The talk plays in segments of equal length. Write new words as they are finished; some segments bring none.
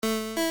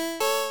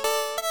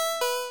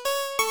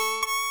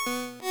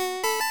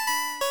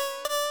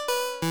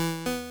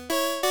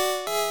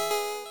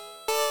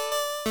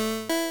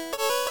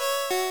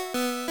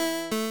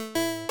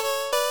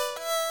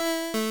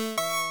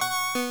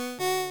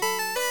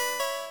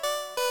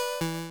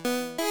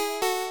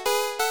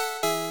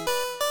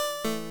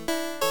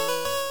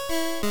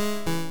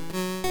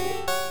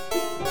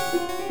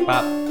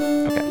Bop.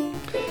 Okay.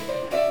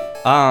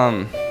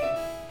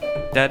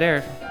 Dead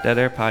Air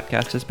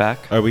podcast is back.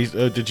 Are we?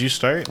 Did you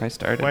start? I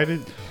started. Why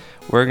did?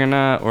 We're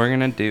gonna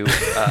do.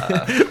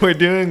 We're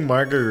doing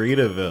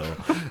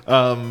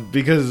Margaritaville,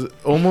 because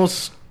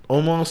almost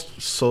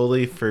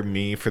solely for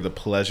me, for the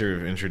pleasure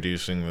of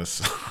introducing this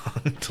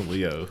song to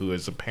Leo, who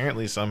has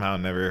apparently somehow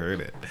never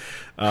heard it,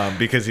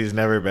 because he's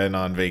never been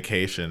on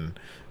vacation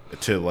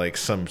to like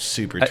some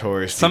super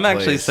touristy Some place.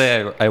 actually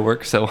say I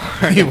work so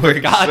hard I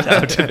forgot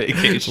out to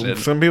vacation.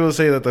 Some people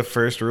say that the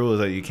first rule is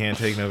that you can't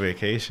take no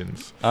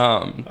vacations.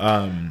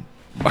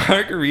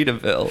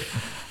 Margaritaville,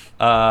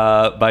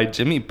 by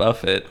Jimmy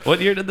Buffett. What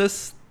year did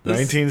this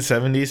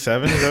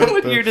 1977.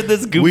 What year did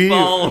this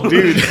goofball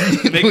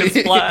make a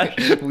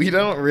splash? We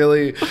don't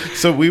really.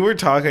 So we were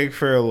talking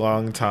for a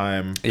long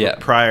time. Yeah.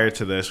 Prior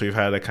to this, we've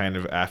had a kind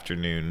of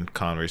afternoon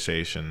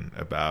conversation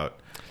about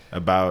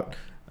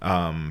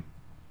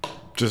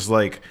just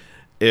like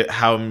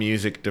how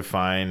music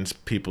defines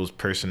people's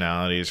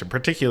personalities, or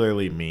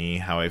particularly me.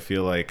 How I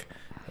feel like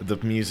the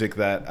music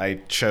that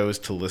I chose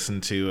to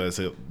listen to as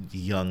a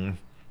young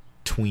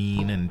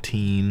tween and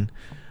teen.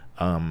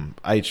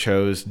 I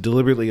chose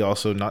deliberately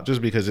also not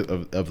just because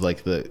of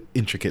like the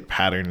intricate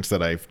patterns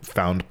that I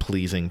found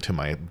pleasing to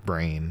my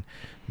brain,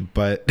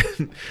 but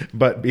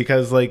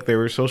because like there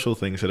were social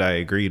things that I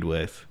agreed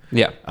with.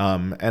 Yeah.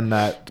 And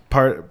that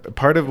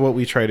part of what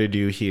we try to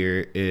do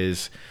here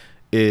is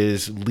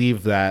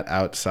leave that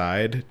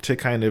outside to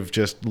kind of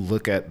just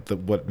look at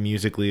what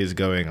musically is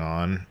going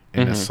on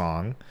in a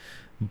song,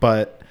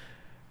 but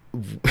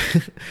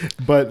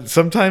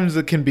sometimes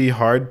it can be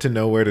hard to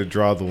know where to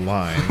draw the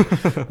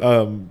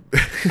line.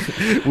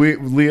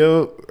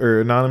 Leo,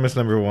 or Anonymous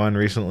Number 1,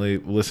 recently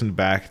listened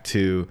back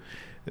to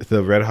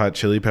the Red Hot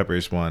Chili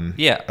Peppers one.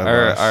 Yeah,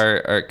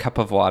 our Cup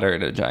of Water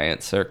in a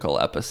Giant Circle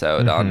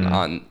episode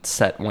on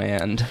Set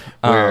Wand.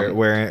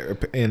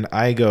 And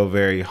I go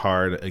very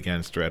hard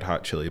against Red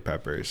Hot Chili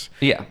Peppers.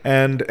 Yeah.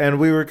 And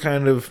we were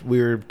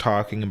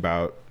talking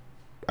about,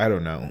 I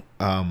don't know,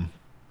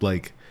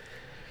 like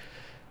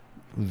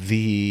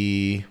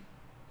the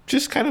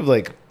just kind of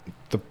like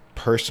the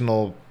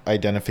personal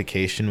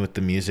identification with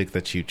the music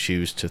that you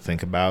choose to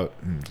think about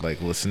and like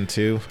listen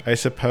to, I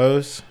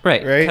suppose.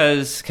 Right.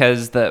 Because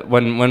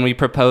when we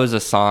propose a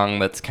song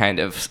that's kind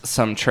of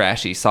some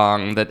trashy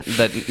song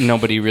that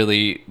nobody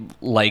really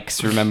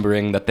likes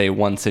remembering that they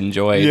once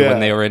enjoyed when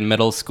they were in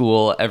middle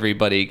school,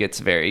 everybody gets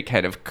very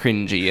kind of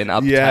cringy and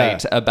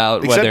uptight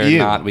about whether or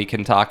not we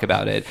can talk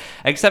about it.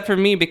 Except for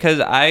me,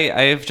 because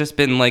I've just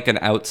been like an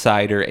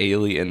outsider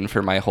alien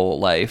for my whole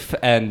life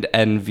and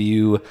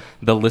view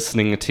the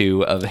listening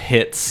to of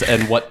hits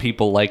and what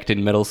people liked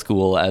in middle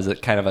school as a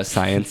kind of a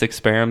science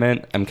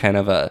experiment. I'm kind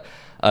of an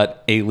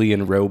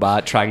alien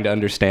robot trying to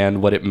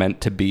understand what it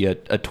meant to be a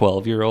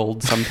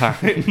 12-year-old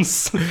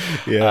sometimes.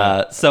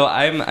 So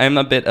I'm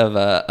a bit of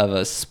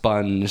a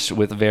sponge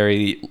with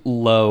very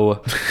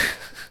low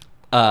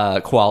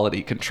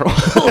quality control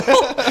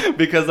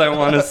because I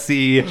want to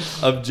see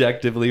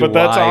objectively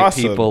why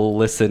people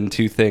listen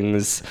to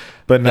things.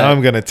 But now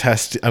I'm gonna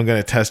test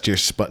your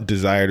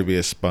desire to be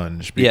a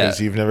sponge,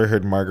 because you've never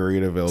heard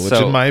Margaritaville, which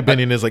in my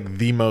opinion is like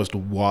the most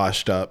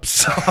washed up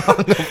song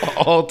of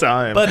all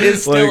time. But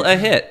it's still a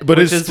hit, which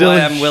is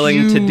why I'm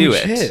willing to do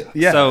it. Hit.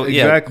 Yeah, so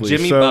exactly.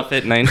 Jimmy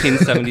Buffett,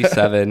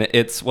 1977.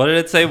 It's, what did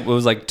it say? It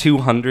was like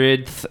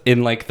 200th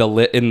in like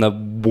in the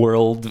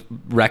world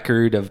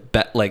record of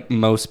like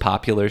most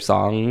popular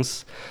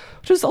songs,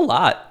 which is a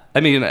lot. I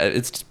mean,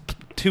 it's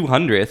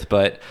 200th,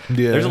 but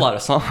there's a lot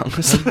of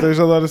songs. There's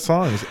a lot of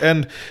songs.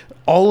 And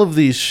all of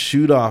these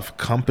shoot-off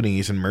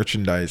companies and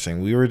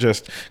merchandising, we were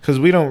just, because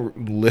we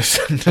don't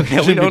listen to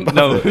Jimmy we don't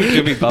know who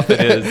Jimmy Buffett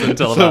is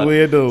until so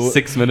about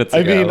 6 minutes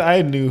ago. I mean,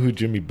 I knew who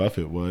Jimmy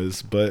Buffett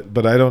was,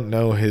 but I don't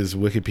know his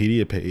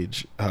Wikipedia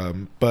page.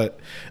 But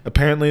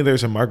apparently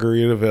there's a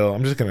Margaritaville.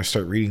 I'm just going to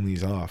start reading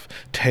these off.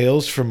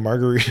 Tales from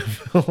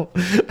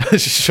Margaritaville, a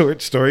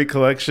short story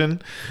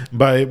collection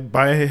by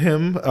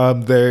him.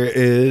 There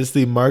is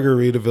the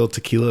Margaritaville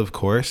tequila, of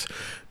course.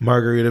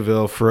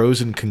 Margaritaville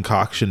frozen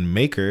concoction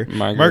maker,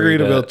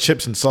 Margaritaville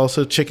chips and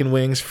salsa, chicken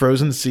wings,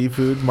 frozen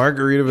seafood,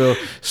 Margaritaville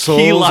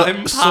key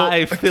lime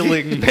pie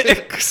filling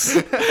mix.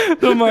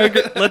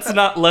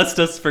 Let's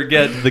just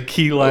forget the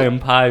key lime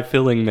pie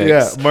filling mix.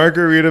 Yeah,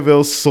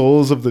 Margaritaville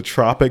souls of the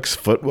tropics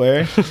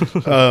footwear.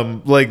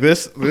 Like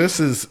this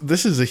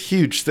is a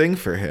huge thing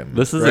for him.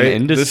 This is an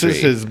industry. This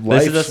is his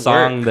life. This is a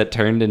song that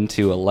turned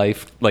into a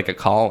life, like a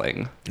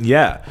calling.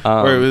 Yeah,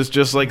 where it was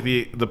just like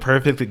the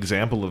perfect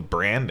example of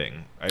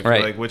branding. I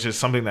feel like, which is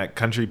something that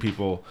country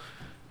people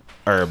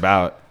are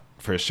about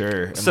for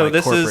sure. And so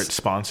like corporate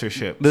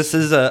sponsorship. This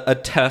is a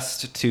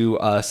test to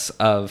us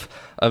of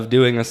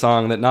doing a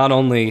song that not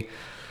only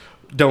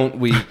don't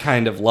we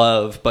kind of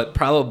love, but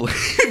probably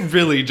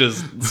really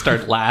just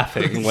start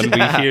laughing when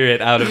we hear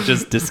it out of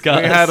just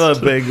disgust. We had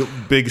a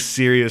big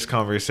serious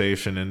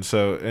conversation, and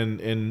so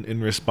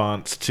in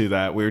response to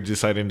that, we were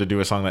deciding to do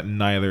a song that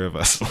neither of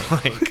us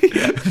like,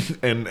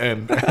 and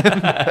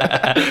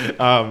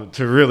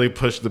to really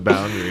push the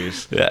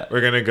boundaries. Yeah,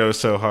 we're gonna go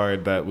so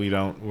hard that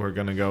we're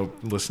gonna go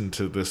listen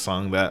to this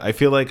song that I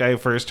feel like I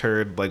first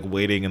heard like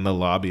waiting in the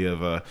lobby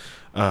of a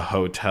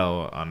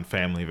hotel on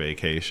family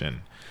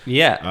vacation.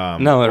 Yeah.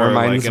 No, it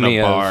reminds like in me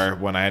a bar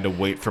of when I had to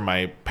wait for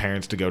my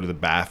parents to go to the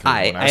bathroom.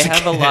 I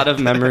have a lot of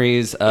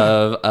memories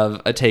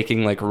of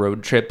taking like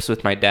road trips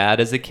with my dad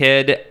as a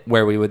kid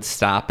where we would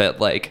stop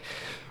at like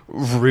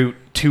Route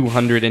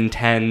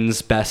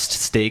 210's best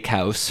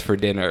steakhouse for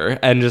dinner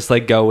and just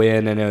like go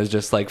in, and it was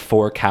just like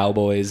 4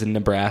 cowboys in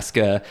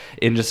Nebraska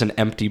in just an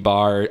empty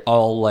bar,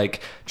 all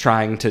like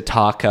trying to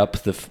talk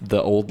up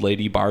the old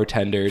lady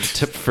bartender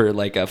for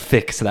like a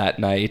fix that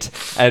night,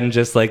 and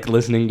just like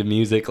listening to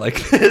music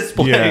like this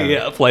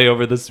play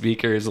over the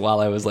speakers while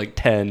I was like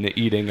 10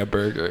 eating a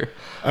burger.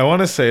 I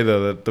want to say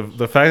though that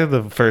the fact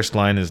that the first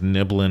line is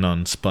nibbling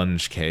on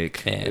sponge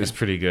cake is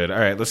pretty good. All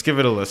right, let's give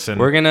it a listen.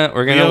 We're gonna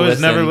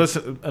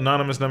listen.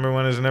 Anonymous number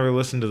 1 has never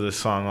listened to this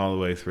song all the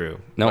way through.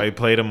 No, I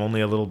played him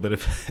only a little bit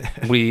of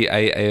it.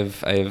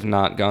 I have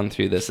not gone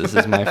through this. This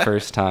is my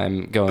first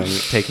time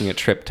taking a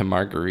trip to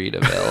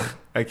Margaritaville.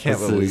 I can't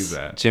believe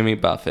that. Jimmy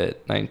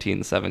Buffett,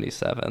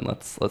 1977.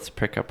 Let's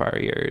prick up our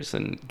ears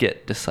and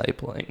get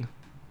discipling.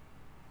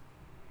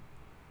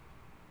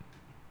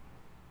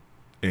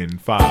 In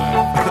 5.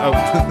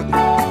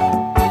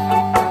 Oh.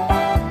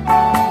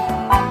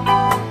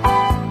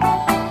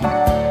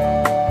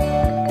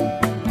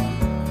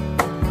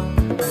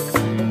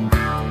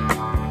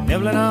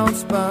 Nibbling on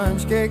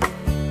sponge cake,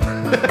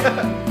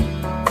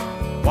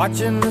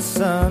 watching the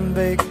sun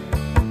bake.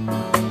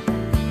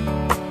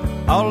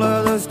 All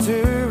of those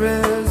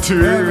tourists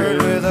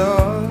covered with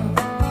oil,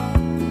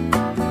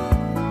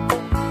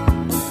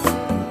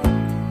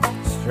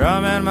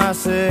 strumming my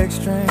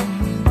 6-string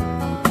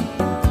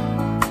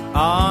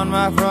on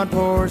my front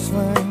porch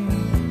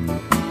swing.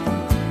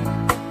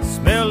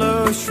 Smell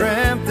those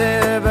shrimp,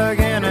 they're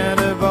beginning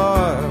to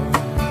boil.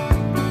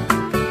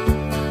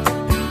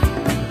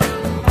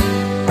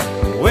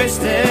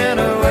 Wasting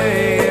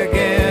away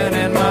again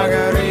in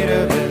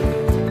Margaritaville,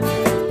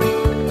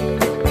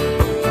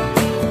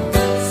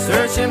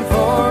 searching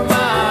for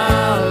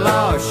my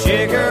lost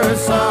sugar and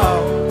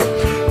salt.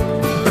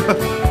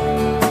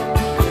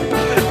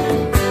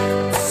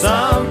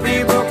 Some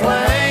people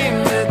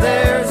claim that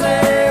there's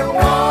a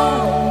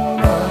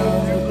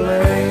woman to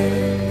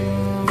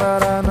blame,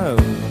 but I know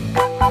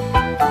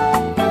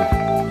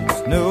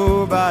it's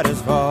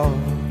nobody's fault.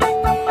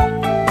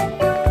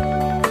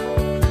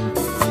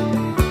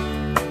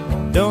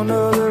 Don't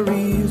know the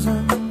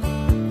reason,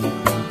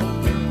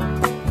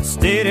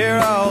 stayed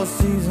here all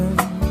season.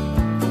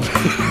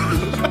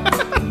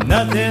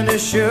 Nothing to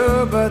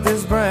show but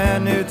this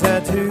brand new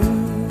tattoo,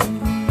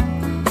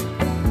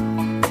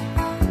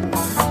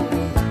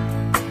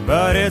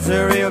 but it's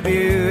a real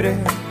beauty,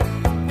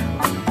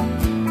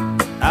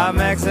 a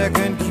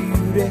Mexican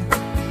cutie.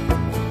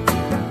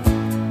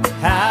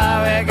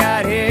 How it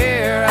got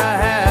here I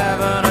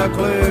haven't a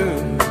clue.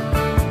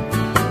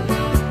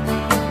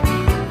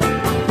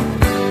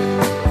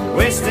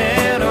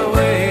 Wasting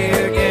away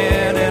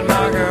again in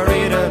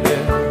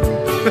Margaritaville,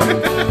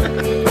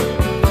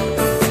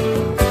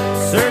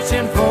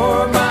 searching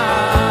for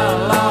my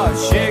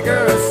lost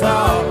sugar and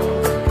salt.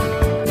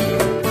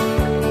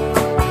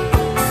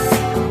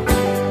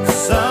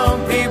 Some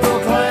people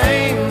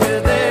claim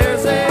that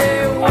there's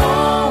a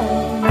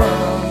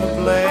woman to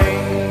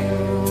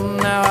blame.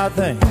 Now I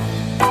think,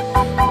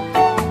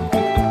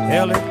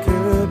 hell, it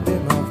could be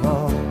my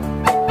fault.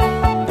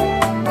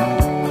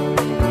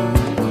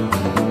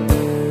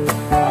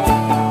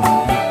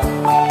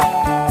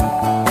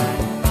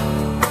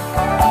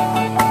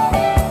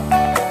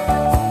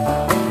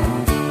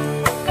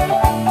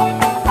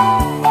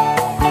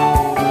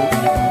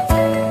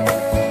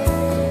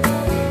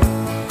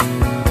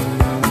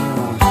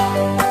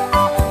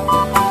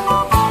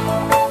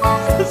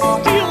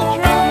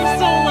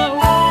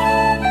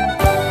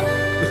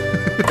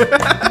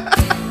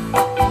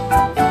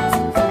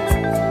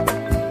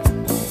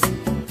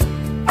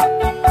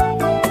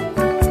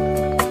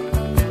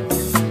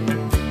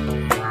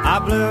 I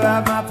blew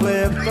out my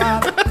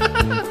flip-flop,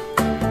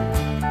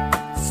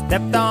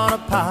 stepped on a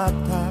pop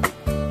top,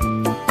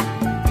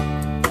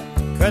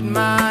 cut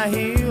my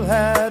heel,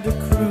 had to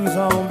cruise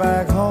on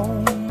back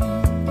home.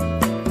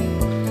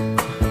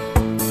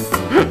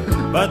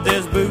 But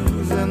there's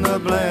booze in the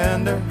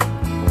blender,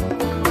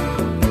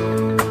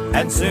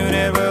 and soon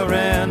it will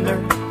render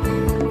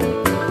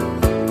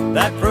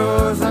that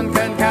frozen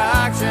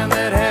concoction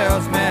that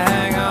helps me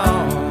hang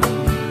on.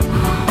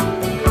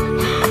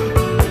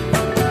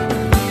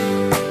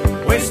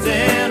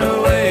 Wasting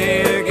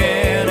away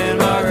again in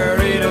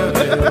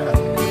Margaritaville,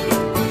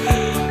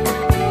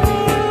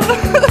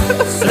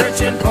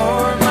 searching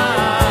for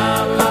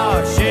my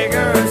lost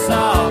sugar and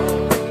salt.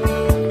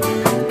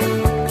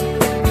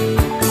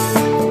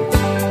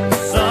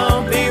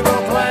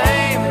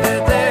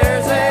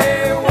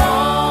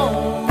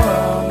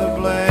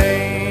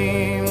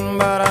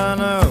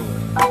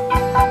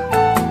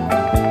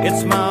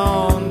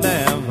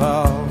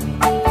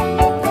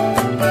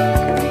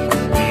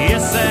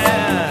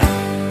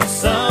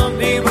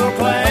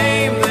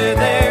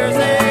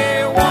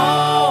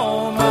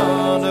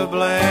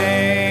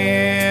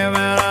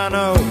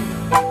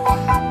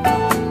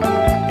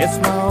 it's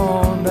my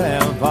own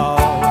downfall.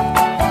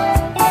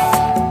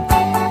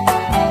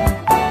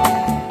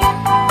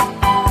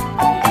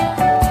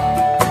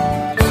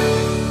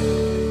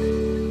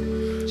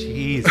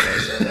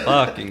 Jesus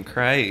fucking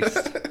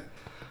Christ.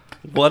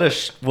 What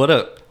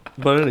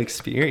an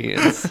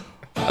experience.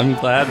 I'm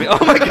glad we...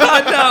 Oh my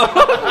God, no!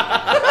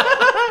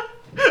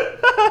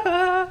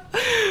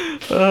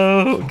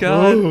 Oh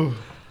God. Ooh.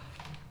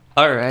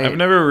 All right. I've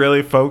never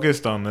really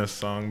focused on this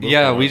song before.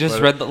 Yeah, we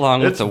just read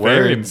along with the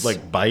words. It's very,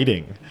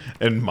 biting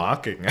and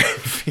mocking, I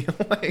feel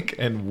like,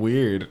 and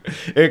weird.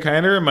 It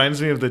kind of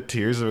reminds me of the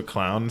Tears of a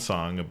Clown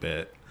song a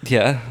bit.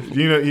 Yeah.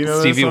 You know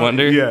that Stevie song?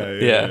 Wonder?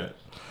 Yeah.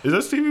 Is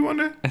that Stevie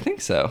Wonder? I think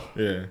so.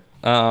 Yeah.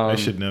 I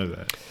should know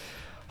that.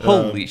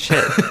 Holy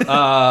shit.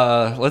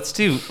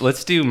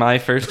 Let's do my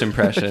first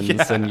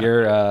impressions and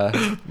your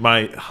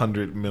my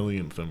 100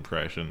 millionth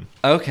impression.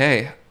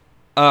 Okay.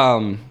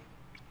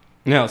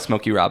 No,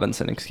 Smokey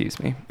Robinson, excuse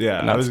me.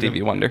 Yeah. Not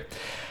Stevie Wonder.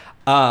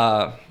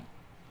 All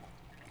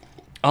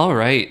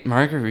right,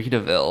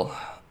 Margaritaville.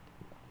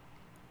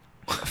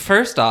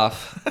 First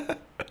off,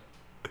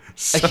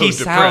 he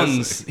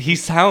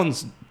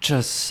sounds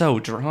just so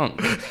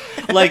drunk.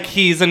 Like,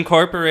 he's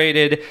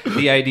incorporated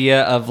the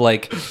idea of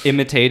like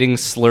imitating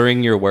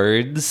slurring your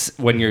words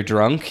when you're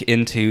drunk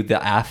into the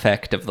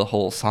affect of the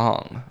whole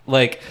song.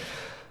 Like,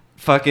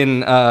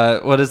 fucking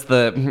what is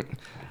the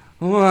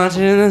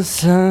watching the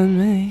sun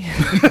make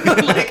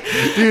like,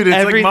 dude,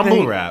 it's like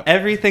mumble rap.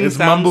 Everything it's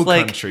sounds mumble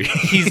like country.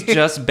 He's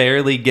just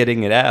barely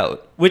getting it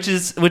out, which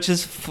is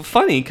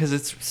funny because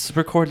it's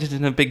recorded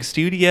in a big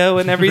studio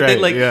and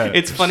everything. Right,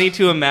 It's funny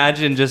to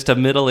imagine just a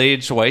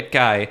middle-aged white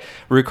guy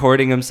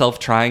recording himself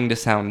trying to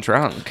sound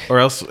drunk. Or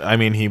else, I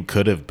mean, he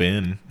could have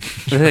been.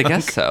 I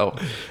guess so.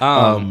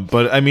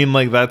 But I mean,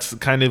 like, that's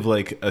kind of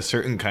like a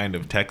certain kind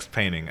of text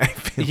painting, I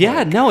feel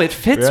like. No, it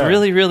fits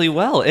really, really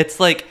well. It's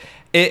like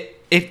it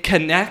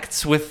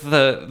connects with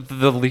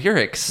the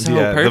lyrics so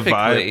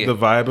perfectly. The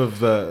vibe of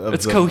the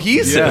it's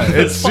cohesive. Yeah,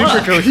 it's super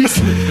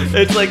cohesive.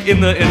 It's like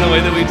in the way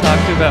that we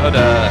talked about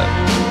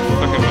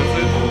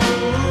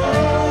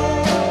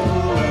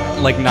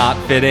like not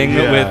fitting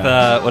with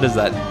what is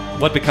that?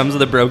 What becomes of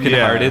the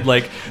brokenhearted?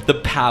 Like the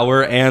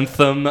power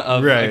anthem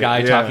of a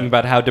guy talking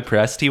about how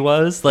depressed he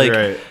was.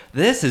 Like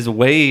this is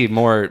way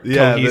more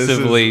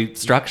cohesively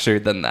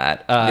structured than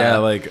that.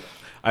 Like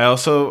I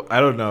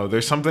don't know.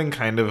 There's something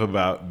kind of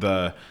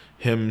about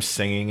him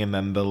singing and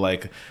then the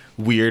like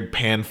weird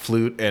pan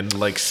flute and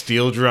like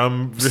steel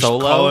drum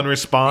solo call and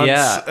response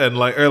and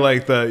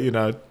like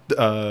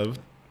the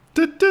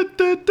it's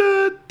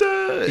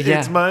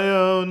my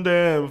own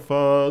damn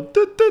fault.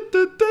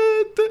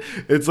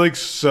 It's like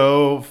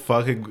so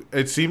fucking.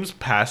 It seems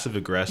passive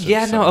aggressive.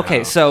 Yeah, somehow. no,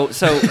 okay. So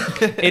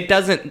it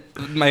doesn't.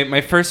 My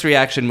first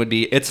reaction would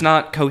be it's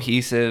not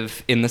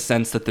cohesive in the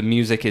sense that the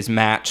music is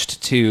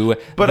matched to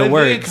the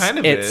words. It kind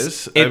of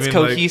is. It's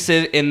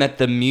cohesive in that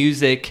the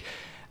music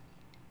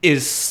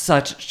is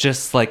such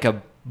just like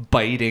a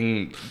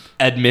biting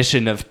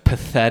admission of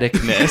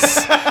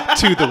patheticness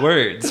to the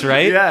words,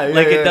 right?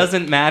 It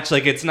doesn't match.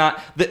 Like, it's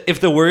not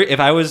if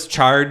I was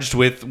charged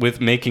with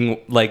making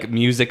like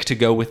music to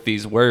go with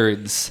these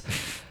words,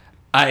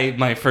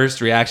 my first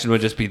reaction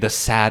would just be the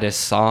saddest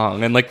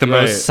song and like the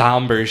most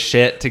somber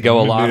shit to go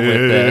along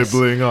with this.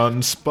 Nibbling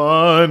on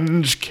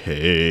sponge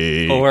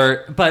cake.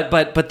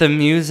 But the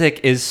music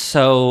is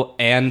so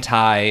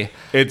anti.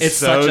 It's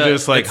so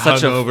just like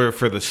hungover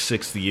for the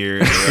 6th year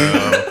in a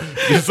row.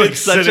 Just like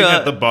sitting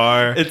at the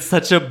bar. It's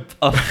such a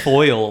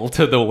foil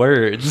to the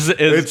words.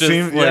 It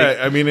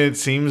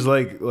seems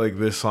like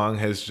this song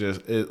has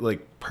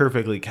like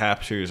perfectly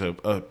captures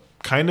a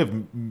kind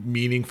of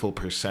meaningful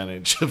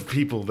percentage of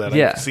people that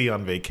I see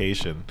on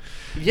vacation.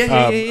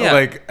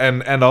 Like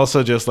and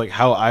also just like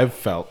how I've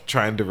felt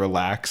trying to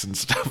relax and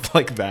stuff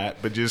like that,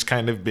 but just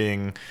kind of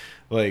being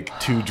like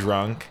too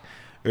drunk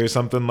or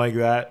something like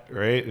that,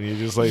 right? And you're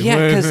just like,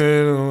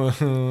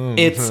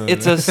 it's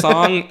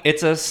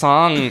a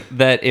song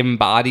that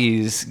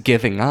embodies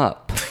giving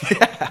up.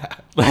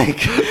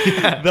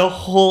 The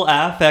whole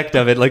affect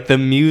of it, like the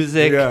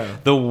music,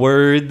 the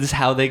words,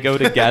 how they go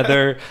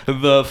together,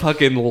 the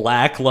fucking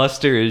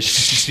lackluster as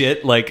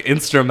shit like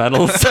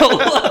instrumental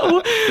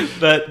solo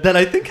that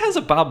I think has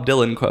a Bob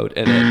Dylan quote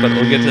in it, but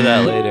we'll get to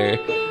that later.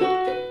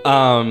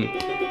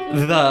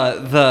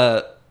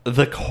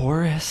 The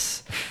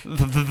chorus,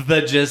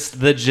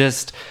 the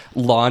just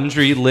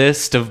laundry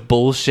list of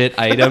bullshit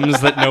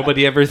items that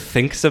nobody ever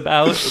thinks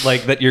about,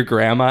 like that your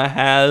grandma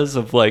has,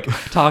 of like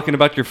talking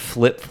about your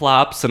flip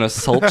flops and a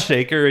salt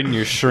shaker and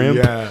your shrimp.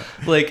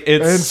 Like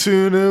it's and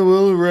tuna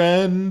will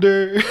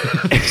render.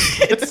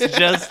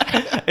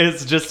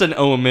 it's just an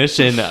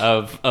omission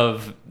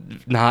of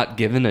not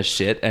giving a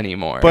shit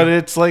anymore. But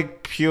it's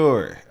like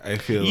pure. I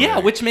feel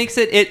which makes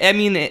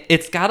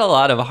it's got a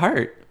lot of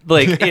heart.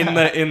 Like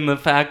in the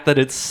fact that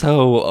it's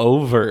so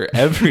over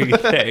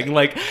everything.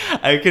 Like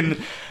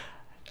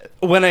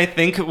when I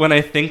think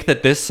that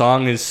this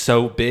song is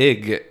so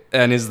big,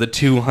 is the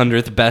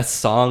 200th best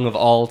song of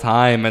all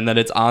time, and that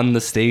it's on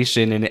the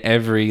station in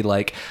every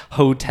like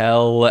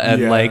hotel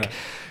and like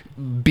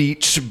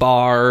beach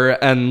bar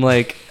and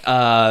like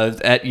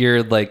at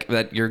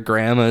your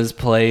grandma's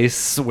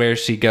place where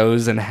she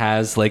goes and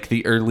has like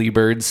the early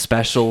bird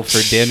special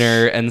for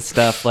dinner and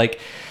stuff. Like,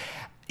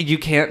 you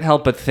can't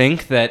help but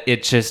think that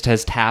it just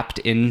has tapped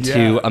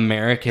into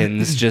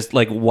Americans, just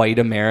like white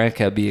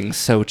America being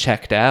so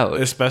checked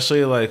out.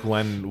 Especially like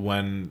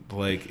when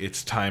like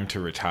it's time to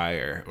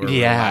retire or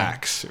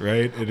relax,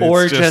 right?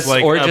 Or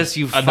just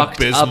you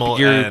fucked up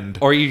your end.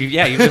 Or you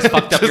just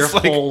fucked up your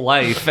whole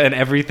life, and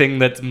everything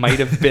that might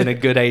have been a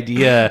good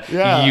idea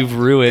you've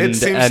ruined. It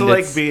seems to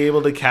like be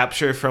able to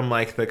capture from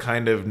like the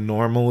kind of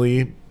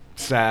normally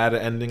sad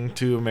ending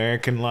to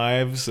American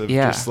lives of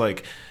just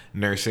like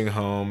nursing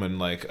home and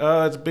like,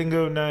 oh, it's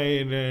bingo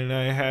night and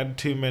I had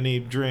too many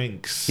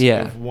drinks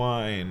of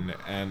wine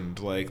and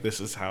like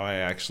this is how I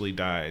actually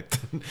died.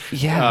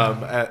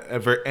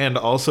 And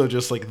also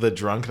just like the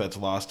drunk that's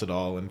lost it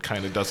all and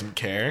kind of doesn't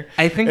care.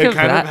 I think it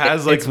kind of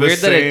has like it's the weird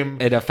same,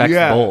 that it affects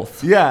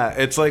both. Yeah,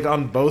 it's like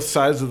on both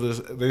sides of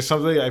this. There's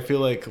something I feel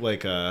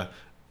like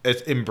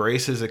it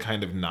embraces a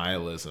kind of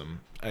nihilism.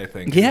 I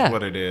think is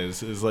what it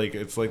is like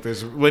it's like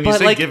there's when you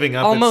say like, giving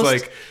up,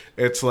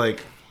 it's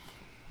like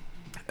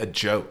a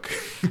joke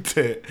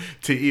to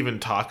even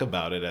talk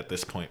about it at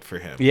this point for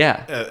him.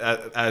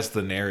 As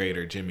the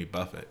narrator, Jimmy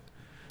Buffett,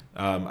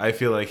 I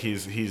feel like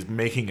he's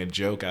making a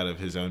joke out of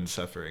his own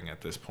suffering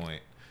at this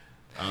point.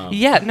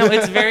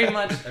 It's very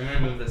much. I'm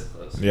gonna move this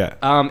closer.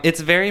 It's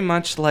very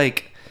much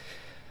like.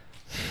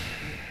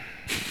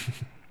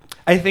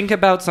 I think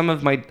about some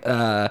of my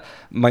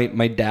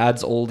my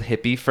dad's old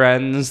hippie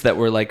friends that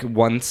were like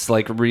once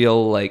like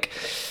real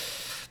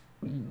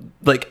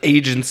like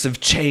agents of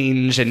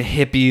change and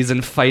hippies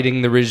and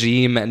fighting the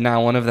regime, and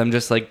now one of them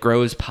just like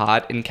grows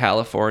pot in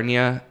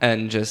California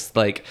and just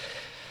like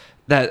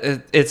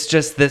that. It's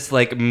just this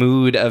like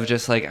mood of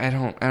just like I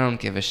don't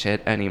give a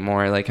shit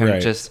anymore. Like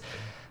I'm just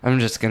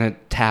gonna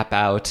tap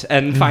out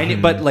and find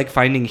it, but like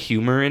finding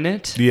humor in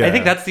it. I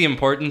think that's the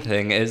important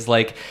thing is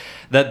like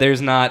that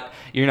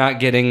you're not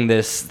getting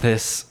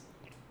this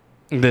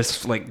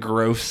like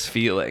gross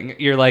feeling.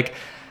 You're like,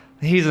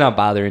 he's not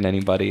bothering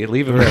anybody.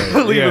 Leave him,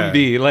 leave him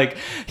be. Like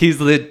he's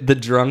the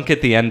drunk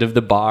at the end of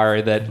the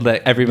bar that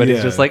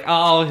everybody's just like,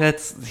 oh,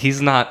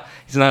 he's not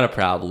a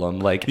problem.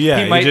 Like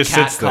he might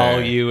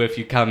catcall you if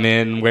you come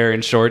in wearing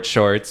short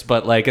shorts,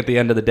 but like at the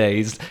end of the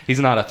day, he's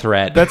not a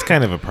threat. That's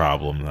kind of a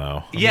problem,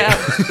 though.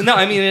 No,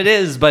 I mean it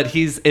is, but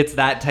it's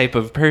that type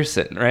of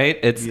person, right?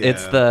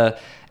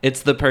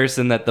 It's the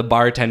person that the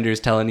bartender's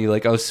telling you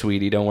like, oh,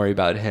 sweetie, don't worry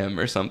about him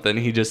or something.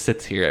 He just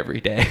sits here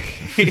every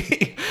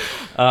day.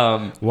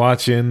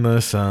 Watching the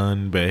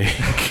sun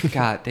bake.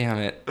 God damn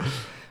it.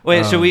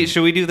 Wait, should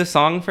we do the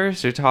song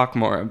first or talk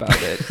more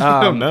about it?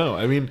 I don't know.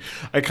 I mean,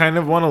 I kind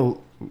of want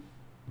to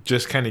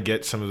just kind of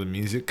get some of the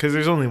music because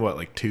there's only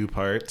like 2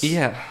 parts.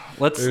 Yeah.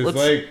 Let's do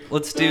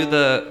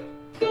the.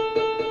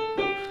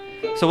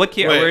 So what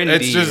key? We're in D,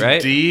 right? It's just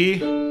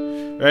D,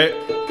 right?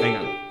 Hang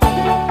on.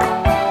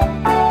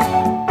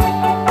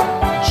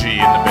 In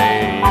the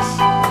bass,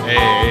 A,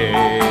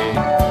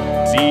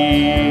 D,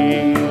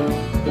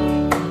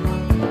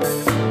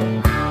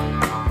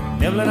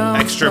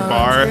 extra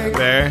bar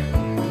there,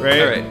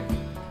 right? All right.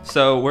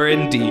 So we're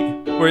in D.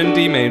 We're in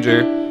D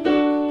major.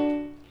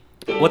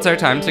 What's our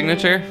time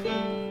signature?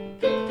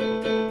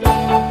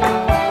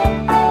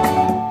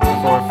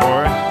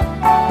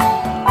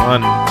 4/4.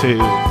 1, 2, 3,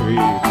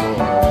 4.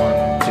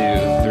 1,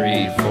 2,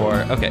 3,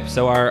 4. Okay.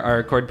 So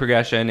our chord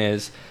progression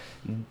is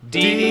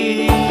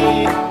D.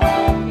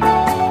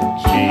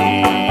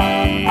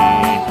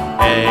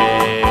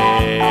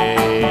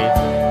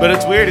 But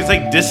it's weird. It's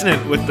like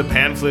dissonant with the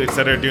pan flutes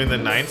that are doing the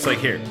ninths. Like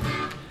here,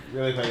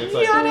 really quick. It's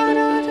like, and then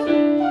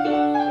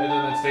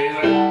it stays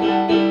like,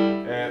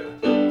 and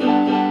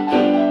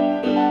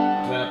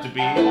then up to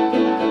B,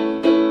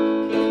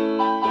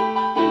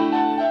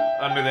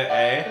 under the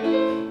A.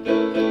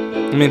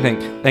 Let me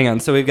think. Hang on.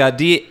 So we've got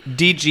D,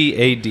 G,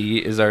 A, D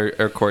is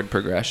our chord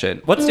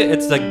progression.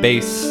 It's like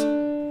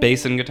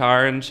bass and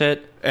guitar and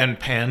shit. And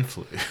pan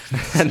flute.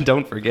 And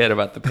don't forget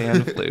about the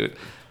pan flute.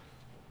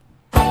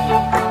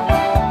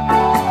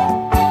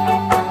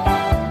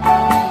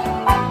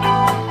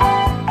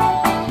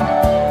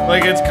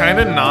 Like it's kind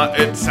of not.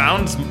 It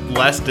sounds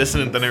less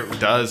dissonant than it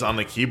does on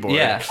the keyboard.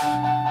 Yeah.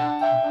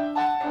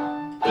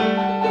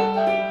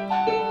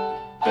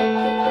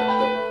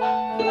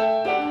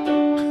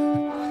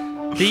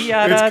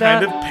 It's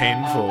kind of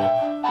painful.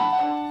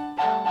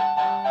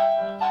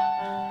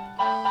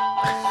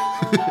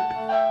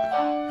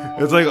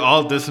 It's like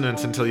all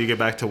dissonance until you get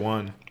back to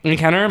 1. It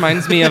kind of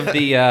reminds me of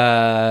the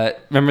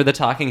remember the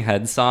Talking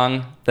Heads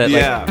song that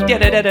with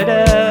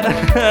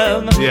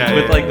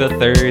like the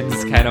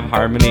thirds kind of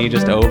harmony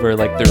just over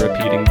like the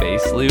repeating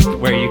bass loop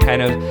where you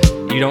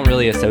don't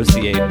really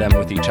associate them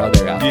with each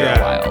other after a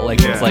while.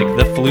 Like it's like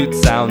the flute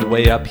sound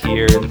way up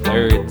here in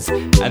thirds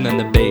and then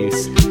the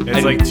bass.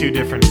 It's like 2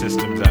 different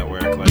systems at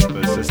work, like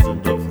the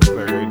system of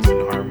thirds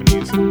and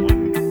harmonies in 1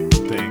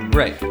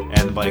 Right.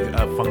 and like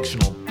a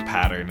functional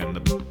pattern in the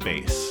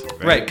bass.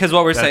 Right, because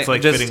what we're That's, saying,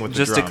 like, fitting with the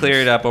just to clear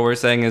drums. it up, what we're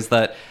saying is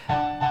that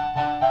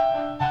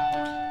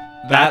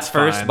That's that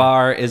first fine.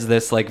 bar is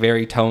this like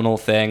very tonal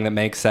thing that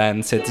makes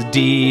sense. It's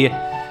D,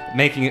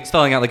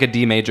 spelling out like a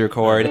D major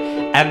chord,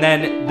 and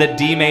then the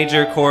D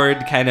major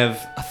chord kind of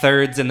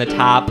thirds in the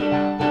top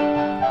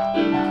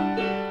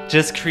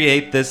just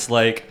create this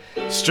like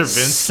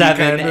Stravinsky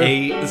 7 kinda?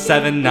 8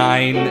 7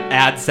 9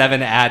 add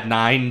 7 add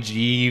 9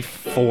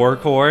 G4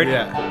 chord.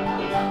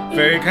 Yeah.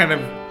 Very kind of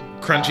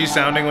crunchy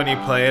sounding when you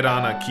play it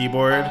on a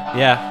keyboard.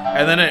 Yeah.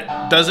 And then it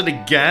does it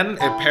again. It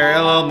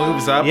parallel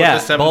moves up with the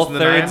sevens both and the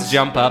thirds nines.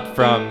 jump up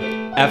from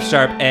F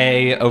sharp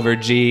A over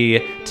G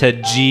to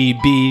G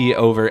B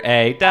over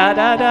A. Da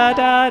da da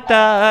da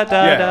da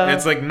da. Yeah,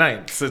 it's like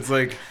ninths. It's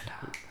like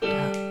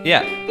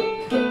yeah.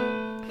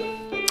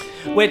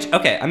 Which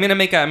I'm gonna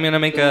make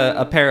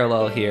a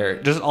parallel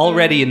here. Just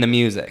already in the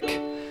music,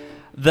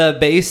 the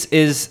bass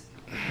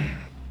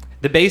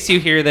you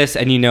hear this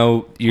and you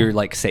know you're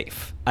like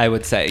safe. I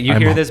would say you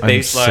hear this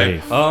bass line,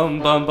 bum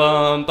bum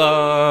bum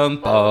bum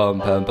bum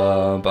bum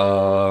bum bum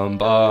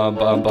bum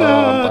bum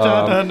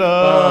bum bum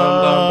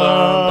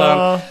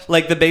bum.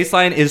 Like the bass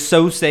line is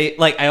so safe.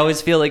 Like I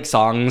always feel like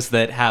songs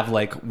that have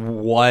like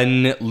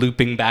one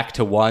looping back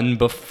to one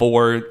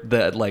before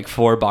the like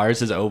 4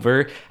 bars is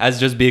over as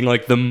just being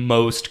like the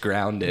most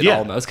grounded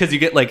almost, because you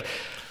get like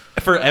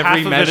for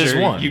every Half of it is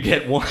measure one. you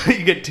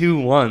get 2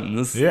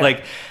 ones. Yeah.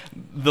 Like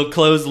the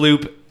closed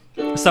loop.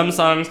 Some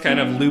songs kind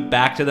of loop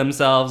back to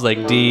themselves,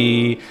 like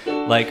D,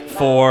 like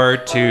 4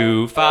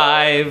 2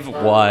 5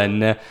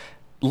 1,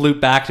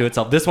 loop back to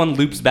itself. This one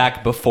loops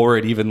back before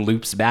it even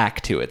loops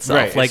back to itself.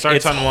 Right, it Like starts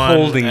it's on one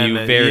holding and you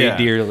then- very yeah.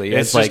 dearly.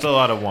 It's like just a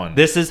lot of one.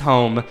 This is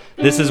home.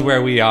 This is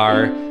where we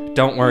are.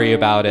 Don't worry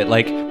about it.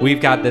 Like we've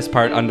got this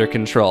part under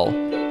control.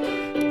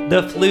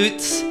 The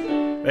flutes.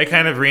 They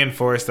kind of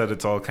reinforce that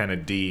it's all kind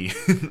of D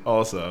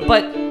also.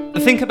 But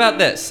think about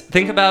this.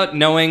 Think about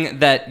knowing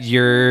that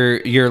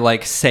you're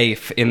like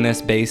safe in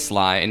this bass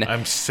line.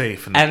 I'm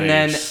safe in the And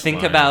then bass think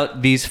line.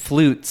 about these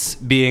flutes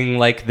being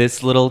like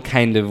this little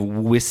kind of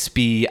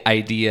wispy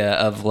idea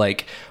of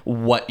like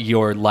what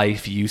your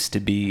life used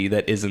to be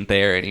that isn't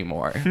there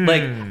anymore.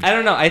 Like I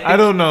don't know. I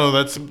don't know.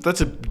 That's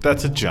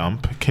a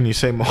jump. Can you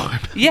say more?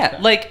 Yeah,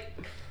 like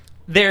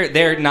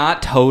they're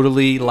not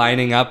totally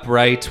lining up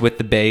right with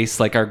the bass,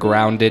 like our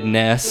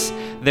groundedness.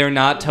 They're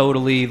not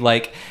totally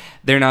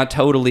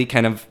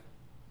kind of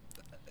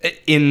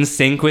in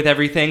sync with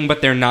everything,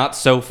 but they're not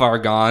so far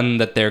gone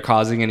that they're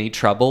causing any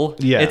trouble.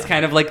 Yeah. It's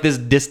kind of like this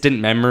distant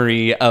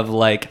memory of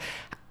like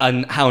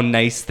how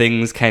nice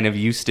things kind of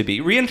used to be.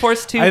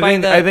 Reinforced too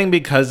I think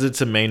because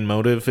it's a main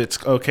motive,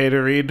 it's okay to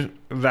read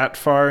that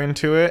far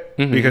into it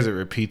because it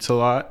repeats a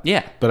lot.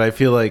 Yeah. But I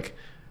feel like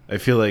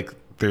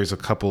there's a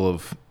couple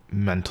of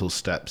mental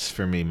steps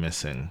for me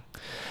missing.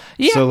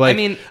 Yeah, So like, I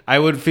mean, I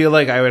would feel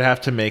like I would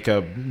have to make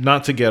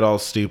not to get all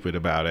stupid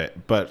about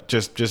it, but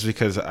just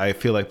because I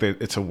feel like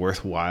it's a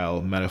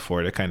worthwhile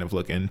metaphor to kind of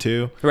look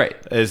into. Right.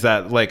 Is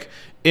that like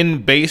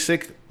in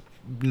basic,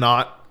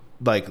 not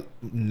like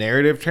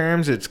narrative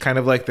terms, it's kind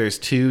of like there's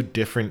 2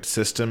 different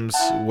systems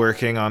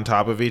working on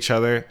top of each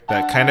other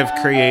that kind of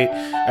create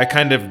a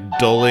kind of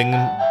dulling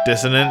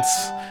dissonance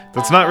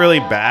that's not really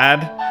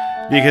bad.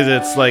 Because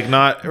it's like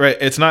not right.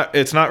 It's not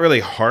really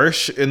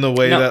harsh in the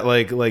way that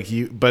like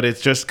you, but it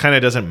just kind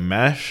of doesn't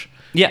mesh.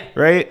 yeah.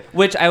 Right.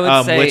 Which I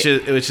would say,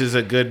 which is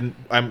a good.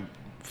 I'm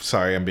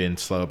sorry, I'm being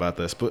slow about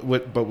this, but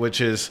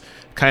which is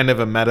kind of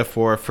a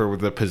metaphor for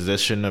the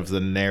position of the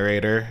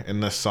narrator in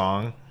the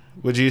song.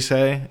 Would you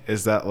say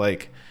is that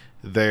like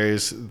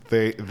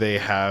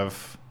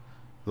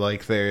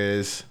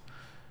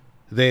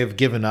they've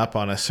given up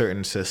on a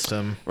certain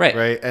system,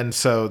 right? And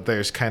so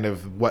there's kind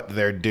of what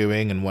they're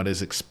doing and what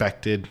is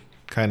expected,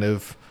 kind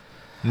of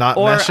not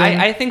meshing.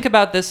 I think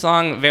about this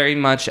song very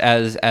much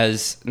as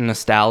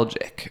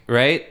nostalgic,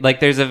 right? Like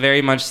there's a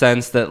very much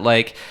sense that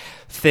like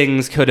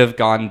things could have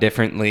gone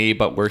differently,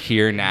 but we're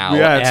here now.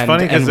 Yeah, it's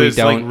funny because we it's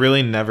like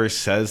really never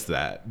says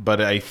that, but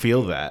I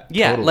feel that.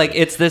 Yeah, totally. like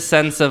it's this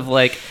sense of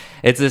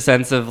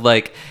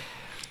like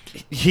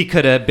he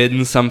could have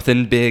been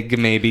something big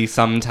maybe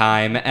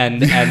sometime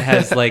and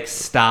has like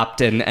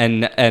stopped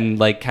and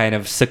like kind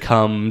of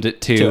succumbed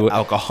to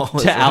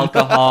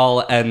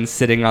alcohol and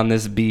sitting on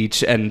this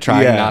beach and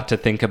trying not to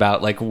think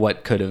about like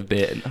what could have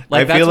been.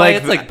 Like that's why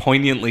it's like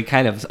poignantly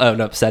kind of an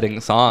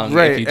upsetting song,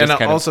 right? If you just and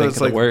kind also of think it's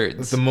of like the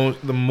words.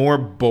 the more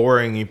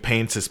boring he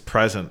paints his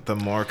present, the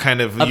more kind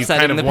of you Upsetting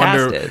kind of the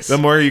wonder. past is. The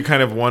more you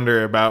kind of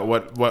wonder about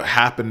what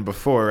happened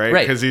before, right?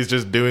 Right. Because he's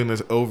just doing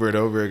this over and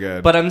over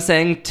again. But I'm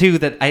saying too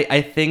that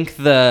I think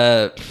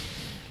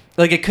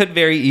like it could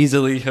very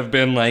easily have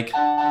been like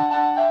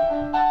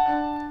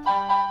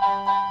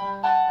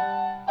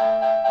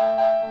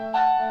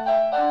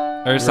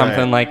or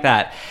something like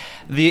that.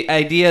 The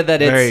idea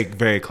that it's very,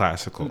 very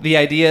classical. The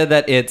idea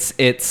that it's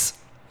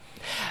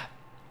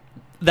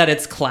that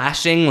it's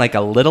clashing like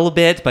a little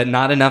bit, but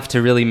not enough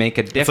to really make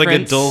a difference. It's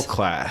like a dull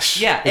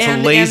clash. Yeah, it's a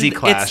lazy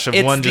clash of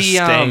one just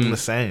staying the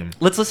same.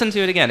 Let's listen to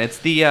it again. It's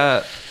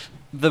the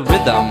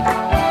rhythm.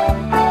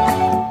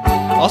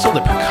 Also,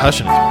 the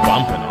percussion is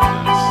bumping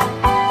on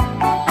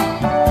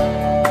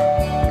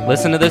this.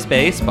 Listen to this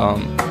bass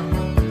bump.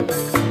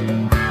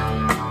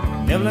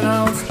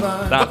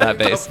 Not that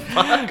bass.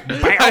 I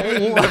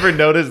never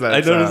noticed that.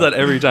 I notice that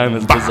every time.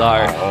 It's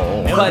bizarre.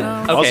 But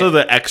okay. Also,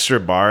 the extra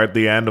bar at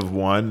the end of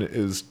one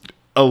is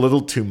a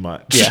little too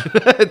much. Yeah.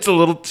 It's a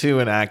little too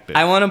inactive.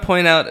 I want to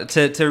point out,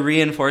 to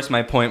reinforce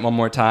my point one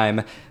more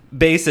time,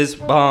 bass is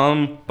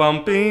bum,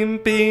 bum,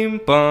 beam, beam,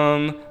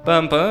 bum,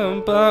 bum,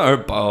 bum, bum, or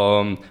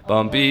bum,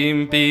 bum,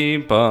 beam,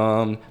 beam,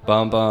 bum,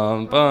 bum,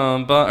 bum,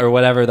 bum, bum, or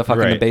whatever the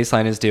fucking the bass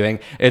line is doing.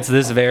 It's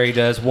this very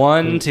just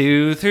 1,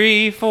 2,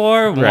 3,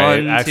 4,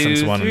 1,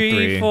 2,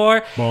 3,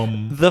 4.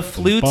 Bum, the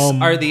flutes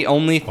bum, are the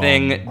only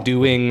thing bum,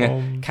 doing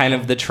bum, kind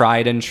of the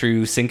tried and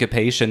true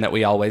syncopation that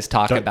we always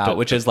talk about,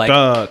 which is like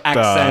da,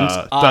 accent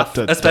da, off,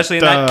 da, especially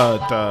in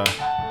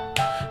that.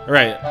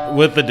 Right,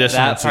 with the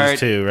dissonances part,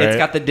 too, right? It's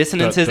got the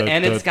dissonances,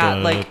 and it's got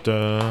like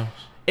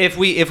if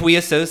we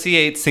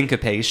associate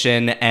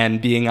syncopation and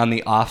being on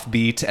the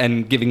offbeat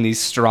and giving these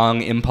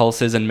strong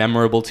impulses and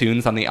memorable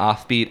tunes on the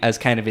offbeat as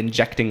kind of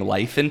injecting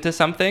life into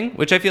something,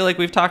 which I feel like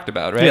we've talked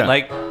about, right? Yeah.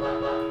 Like,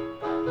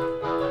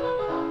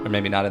 or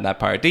maybe not in that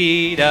part.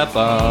 Dee da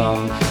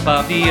bum,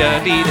 bum dee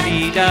da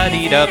dee da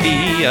dee da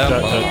dee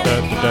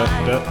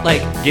da.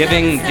 Like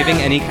giving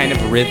any kind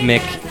of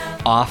rhythmic,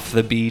 off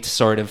the beat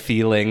sort of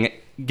feeling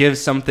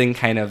gives something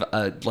kind of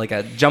like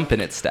a jump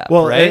in its step.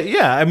 Well, right?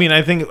 Yeah. I mean,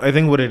 I think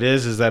what it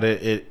is that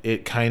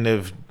it kind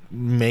of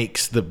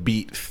makes the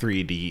beat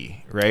 3D,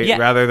 right? Yeah.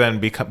 Rather than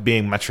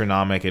being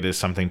metronomic, it is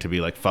something to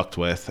be like fucked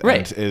with,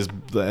 right?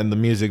 And the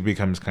music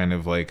becomes kind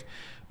of like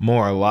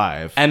more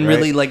alive, and right?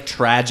 really like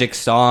tragic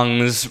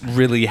songs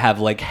really have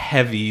like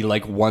heavy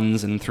like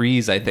 1s and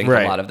 3s, I think,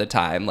 a lot of the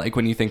time. Like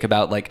when you think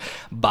about like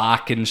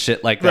Bach and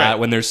shit like that,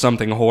 when there's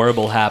something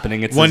horrible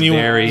happening, it's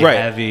very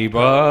heavy.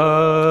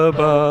 Ba,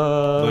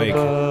 ba, like,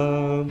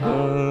 ba,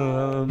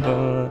 ba,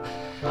 ba.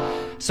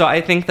 So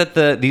I think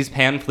that these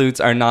pan flutes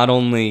are not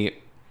only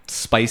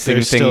spicing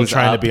things still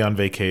trying up, to be on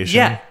vacation.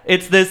 Yeah,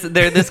 it's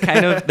they're this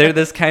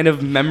kind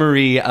of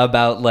memory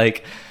about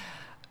like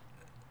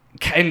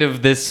kind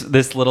of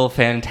this little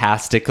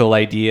fantastical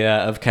idea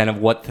of kind of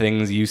what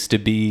things used to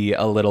be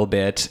a little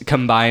bit,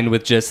 combined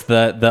with just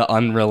the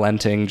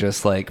unrelenting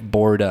just like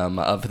boredom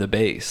of the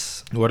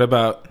bass. What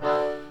about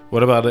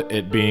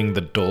it being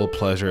the dull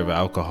pleasure of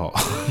alcohol?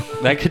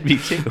 That could be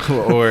too.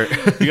 Or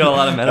you got a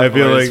lot of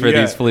metaphors for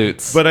these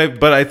flutes.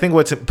 But I think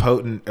what's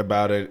important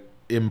about it,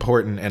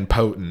 important and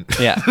potent.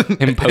 Yeah,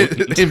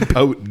 impotent.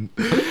 Impotent.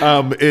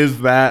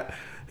 Is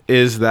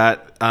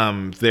that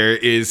there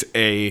is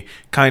a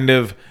kind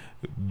of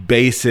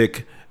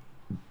basic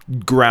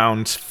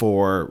grounds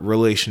for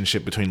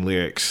relationship between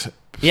lyrics.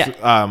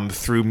 Yeah.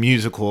 Through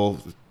musical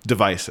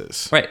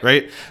devices.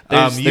 Right.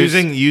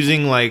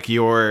 Using like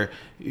your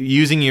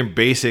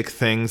basic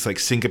things like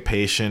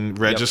syncopation,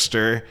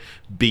 register,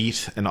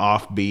 beat, and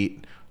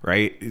offbeat.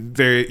 Right.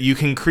 There you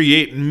can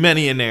create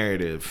many a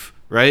narrative.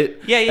 Right?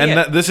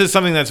 And this is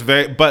something that's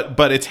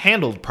but it's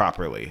handled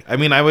properly. I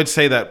mean, I would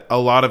say that a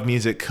lot of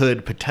music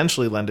could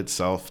potentially lend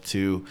itself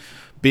to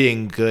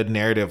being good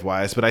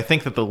narrative-wise, but I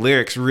think that the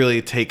lyrics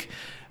really take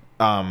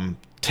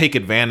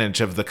advantage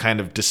of the kind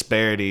of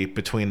disparity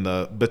between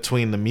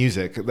the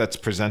music that's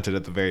presented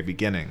at the very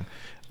beginning.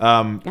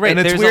 And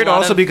it's weird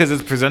also because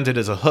it's presented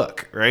as a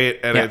hook, right?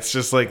 And it's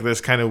just like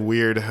this kind of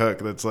weird hook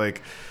that's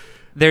like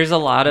there's a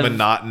lot of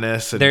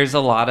monotonous. There's a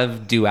lot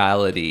of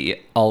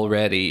duality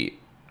already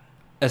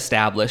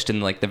established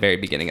in like the very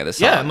beginning of the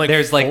song. Yeah, and like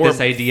there's like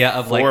this idea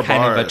of like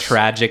kind of a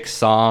tragic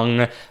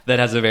song that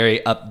has a very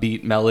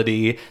upbeat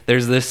melody.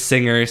 There's this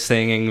singer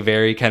singing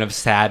very kind of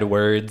sad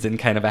words in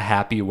kind of a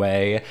happy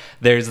way.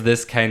 There's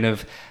this kind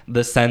of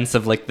the sense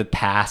of like the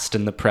past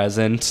and the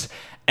present.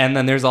 And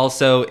then there's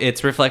also,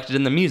 it's reflected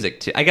in the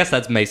music too. I guess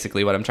that's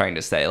basically what I'm trying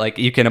to say. Like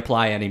you can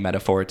apply any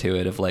metaphor to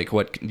it of like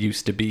what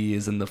used to be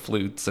is in the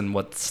flutes and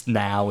what's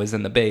now is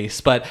in the bass.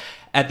 But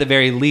at the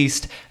very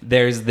least,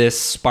 there's this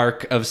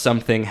spark of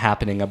something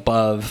happening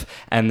above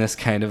and this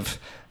kind of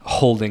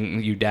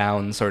holding you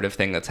down sort of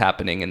thing that's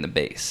happening in the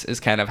bass is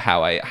kind of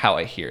how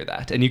I hear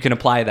that. And you can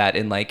apply that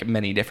in like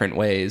many different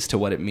ways to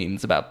what it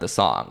means about the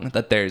song.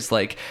 That there's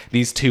like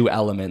these two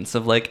elements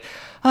of like,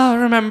 oh,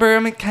 remember,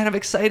 I'm kind of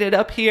excited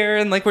up here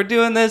and like we're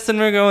doing this and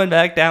we're going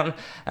back down.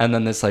 And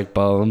then this like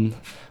bum,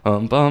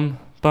 bum, bum,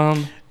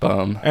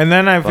 bum. And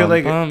then I feel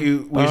like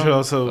we should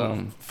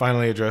also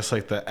finally address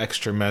like the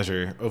extra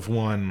measure of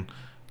one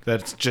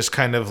that's just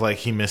kind of like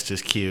he missed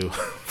his cue.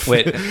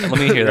 Wait, let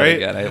me hear that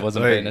again. I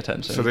wasn't paying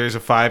attention. So there's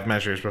 5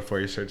 measures before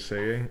you start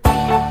singing. 2, 3, 4.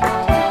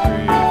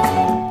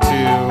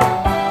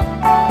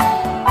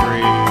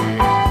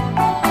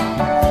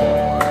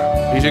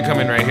 You should come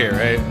in right here,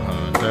 right?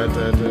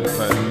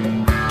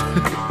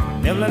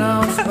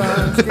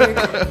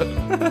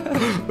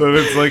 But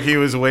it's like he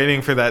was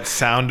waiting for that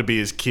sound to be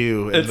his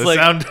cue. And It's the like,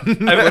 sound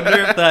I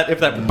wonder if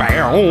that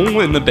bow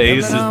in the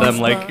bass is them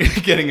like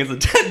getting his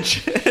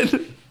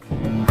attention.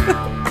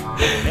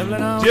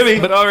 Jimmy,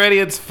 but already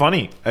it's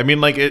funny. I mean,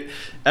 like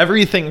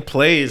everything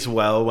plays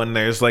well when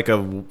there's like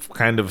a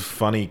kind of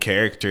funny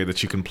character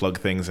that you can plug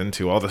things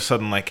into. All of a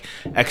sudden, like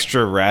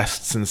extra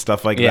rests and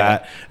stuff like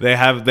that.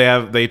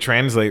 They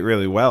translate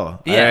really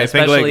well. Yeah, I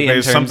think like especially in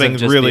there's terms something of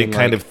just really being,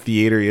 kind like- of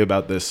theatery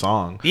about this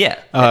song. Yeah,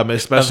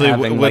 especially of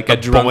having, with like the a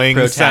drunk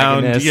boing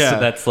sound. protagonist Yeah,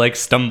 that's like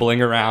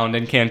stumbling around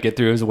and can't get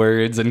through his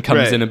words and comes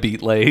Right. in a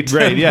beat late.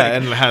 right. Yeah, Like,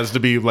 and has to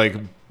be like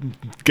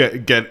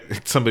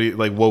get somebody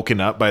like woken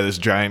up by this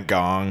giant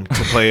gong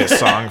to play a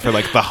song for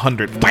like the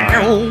 100th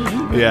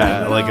time.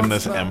 Yeah, like in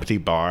this empty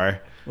bar.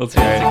 let's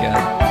hear it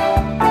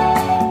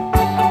again.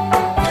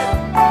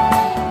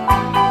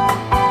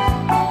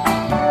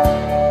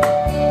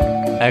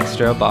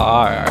 Extra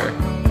bar.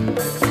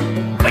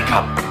 Wake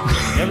up.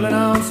 Nibbling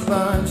on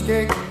sponge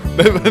cake,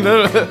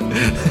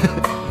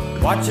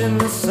 watching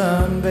the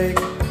sun bake.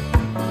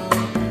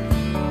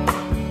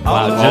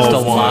 Wow, just a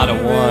lot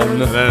of one.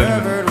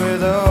 Covered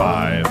with oil.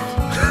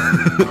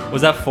 5.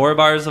 Was that 4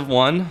 bars of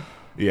 1?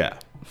 Yeah.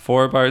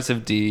 4 bars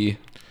of D.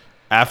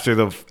 After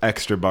the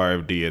extra bar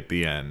of D at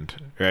the end,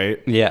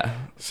 right? Yeah.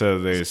 So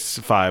there's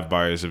 5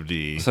 bars of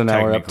D. So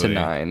now we're up to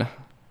technically.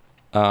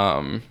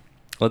 9.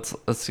 Let's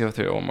go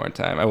through it one more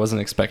time. I wasn't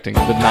expecting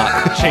the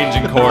not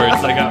changing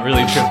chords. I got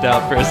really tripped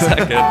out for a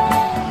second.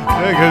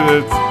 Yeah, 'cause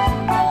it's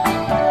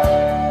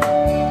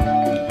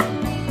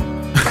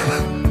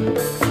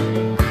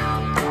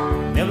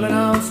Nibbling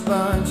on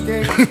sponge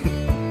cake,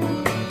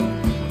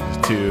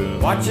 2.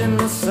 watching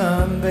the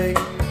sun bake.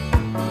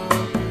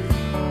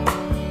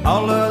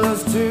 All of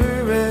those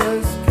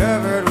tourists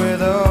covered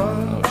with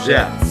oil.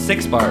 Yeah.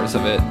 6 bars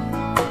of it.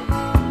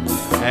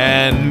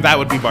 And that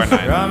would be bar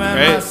 9,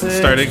 right?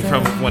 Starting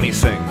from when he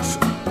sings.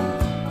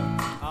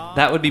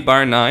 That would be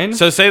bar 9.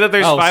 So say that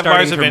there's 5 starting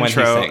bars of from when he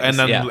intro, sings. and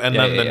then Yeah,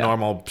 the yeah.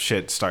 normal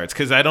shit starts.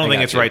 Because I don't I think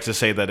got it's you. right to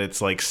say that it's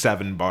like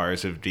 7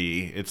 bars of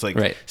D. It's like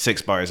Right.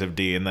 6 bars of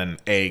D, and then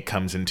A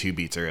comes in 2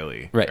 beats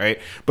early. Right.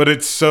 But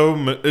it's so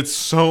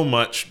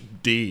much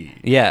D.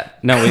 Yeah.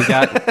 No, we've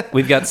got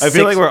 6. I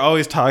feel like we're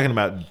always talking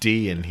about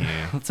D in here.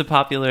 It's a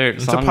popular a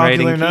songwriting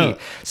popular key. note.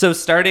 So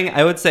starting,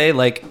 I would say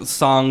like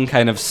song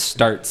kind of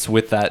starts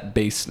with that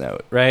bass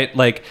note, right?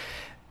 Like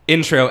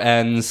intro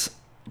ends,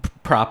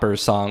 proper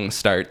song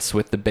starts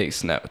with the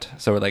bass note.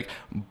 So we're like,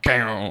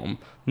 boom,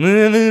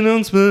 living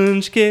on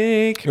sponge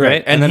cake,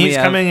 right? And then he's we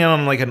have, coming in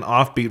on like an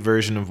offbeat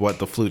version of what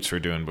the flutes were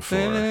doing before,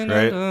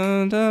 right?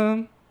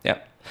 Yeah.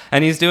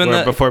 And he's doing Where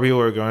that. before people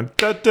were going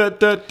da da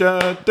da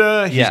da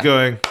da, he's Yeah.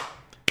 going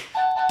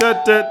da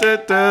da da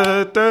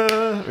da da.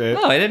 Right?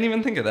 Oh, I didn't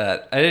even think of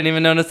that. I didn't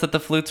even notice that the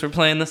flutes were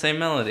playing the same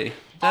melody.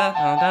 Da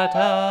da da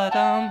da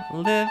dum,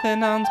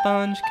 living on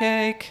sponge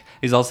cake.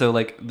 He's also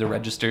like the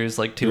registers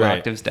like 2 Right.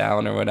 octaves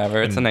down or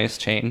whatever. It's a nice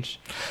change.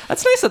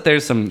 That's nice that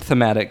there's some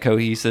thematic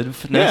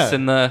cohesiveness Yeah.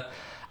 in the.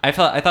 I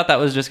thought that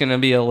was just gonna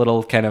be a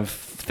little kind of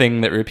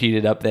thing that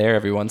repeated up there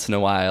every once in a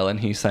while, and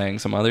he's saying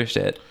some other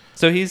shit.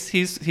 So he's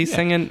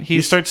singing.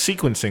 He starts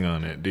sequencing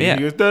on it, dude. Yeah.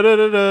 He goes da da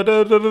da da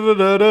da da da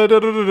da da da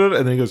da,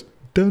 and then he goes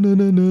da na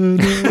na na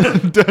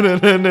da na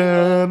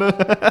na na.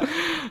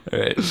 All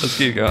right, let's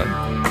keep going.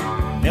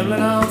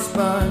 Nibbling on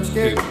sponge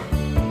cake,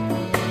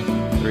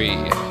 3.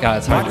 God,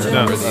 it's hard to Watching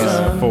remember the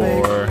these.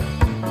 4,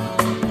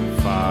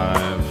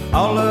 5,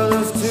 all of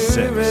those 6,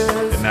 tourists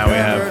and now we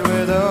have covered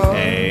with oil.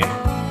 A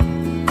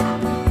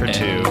for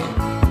 2,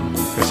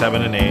 for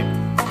 7 and 8,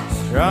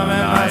 Strumming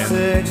my 9,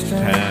 6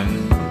 string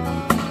 10,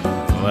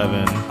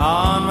 11,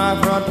 on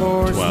my front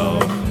porch.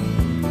 12,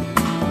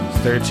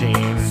 13,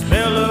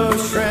 Smell of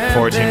shrimp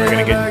 14. We're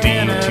gonna get D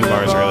dip 2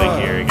 bars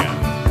early here again.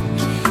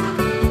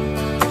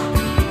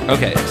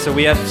 Okay, so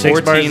we have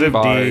 6 bars 14 of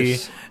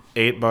bars. D,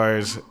 8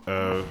 bars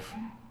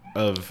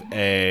of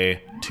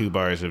A, 2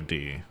 bars of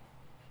D.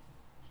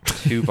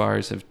 2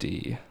 bars of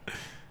D.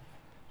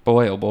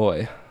 Boy, oh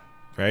boy.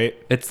 Right?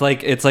 It's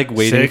like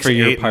waiting 6, for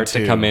your 8, part and to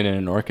 2. come in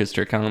an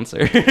orchestra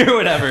concert or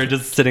whatever,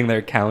 just sitting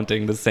there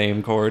counting the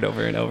same chord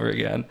over and over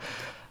again.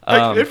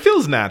 Like, it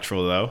feels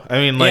natural though. I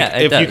mean, like Yeah,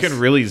 it if you does. can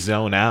really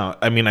zone out.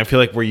 I mean, I feel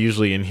like we're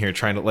usually in here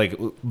trying to like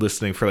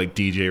listening for like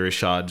DJ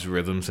Rashad's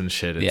rhythms and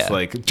shit. It's Yeah.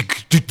 like,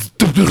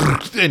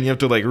 and you have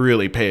to like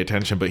really pay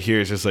attention. But here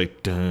it's just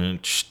like dun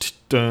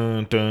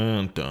dun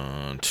dun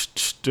dun.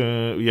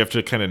 You have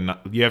to kind of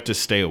you have to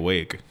stay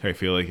awake. I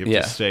feel like you have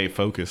Yeah. to stay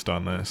focused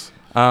on this.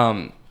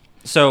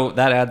 So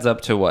that adds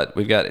up to what?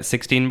 We've got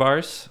 16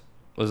 bars?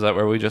 Was that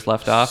where we just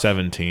left off?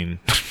 17.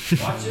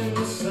 Watching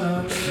the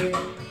sun bake.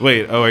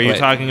 Wait, are you Wait.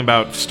 talking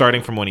about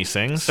starting from when he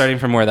sings? Starting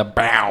from where the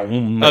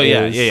boom Oh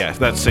yeah, is. yeah.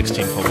 That's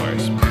 16 full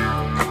bars.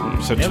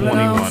 So Nibbling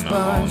on 21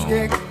 sponge all.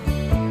 cake,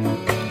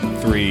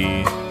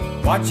 3,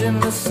 watching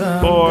the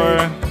sun 4,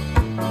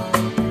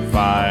 bake.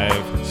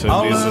 5. So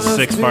All these of are those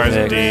 6 bars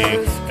of D,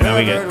 and then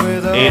we get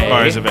covered with 8 A.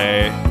 bars of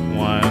A.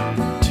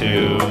 1,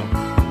 2,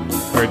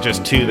 or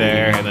just 2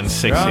 there, and then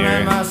 6 Strumming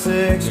here. my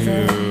 6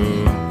 string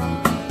 2,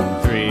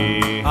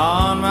 3,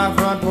 on my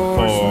front porch.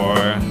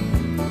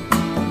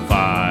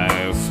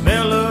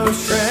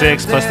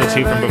 6 plus the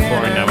 2 from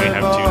before, and now we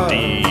have 2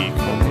 D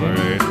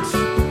chords.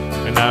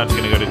 And now it's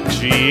gonna go to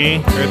G.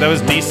 Or that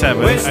was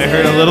D7. I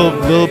heard a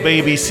little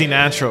baby C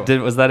natural.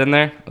 Was that in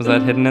there? Was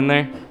that hidden in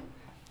there?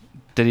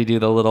 Did he do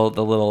the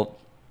little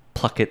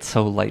pluck it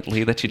so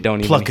lightly that you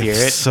don't even hear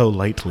it? So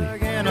lightly. You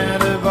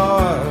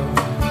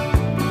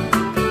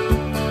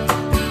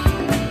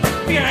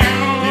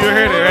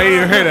heard it, right?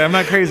 You heard it. I'm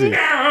not crazy.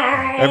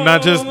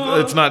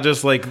 It's not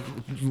just like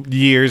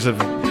years of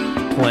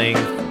playing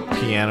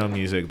piano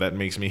music that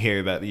makes me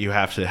hear that you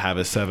have to have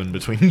a 7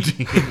 between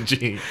G and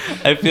G.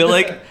 I feel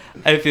like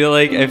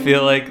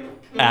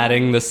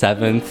adding the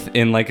 7th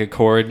in like a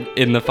chord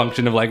in the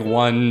function of like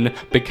 1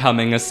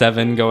 becoming a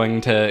 7 going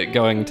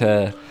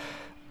to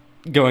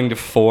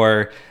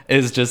 4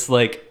 is just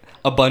like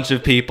a bunch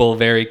of people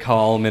very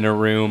calm in a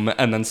room,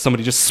 and then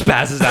somebody just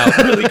spazzes out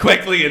really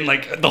quickly and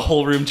like the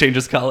whole room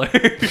changes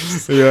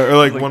colors. Yeah, or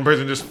like one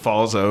person just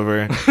falls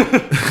over.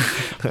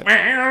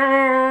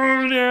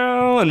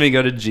 And we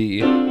go to G.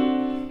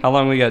 How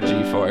long we got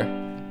G for?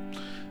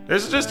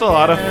 There's just a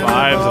lot of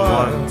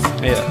 5s and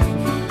 1s. Yeah.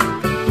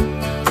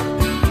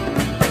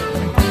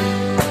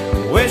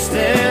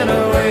 wasting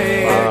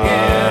away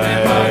again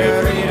in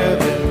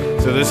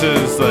Margaritaville. So this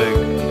is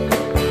like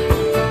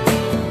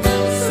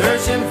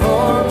Searching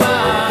for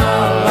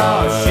my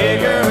lost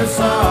sugar and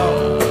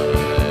salt.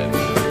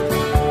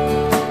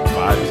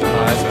 5,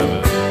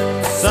 7.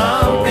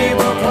 Some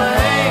people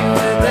claim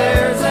that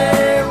there's a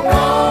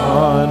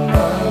one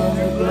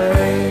to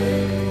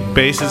blame.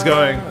 Bass is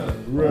going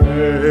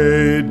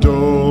Re,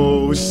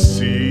 Do,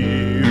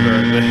 Si,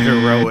 the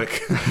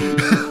heroic.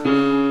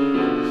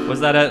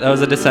 That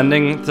was a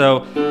descending.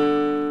 So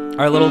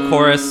our little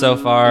chorus so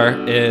far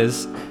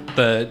is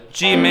the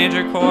G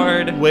major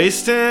chord,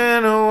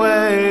 Wasting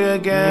away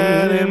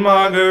again in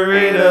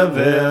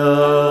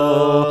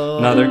Margaritaville.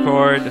 another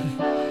chord,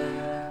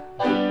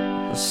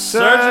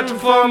 Searching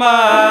for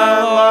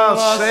my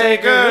lost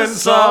sacred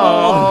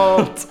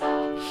salt.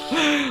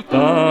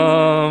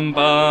 bum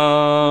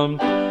bum.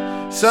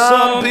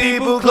 Some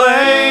people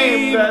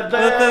claim that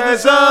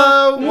there's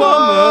a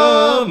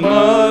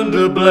woman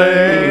to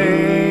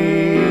blame.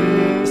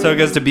 So it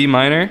goes to B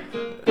minor.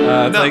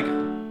 It's like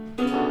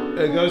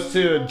it goes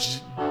to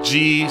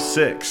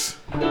G6.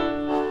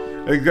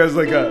 It goes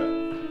like a.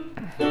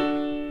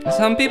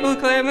 some people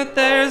claim that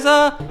there's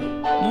a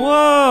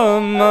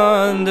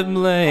woman to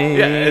blame.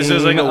 Yeah, it's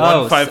just like a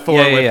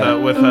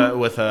 1-5-4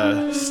 with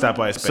a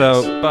stepwise bass.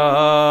 So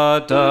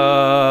ba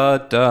da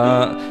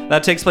da.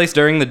 That takes place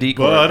during the D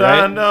chord, but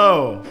right? I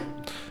know.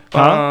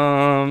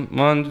 1,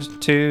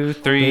 2,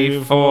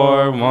 3,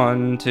 4.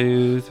 1,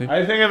 2, 3.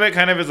 I think of it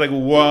kind of as like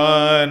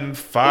 1,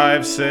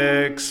 5,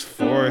 6,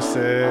 4,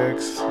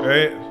 6,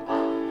 right?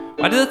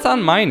 Why does it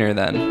sound minor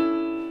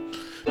then?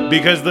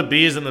 Because the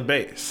B is in the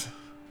bass.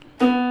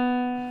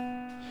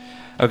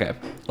 Okay,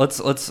 let's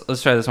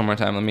try this one more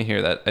time. Let me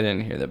hear that. I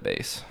didn't hear the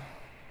bass.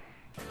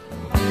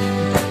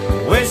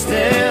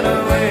 Wasting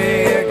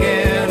away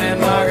again in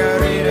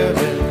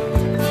Margaritaville.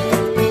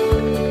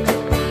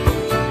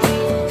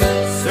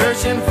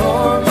 Searching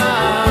for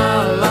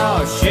my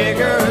lost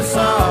sugar and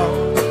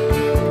salt.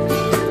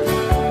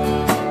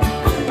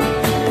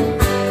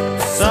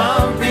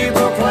 Some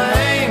people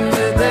claim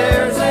that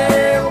there's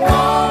a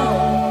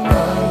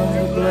woman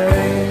to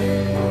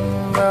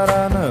blame, but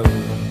I know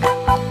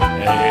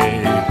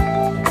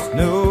it's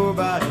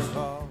nobody's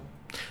fault.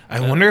 I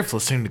wonder if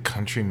listening to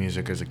country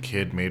music as a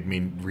kid made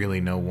me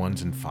really know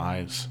 1s and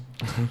 5s.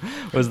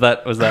 Was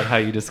that how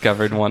you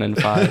discovered 1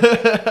 and 5?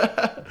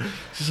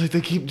 Just like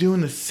they keep doing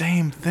the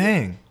same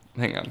thing.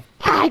 Hang on.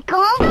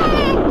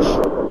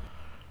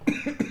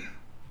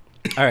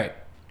 All right,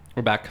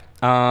 we're back.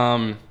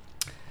 I'm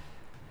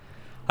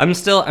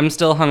still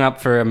hung up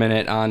for a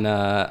minute on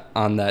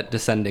that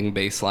descending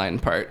bass line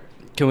part.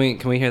 Can we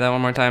hear that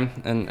one more time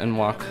and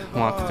walk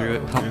through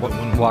it?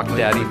 Walk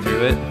Daddy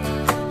through it.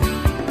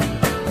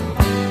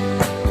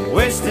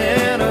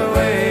 Wasting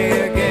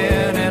away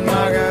again in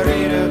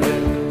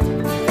Margaritaville.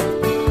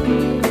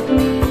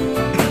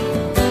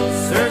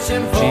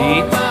 Searching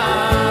for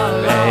my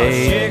lost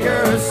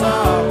sugar and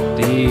salt.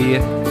 D.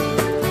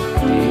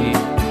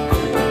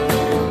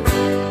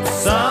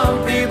 Some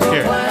people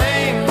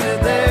claim that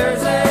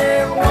there's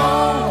a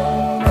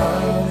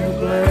woman to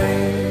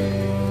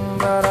blame,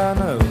 but I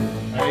know.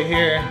 Right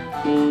here.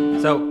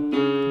 So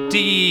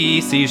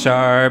D, C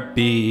sharp,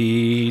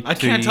 B. I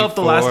can't tell if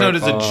the last note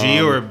is a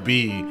G or a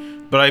B,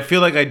 but I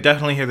feel like I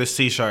definitely hear the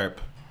C sharp.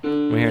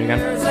 Can we hear it again?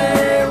 There's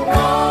a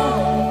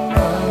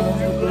woman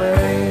to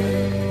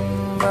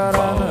blame, but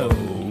I know.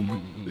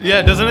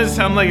 Yeah, doesn't it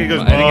sound like it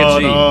goes? I think it's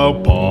G.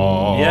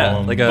 Ba-da-ba. Yeah,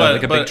 like a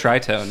big But-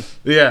 tritone.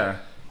 Yeah,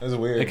 that's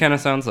weird. It kind of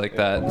sounds like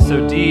that.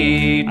 So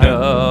D,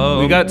 do.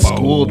 We got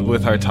schooled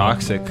with our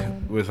toxic.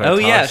 Oh,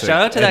 yeah,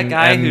 shout out to that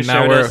guy who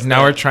now showed we're us now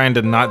that- we're trying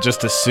to not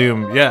just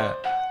assume. Yeah.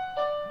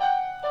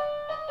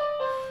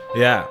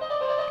 Yeah.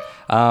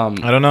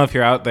 I don't know if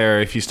you're out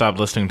there, if you stopped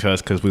listening to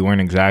us because we weren't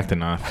exact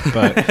enough,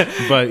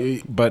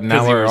 but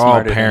now we're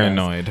all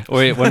paranoid.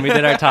 Wait, when we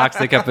did our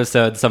toxic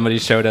episode, somebody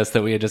showed us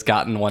that we had just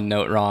gotten one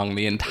note wrong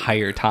the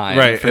entire time.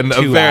 Right, and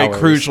a very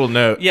crucial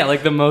note. Yeah,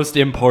 like the most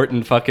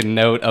important fucking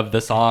note of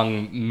the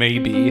song,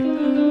 maybe.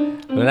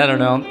 But I don't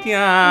know.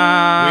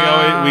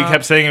 Yeah. We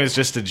kept saying it was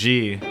just a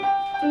G.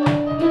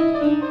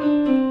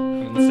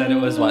 Instead,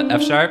 it was what?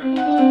 F sharp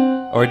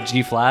or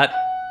G flat?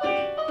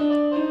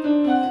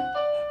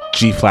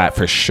 G flat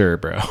for sure,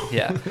 bro.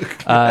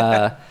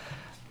 Yeah.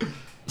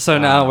 So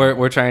now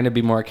we're trying to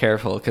be more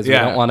careful because we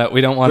don't want to.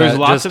 There's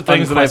lots of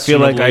things that I feel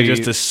like I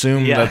just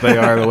assume that they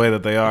are the way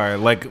that they are.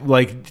 Like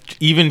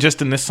even just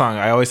in this song,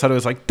 I always thought it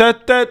was like da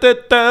da da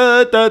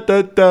da da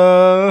da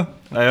da.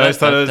 I always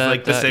thought it was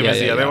like the same as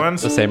the other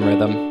ones. The same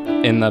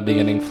rhythm in the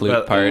beginning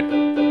flute part.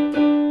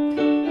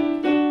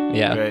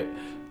 Yeah. Right.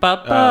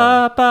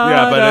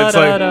 Yeah, but it's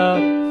like.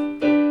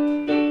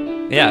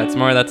 Yeah, it's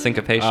more of that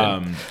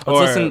syncopation.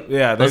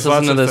 Let's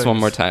listen to this one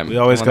more time. We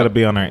always got to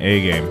be on our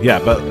A game. Yeah,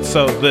 but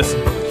so this.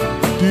 Some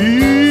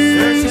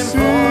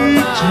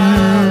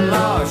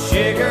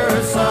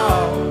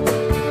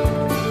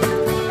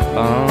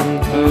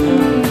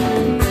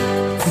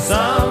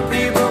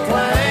people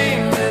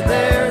claim that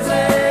there's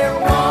a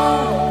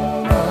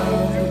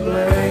woman to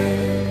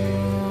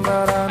blame,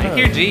 but I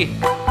hear G.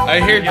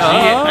 I hear G.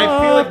 I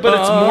feel like, but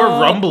it's more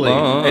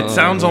rumbling. It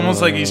sounds almost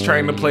like he's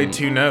trying to play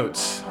two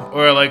notes.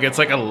 Or like it's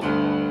like a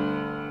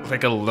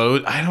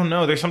low. I don't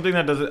know. There's something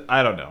that doesn't.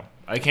 I don't know.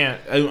 I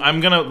can't.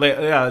 I'm gonna.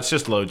 Yeah, it's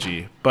just low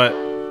G. But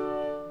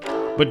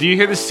do you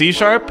hear the C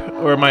sharp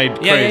or am I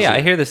crazy? Yeah.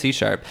 I hear the C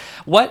sharp.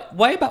 Why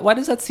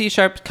does that C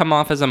sharp come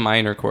off as a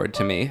minor chord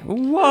to me?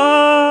 Whoa.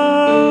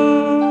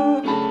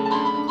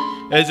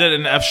 Is it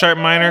an F sharp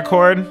minor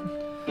chord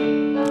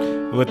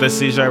with the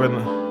C sharp in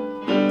the?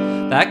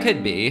 That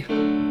could be.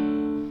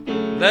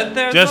 That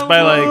there's just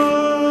by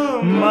like.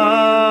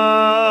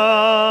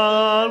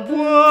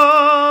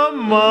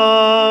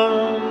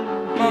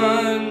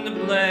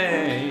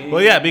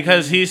 Well, yeah,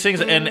 because he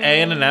sings an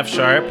A and an F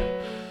sharp,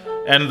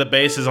 and the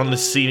bass is on the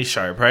C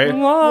sharp, right?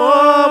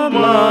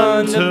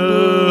 Woman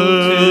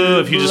to.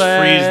 If you just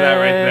freeze that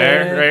right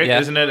there, right? Yeah.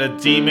 Isn't it a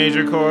D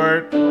major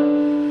chord,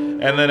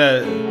 and then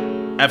a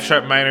F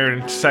sharp minor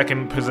in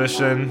second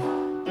position,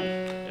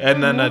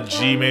 and then a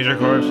G major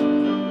chord?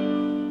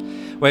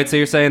 Wait, so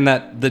you're saying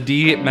that the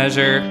D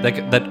measure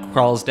that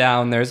crawls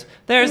down, there's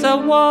a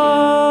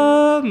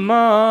woman.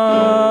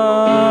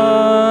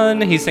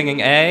 He's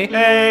singing A.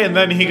 A, and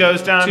then he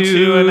goes down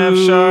to an F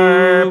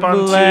sharp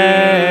on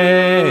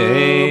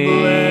blay.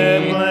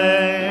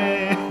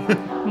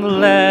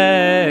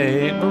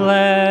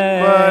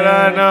 But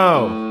I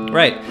know.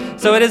 Right.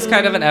 So it is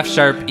kind of an F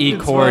sharp E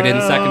chord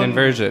in second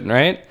inversion,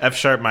 right? F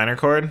sharp minor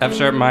chord? F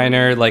sharp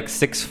minor, like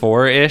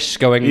 6/4-ish,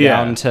 going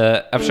down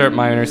to F sharp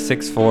minor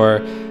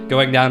 6/4,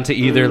 going down to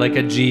either like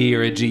a G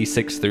or a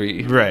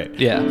G6/3. Right.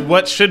 Yeah.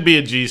 What should be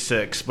a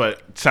G6,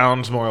 but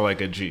sounds more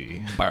like a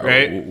G.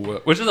 Right?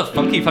 Which is a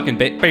funky fucking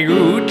bit.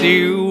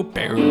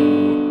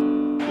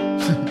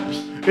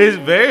 It's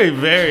very,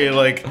 very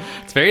like.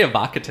 It's very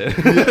evocative.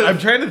 I'm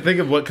trying to think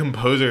of what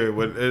composer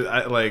would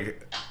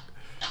like.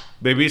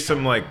 Maybe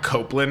some like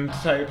Copeland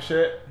type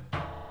shit.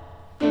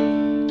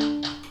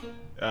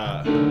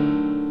 Yeah.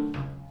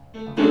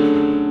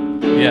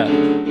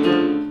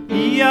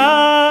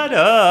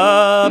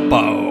 Yada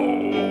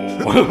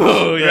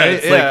bo. Yeah,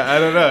 right? I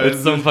don't know.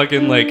 It's some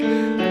fucking like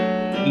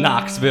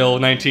Knoxville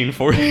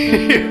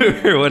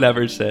 1940 or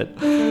whatever shit.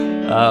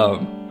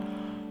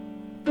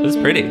 It's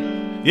pretty.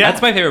 Yeah,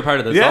 that's my favorite part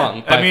of the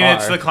song. I mean,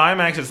 it's the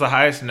climax. It's the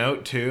highest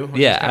note too.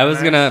 Yeah, I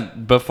was gonna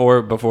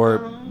before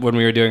when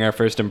we were doing our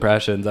first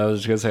impressions, I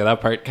was just gonna say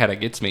that part kind of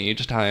gets me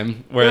each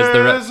time. Whereas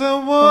there's a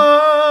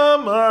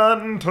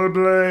woman to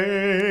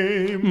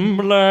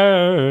blame.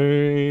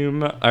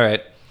 All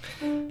right.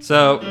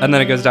 So and then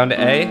it goes down to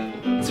A.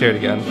 Let's hear it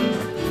again.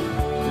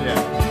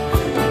 Yeah.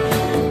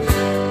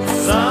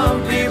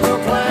 Some people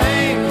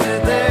claim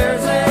that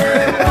there's a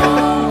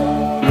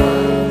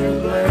woman to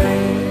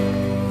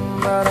blame,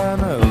 but I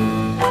know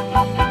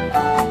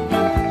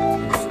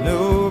it's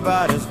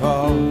nobody's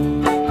fault.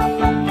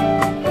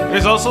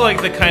 There's also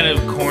like the kind of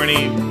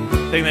corny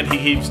thing that he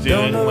keeps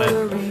doing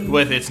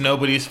with it's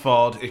nobody's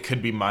fault, it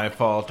could be my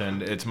fault,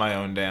 and it's my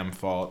own damn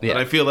fault. Yeah.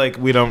 But I feel like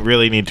we don't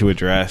really need to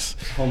address.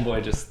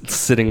 Homeboy just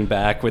sitting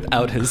back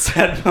without his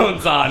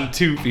headphones on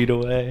 2 feet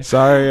away.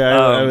 Sorry,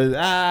 I was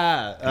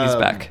he's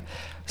back.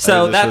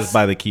 So that's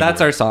by the keyboard.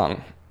 That's our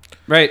song,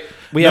 right?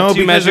 We have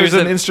two measures.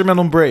 There's an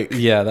instrumental break.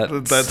 Yeah,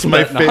 that's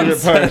my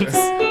favorite part.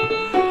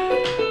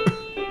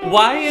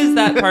 Why is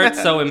that part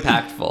so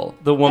impactful?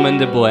 The woman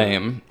to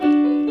blame.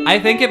 I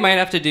think it might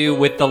have to do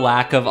with the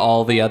lack of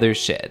all the other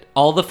shit.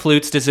 All the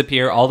flutes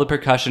disappear, all the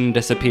percussion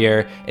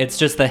disappear. It's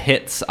just the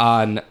hits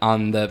on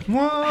the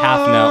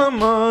half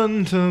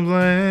note. To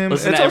blame.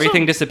 Listen,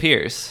 everything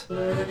disappears.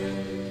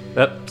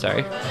 Oh,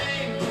 sorry.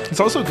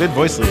 It's also good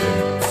voice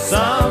leading.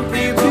 Some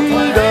people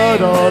claim that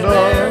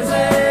there's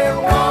a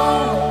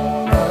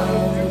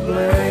woman to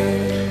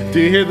blame. Do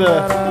you hear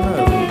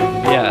the?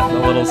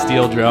 little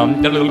steel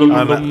drum.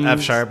 On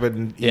F sharp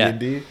and E and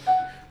D.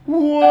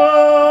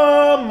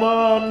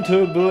 Woman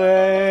to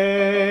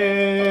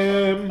blame.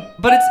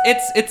 But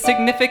it's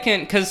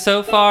significant because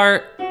so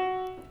far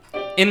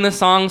in the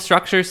song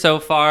structure so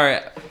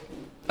far.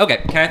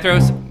 Okay, can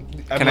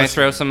I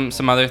throw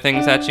some other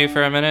things at you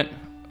for a minute?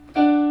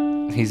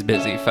 He's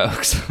busy,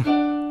 folks.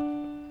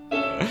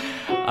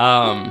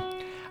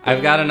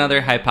 I've got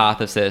another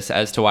hypothesis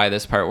as to why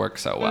this part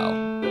works so well.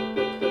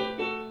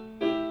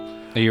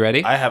 Are you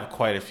ready? I have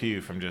quite a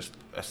few from just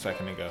a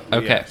second ago.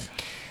 Okay. Yes.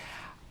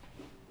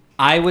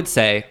 I would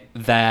say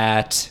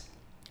that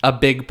a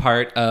big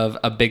part of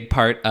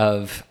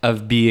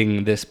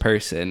being this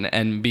person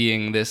and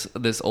being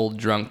this old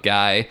drunk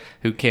guy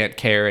who can't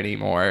care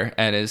anymore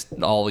and is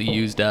all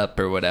used up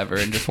or whatever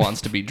and just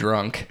wants to be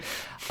drunk,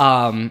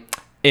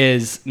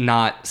 is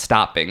not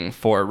stopping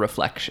for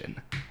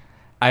reflection.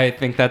 I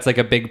think that's like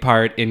a big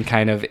part in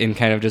kind of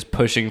just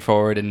pushing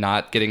forward and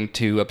not getting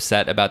too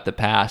upset about the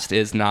past,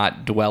 is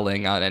not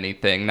dwelling on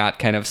anything, not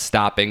kind of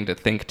stopping to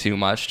think too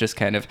much, just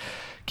kind of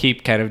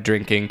keep kind of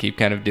drinking, keep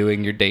kind of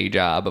doing your day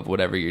job of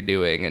whatever you're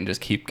doing and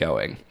just keep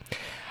going.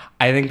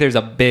 I think there's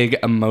a big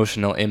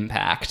emotional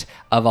impact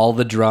of all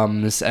the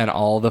drums and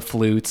all the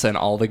flutes and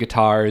all the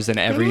guitars and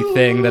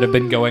everything that have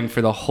been going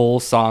for the whole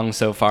song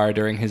so far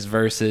during his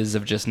verses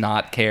of just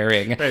not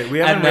caring. Right, we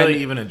haven't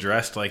really even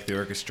addressed like the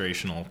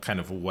orchestrational kind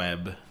of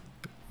web.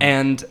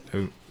 And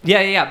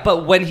yeah,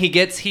 but when he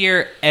gets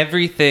here,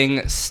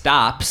 everything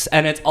stops,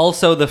 and it's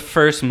also the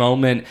first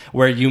moment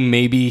where you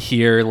maybe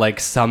hear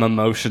like some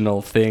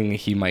emotional thing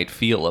he might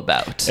feel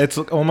about. It's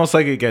almost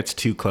like it gets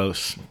too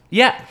close.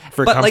 Yeah,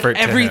 for but comfort like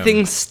to everything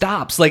him.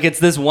 stops. Like it's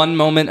this one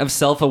moment of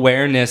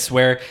self-awareness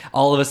where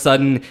all of a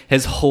sudden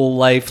his whole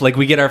life, like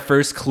we get our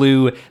first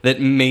clue that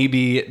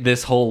maybe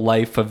this whole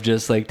life of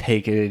just like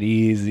taking it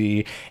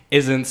easy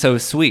isn't so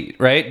sweet,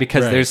 right?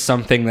 Because there's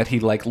something that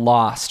he like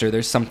lost, or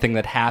there's something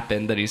that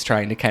happened that he's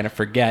trying to kind of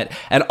forget,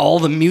 and all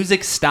the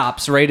music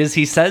stops right as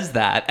he says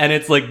that, and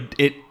it's like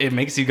it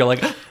makes you go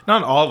like,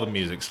 not all the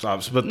music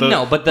stops, but the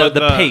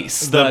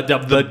pace,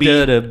 the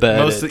beat,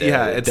 mostly,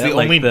 yeah, it's the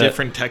like only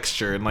different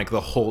texture in like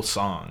the whole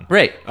song,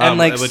 right? And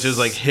like which is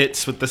like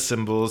hits with the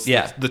cymbals,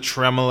 yeah, the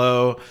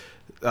tremolo,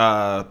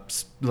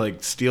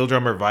 like steel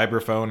drum or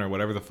vibraphone or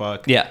whatever the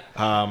fuck, yeah,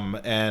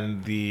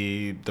 and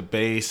the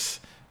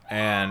bass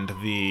and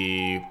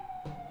the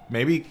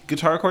maybe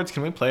guitar chords.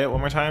 Can we play it one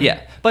more time? Yeah,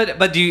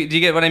 but do you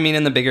get what I mean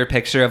in the bigger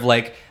picture of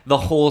like the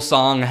whole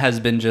song has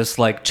been just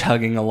like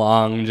chugging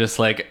along, just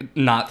like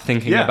not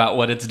thinking about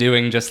what it's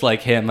doing, just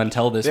like him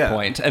until this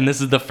point, and this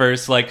is the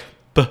first like,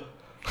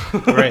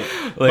 right.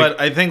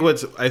 But I think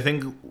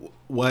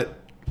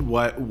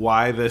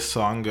why this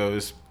song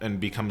goes and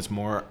becomes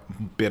more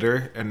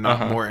bitter and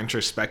not more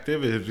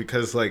introspective is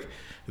because like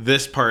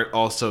this part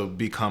also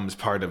becomes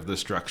part of the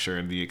structure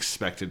and the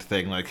expected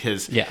thing, like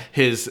his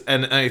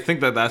and I think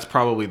that's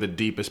probably the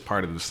deepest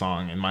part of the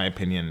song in my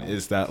opinion,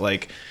 is that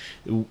like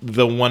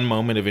the one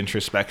moment of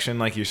introspection,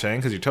 like you're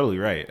saying, because you're totally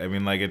right. I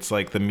mean, like it's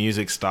like the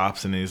music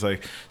stops and he's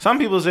like, some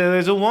people say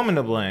there's a woman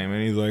to blame,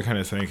 and he's like kind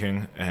of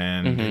thinking,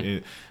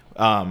 and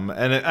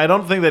I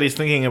don't think that he's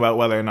thinking about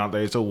whether or not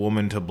there's a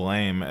woman to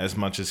blame as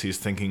much as he's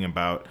thinking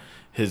about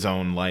his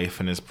own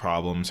life and his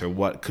problems or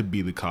what could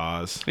be the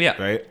cause.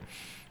 Yeah. Right.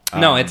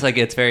 No, it's like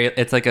a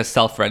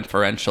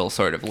self-referential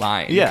sort of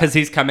line. Yeah. Because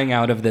he's coming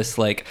out of this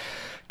like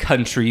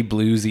country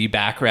bluesy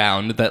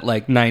background that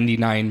like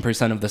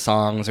 99% of the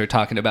songs are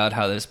talking about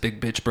how this big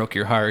bitch broke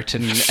your heart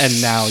and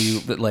now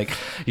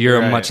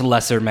you're a much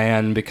lesser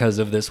man because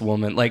of this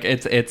woman. Like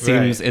it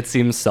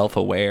seems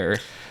self-aware.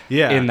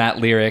 Yeah, in that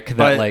lyric,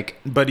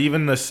 but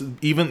even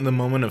the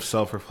moment of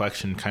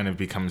self-reflection kind of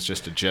becomes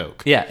just a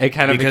joke. Yeah, it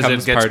kind of because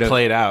becomes it gets part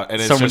played of out,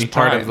 and it's so just many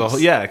part times. of the whole.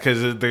 Yeah,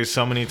 because there's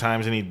so many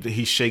times, and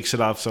he shakes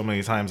it off so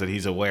many times that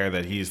he's aware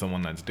that he's the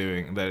one that's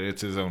doing that.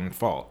 It's his own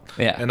fault.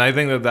 Yeah, and I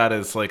think that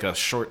is like a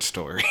short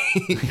story.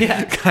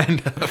 Yeah, kind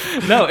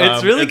of. No,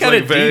 it's really kind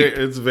of deep.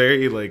 It's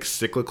very like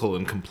cyclical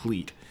and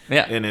complete.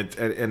 Yeah, and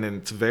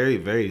it's very,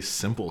 very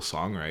simple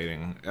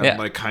songwriting and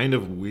like kind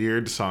of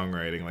weird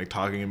songwriting, like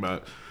talking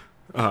about.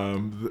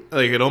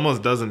 Like it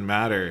almost doesn't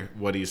matter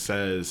what he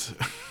says,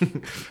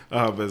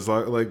 as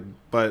long, like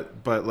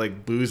but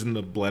like booze in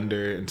the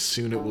blender and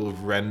soon it will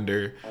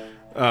render,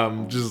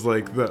 just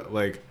like the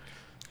like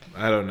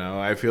I don't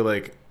know. I feel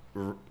like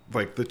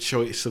the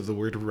choice of the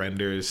word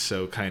render is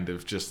so kind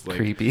of just like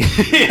creepy.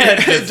 Yeah,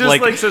 just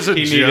like such a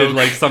he joke. Needed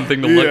like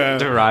something to look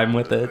to rhyme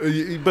with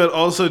it, but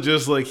also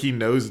just like he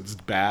knows it's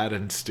bad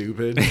and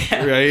stupid,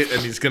 right?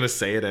 And he's gonna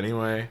say it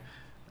anyway.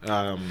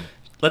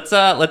 Let's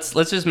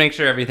just make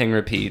sure everything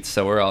repeats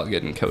so we're all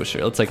good and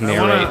kosher. Let's like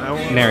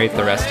narrate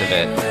the rest of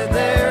it.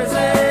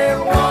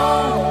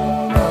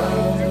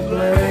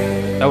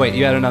 Oh wait,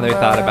 you had another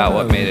thought about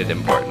what made it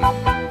important,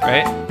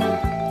 right?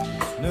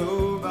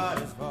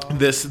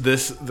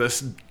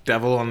 this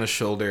devil on the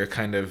shoulder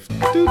kind of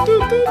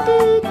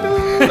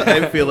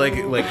I feel like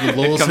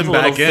lulls him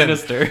back in.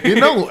 Sinister.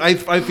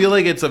 I feel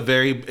like it's a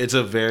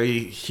very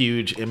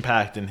huge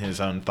impact in his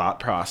own thought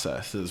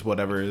process, is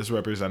whatever is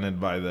represented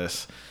by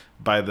this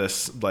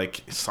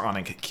like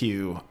sonic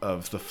cue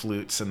of the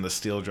flutes and the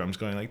steel drums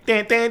going like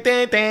dan, dan,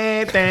 dan,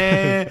 dan,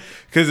 dan,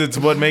 because it's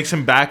what makes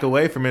him back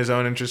away from his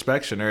own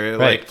introspection, or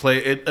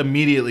it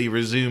immediately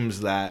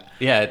resumes that.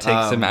 Yeah, it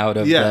takes him out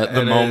of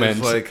the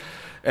moment.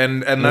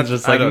 And that's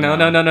just like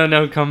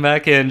no, come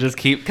back in, just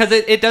keep, because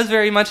it does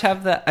very much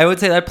have that. I would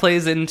say that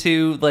plays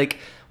into like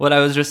what I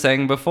was just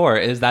saying before,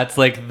 is that's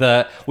like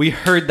we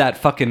heard that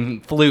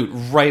fucking flute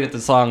right at the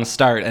song's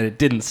start and it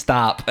didn't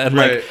stop, and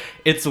like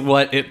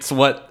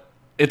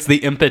it's the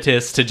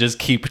impetus to just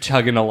keep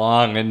chugging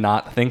along and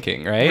not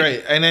thinking, right?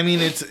 Right, and I mean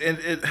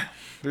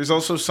there's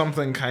also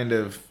something kind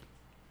of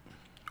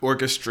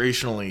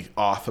orchestrationally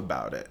off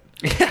about it.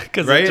 Yeah,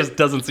 because it just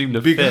doesn't seem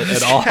to fit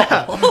at all.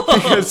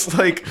 Because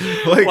like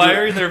why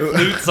are there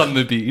flutes on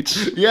the beach?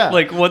 Yeah,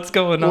 like what's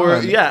going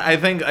on? Yeah, I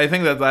think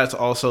that's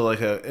also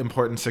like an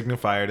important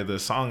signifier to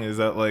this song, is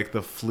that like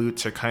the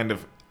flutes are kind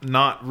of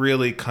not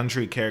really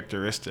country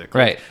characteristic.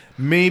 Right.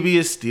 Maybe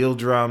a steel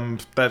drum,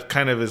 that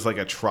kind of is like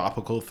a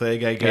tropical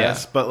thing, I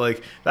guess. Yeah. But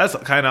like that's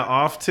kind of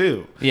off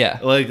too. Yeah.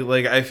 Like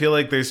I feel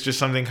like there's just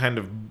something kind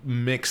of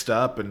mixed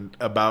up and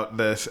about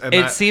this. And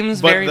it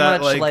seems very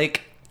much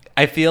like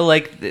I feel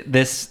like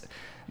this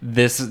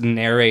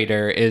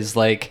narrator is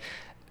like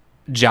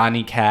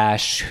Johnny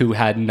Cash, who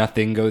had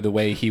nothing go the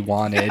way he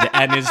wanted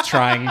and is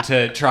trying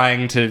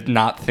to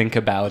not think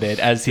about it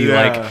as he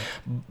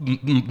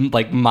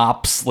like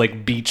mops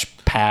like beach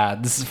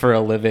paths for a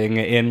living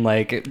in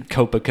like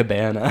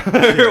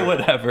Copacabana or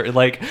whatever.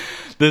 Like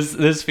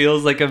this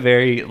feels like a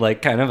very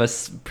like kind of a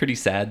pretty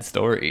sad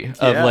story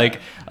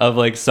of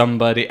like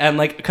somebody, and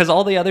like because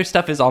all the other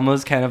stuff is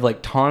almost kind of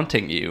like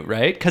taunting you,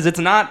 right? Because it's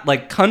not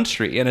like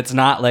country and it's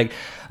not like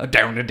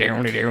down. Like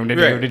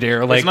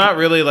it's not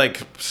really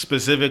like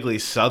specifically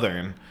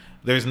Southern.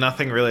 There's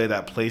nothing really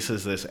that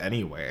places this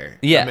anywhere.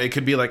 Yeah, I mean, it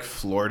could be like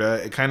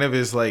Florida. It kind of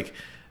is like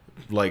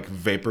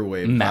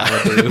vaporwave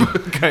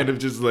Malibu, kind of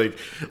just like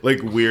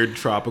weird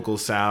tropical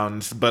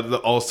sounds, but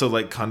also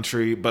like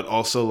country, but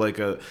also like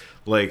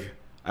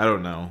I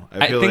don't know.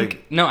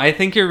 I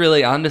think you're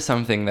really onto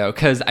something though,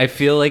 because I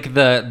feel like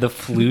the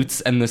flutes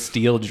and the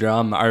steel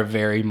drum are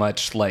very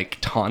much like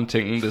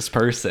taunting this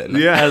person.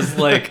 Yeah. As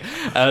like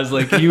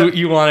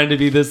you wanted to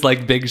be this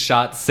like big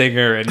shot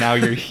singer and now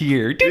you're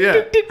here.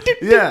 Yeah.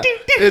 Yeah.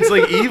 It's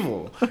like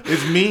evil.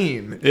 It's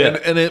mean.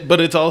 Yeah.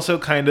 But it's also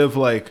kind of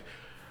like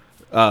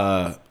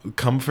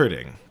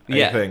comforting.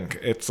 I think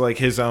it's like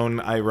his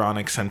own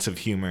ironic sense of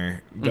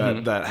humor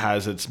that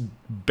has its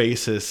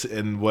basis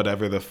in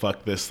whatever the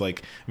fuck this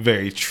like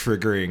very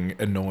triggering,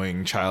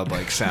 annoying,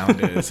 childlike sound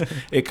is.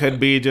 It could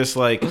be just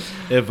like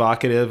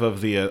evocative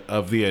of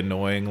the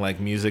annoying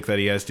like music that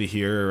he has to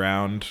hear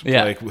around,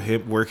 like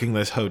him working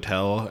this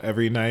hotel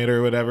every night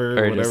or whatever,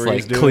 or whatever just like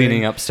he's doing.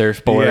 Cleaning up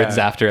surfboards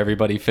after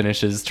everybody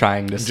finishes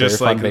trying to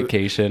surf on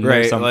vacation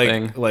or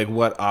something. Like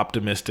what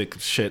optimistic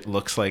shit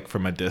looks like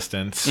from a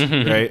distance,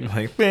 right?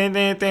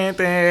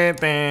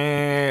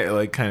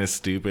 Like kind of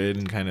stupid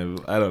and kind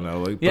of, I don't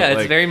know, like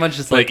it's very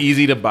much just like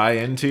easy to buy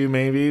into,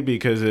 maybe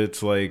because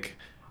it's like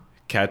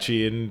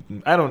catchy,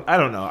 and I don't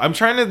know. I'm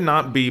trying to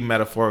not be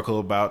metaphorical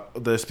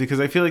about this because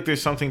I feel like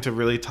there's something to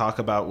really talk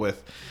about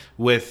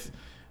with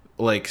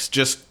like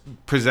just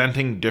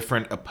presenting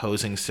different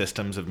opposing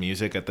systems of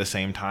music at the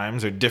same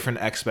times, or different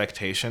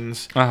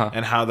expectations,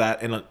 and how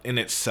that in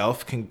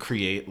itself can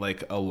create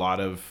like a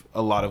lot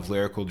of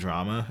lyrical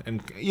drama.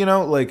 And you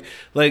know, like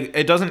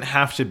it doesn't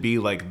have to be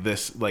like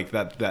this, like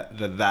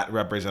that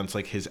represents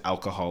like his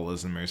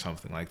alcoholism or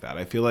something like that.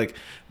 I feel like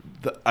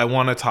I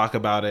want to talk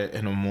about it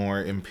in a more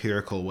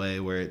empirical way,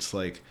 where it's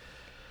like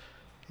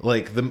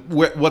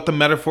what the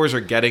metaphors are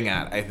getting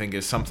at, I think,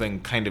 is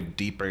something kind of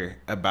deeper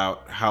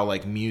about how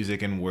like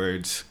music and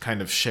words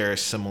kind of share a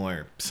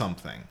similar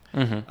something,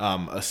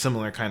 a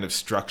similar kind of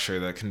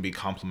structure that can be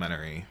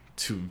complementary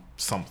to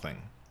something,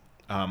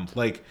 I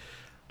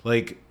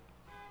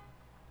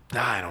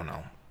don't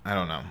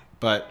know,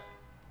 but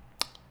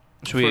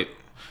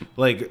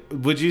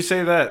would you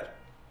say that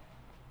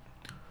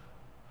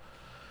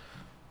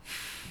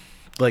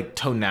like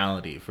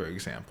tonality, for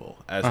example,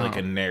 as like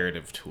a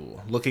narrative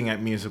tool, looking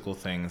at musical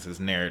things as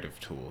narrative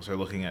tools, or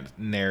looking at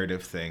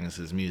narrative things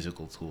as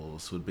musical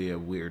tools, would be a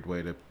weird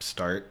way to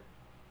start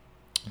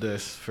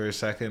this for a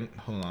second?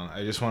 Hold on,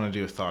 I just want to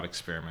do a thought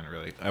experiment.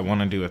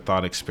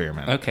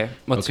 Okay,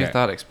 what's your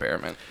thought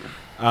experiment?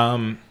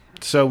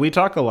 So we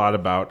talk a lot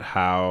about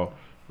how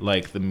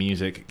like the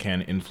music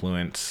can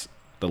influence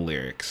the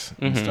lyrics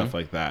and stuff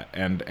like that,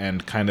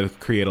 and kind of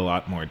create a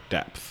lot more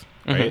depth,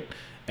 right?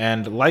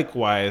 And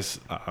likewise,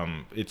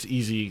 it's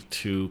easy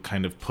to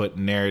kind of put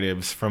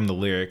narratives from the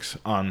lyrics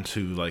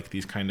onto like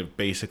these kind of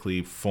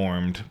basically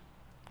formed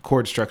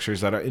chord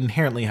structures that are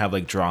inherently have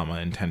like drama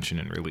and tension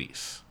and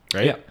release,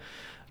 right?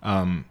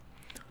 Yeah.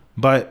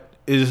 But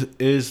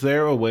is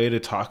there a way to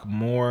talk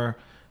more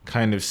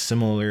kind of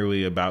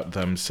similarly about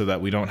them so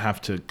that we don't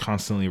have to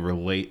constantly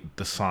relate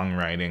the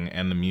songwriting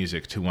and the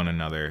music to one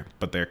another,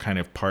 but they're kind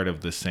of part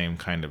of the same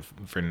kind of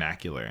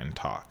vernacular and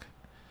talk.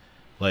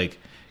 Like,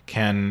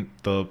 can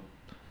the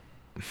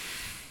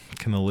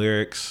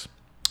lyrics...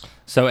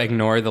 So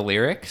ignore the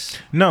lyrics?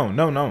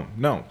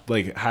 No.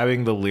 Like,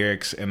 having the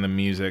lyrics and the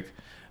music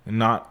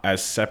not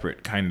as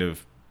separate, kind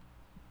of,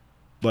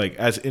 like,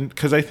 as in,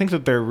 because I think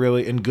that they're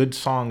really, in good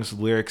songs,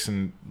 lyrics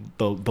and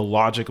the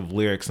logic of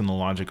lyrics and the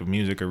logic of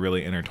music are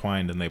really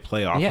intertwined, and they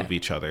play off of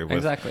each other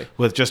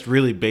with just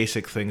really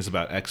basic things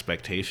about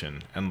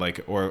expectation and,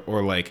 like, or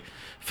like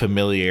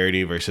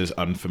familiarity versus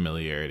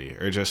unfamiliarity,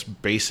 or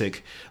just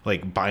basic,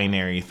 like,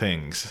 binary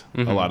things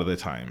a lot of the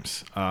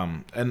times.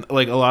 And,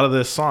 like, a lot of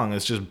this song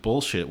is just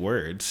bullshit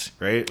words,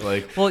 right?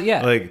 Like, well,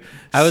 yeah, like,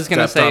 I was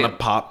gonna say, on a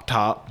pop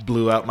top,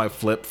 blew out my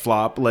flip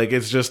flop. Like,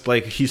 it's just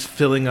like he's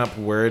filling up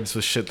words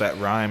with shit that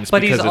rhymes,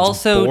 but he's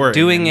also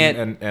doing it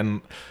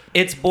and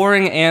it's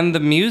boring, and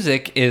the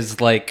music is,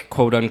 like,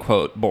 quote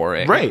unquote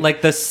boring. Right.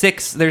 Like, there's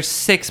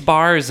 6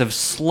 bars of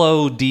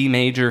slow D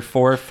major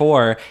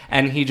 4/4,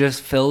 and he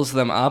just fills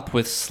them up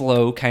with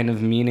slow, kind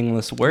of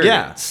meaningless words.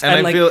 Yeah. And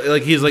I, like, feel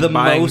like he's, like,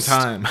 buying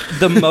time.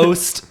 The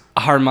most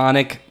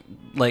harmonic,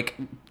 like,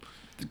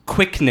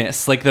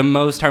 quickness, like, the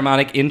most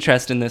harmonic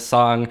interest in this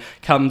song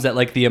comes at,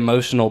 like, the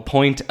emotional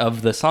point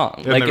of the song.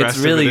 And like, it's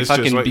really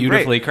fucking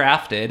beautifully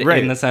crafted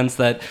in the sense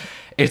that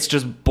it's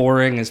just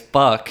boring as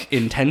fuck,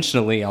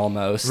 intentionally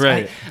almost.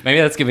 Right.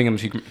 Maybe that's giving him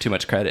too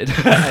much credit.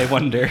 I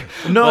wonder.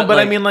 No, but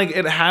like, I mean, like,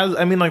 it has,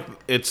 I mean, like,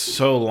 it's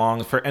so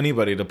long for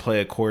anybody to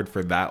play a chord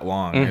for that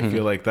long. I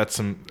feel like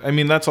that's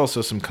that's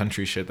also some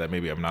country shit that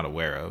maybe I'm not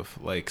aware of,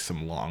 like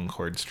some long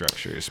chord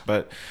structures.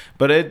 But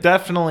it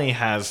definitely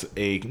has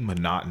a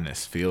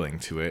monotonous feeling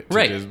to it.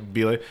 To just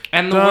be like,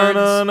 and the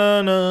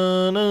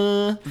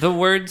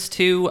words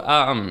too,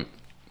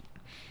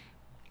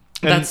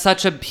 that's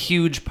such a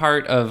huge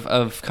part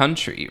of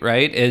country,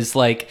 right? Is,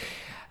 like,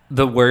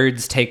 the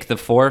words take the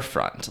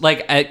forefront.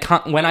 Like,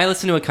 when I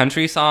listen to a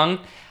country song,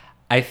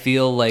 I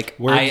feel like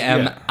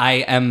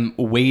I am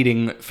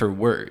waiting for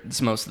words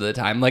most of the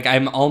time. Like,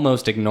 I'm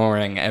almost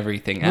ignoring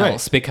everything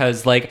else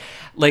because like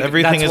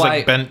everything is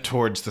like bent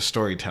towards the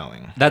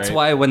storytelling. That's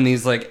why when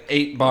these, like,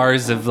 8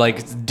 bars of,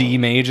 like, D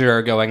major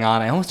are going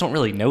on, I almost don't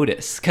really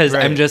notice because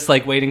I'm just,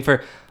 like, waiting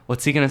for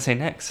what's he gonna say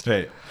next.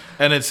 Right.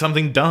 And it's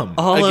something dumb.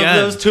 All of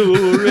those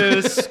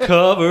tourists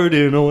covered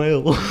in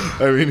oil.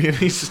 I mean,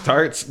 he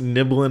starts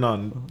nibbling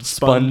on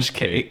sponge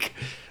cake.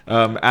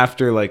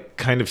 After, like,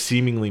 kind of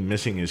seemingly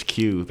missing his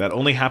cue. That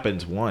only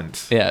happens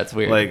once. Yeah, it's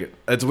weird. Like,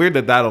 it's weird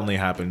that only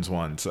happens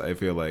once, I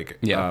feel like.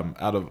 Yeah.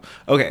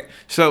 Okay,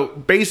 so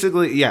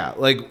basically, yeah,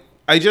 like,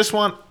 I just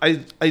want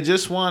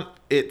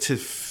it to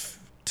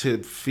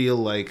feel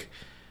like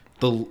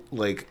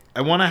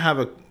I want to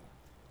have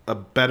a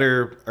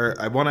better, or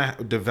I want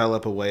to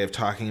develop a way of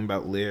talking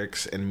about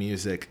lyrics and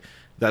music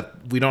that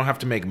we don't have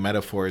to make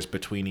metaphors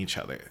between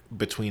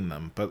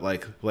them, but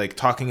like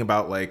talking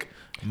about, like,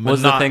 monotony.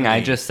 Was the thing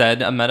I just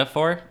said a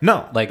metaphor?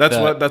 No, like,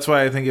 that's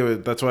why I think it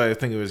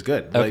was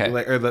good. Okay.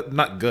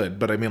 Not good,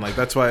 but I mean, like,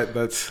 that's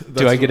that's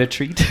Do I get a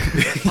treat?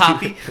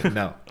 Poppy?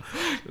 No.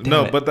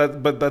 No, but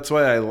that's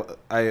why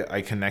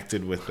I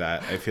connected with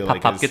that. I feel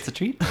like Pop gets a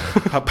treat.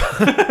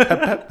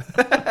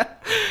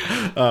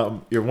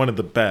 You're one of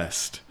the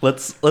best.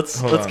 Let's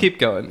keep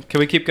going. Can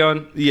we keep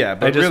going? Yeah,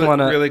 but I just want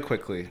to really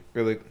quickly.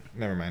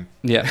 Never mind.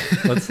 Yeah,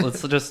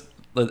 let's just.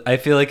 I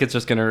feel like it's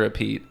just gonna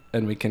repeat,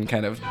 and we can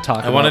kind of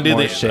talk. I want to do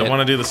more shit. I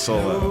want to do the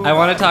solo. I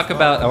want to talk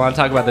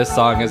about this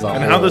song as a whole.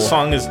 And how the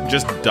song is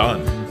just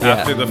done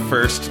after the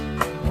first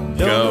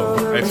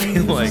go. I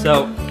feel like.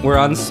 So we're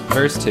on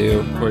verse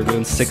 2. We're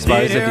doing 6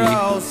 bars of D.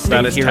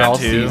 That is here tattoo. All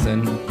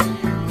season.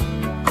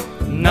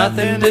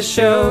 Nothing to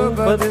show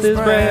but this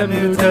brand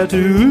new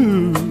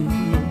tattoo.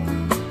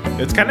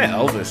 It's kind of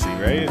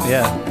Elvis-y, right?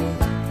 Yeah.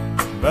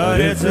 But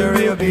it's a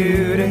real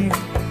beauty.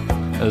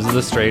 This is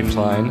a strange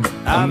line.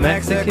 A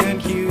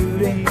Mexican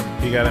cutie.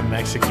 He got a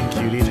Mexican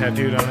cutie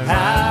tattooed on his arm.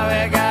 How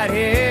it got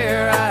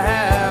here, I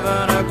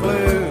haven't a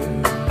clue.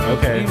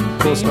 Okay,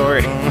 cool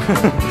story.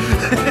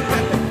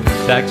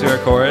 Back to our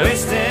chorus.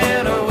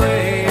 Wasting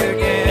away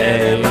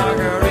again in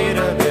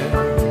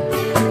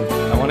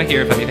Margaritaville. I want to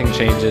hear if anything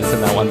changes in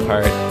that one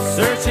part.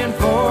 Searching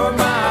for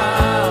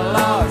my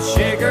lost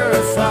shaker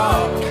of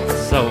salt.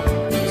 So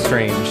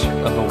strange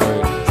of a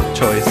word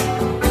choice.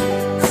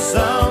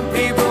 Some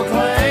people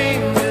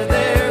claim that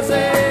there's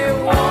a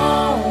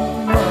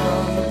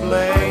woman to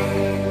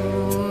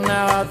blame.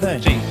 Now I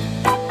think, Gee.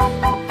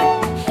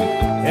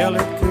 hell,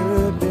 it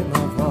could be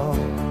my fault.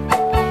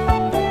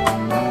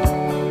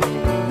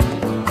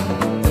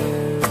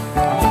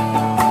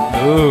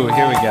 Ooh,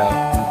 here we go.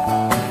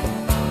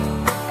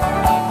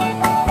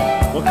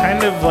 What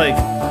kind of, like,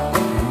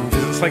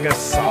 is this like a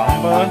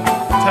samba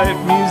type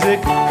music?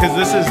 Because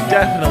this is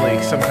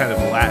definitely some kind of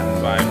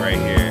Latin vibe right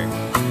here.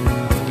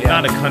 Yeah.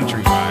 Not a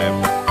country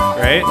vibe,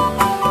 right?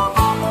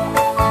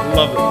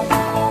 Love it.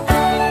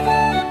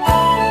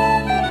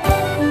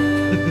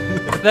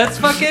 That's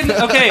fucking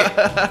okay.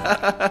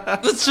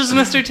 That's just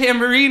Mr.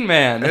 Tambourine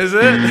Man. Is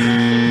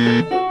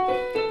it?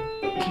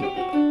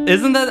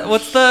 Isn't that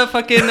what's the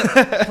fucking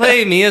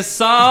play me a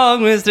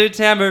song, Mr.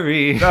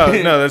 Tambourine?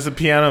 No, that's the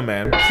Piano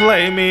Man.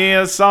 Play me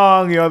a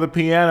song, you're the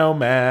Piano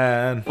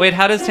Man. Wait,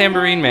 how does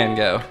Tambourine Man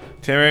go?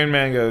 Tambourine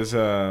Man goes,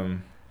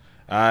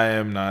 I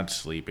am not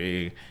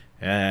sleepy.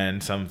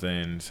 And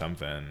something. Hey,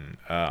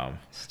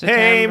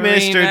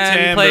 Mr.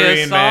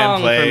 Tambourine Man,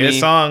 play a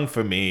song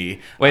for me.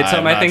 Wait, so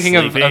am I thinking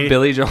of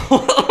Billy Joel?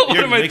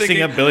 You're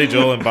mixing up Billy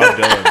Joel and Bob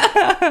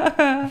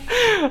Dylan.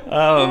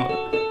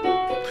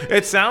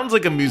 It sounds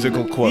like a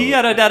musical quote.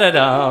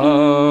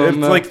 It's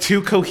like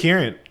too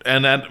coherent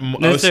and at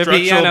a structural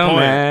Piano point.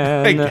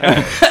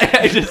 Man.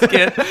 I just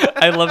can't.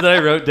 I love that I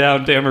wrote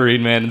down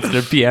Tambourine Man instead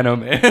of Piano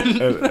Man.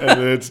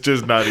 and it's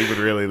just not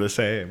even really the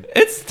same.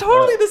 It's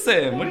totally the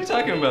same. What are you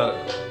talking about?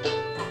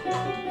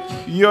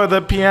 You're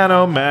the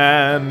Piano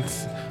Man.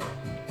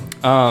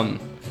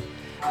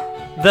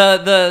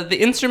 The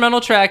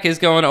instrumental track is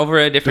going over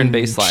a different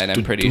bass line,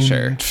 I'm pretty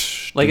sure.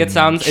 Like it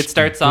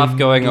starts off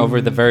going over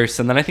the verse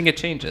and then I think it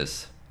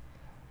changes.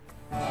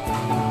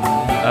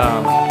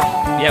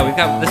 Yeah, we've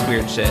got this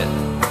weird shit.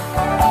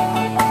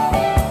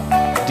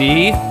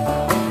 D.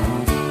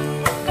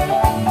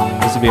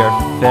 This would be our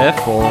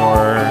fifth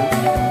or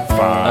 5.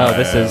 Oh,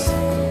 this is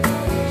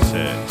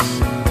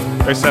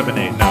 6 or 7,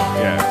 8. No,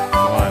 yeah.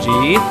 1.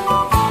 G.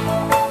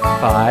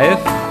 5.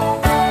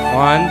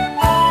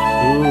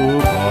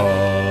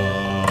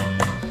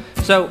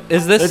 1. So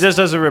is this? It just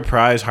does a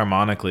reprise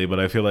harmonically, but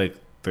I feel like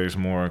there's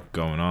more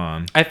going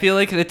on. I feel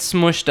like it's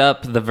smushed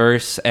up the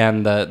verse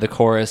and the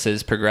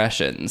chorus's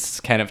progressions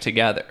kind of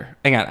together.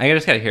 Hang on, I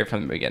just gotta hear it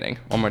from the beginning.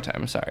 One more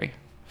time, sorry.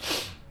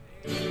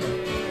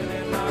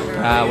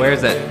 Where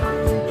is it?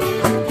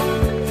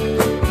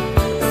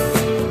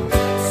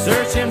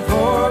 Searching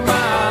for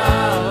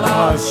my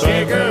lost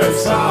sugar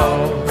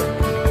salt.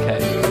 Okay.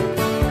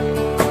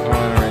 I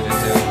wanna write it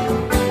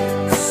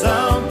down.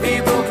 Some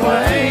people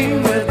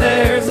claim that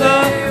there's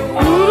a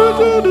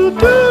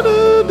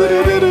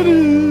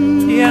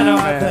Piano I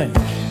Man. think.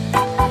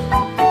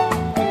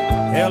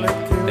 Hell, it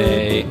could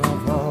A,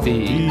 B.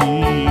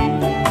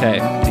 Okay,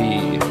 D.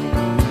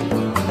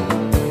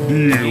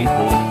 D.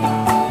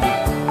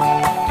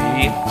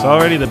 So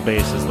already the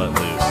bass is let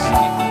loose.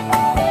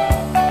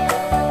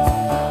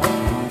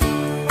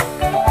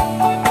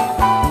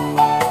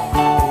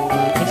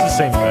 It's the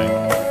same thing.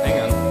 Hang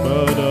on.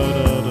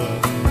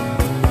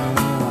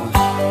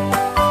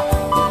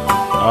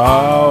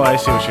 Oh, I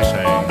see what you're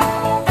saying.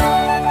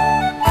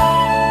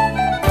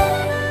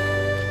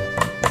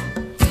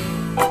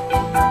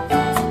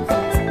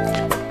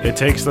 It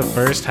takes the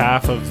first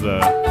half of the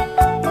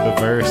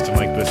verse and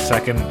like the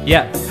second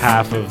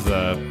half of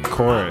the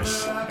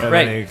chorus. And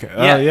Right.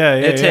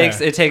 then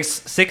It takes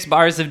 6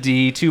 bars of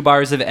D, 2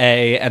 bars of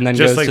A, and then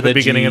Just goes like to the the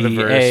beginning G, of the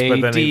verse, A,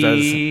 but then he does-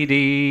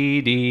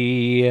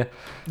 D.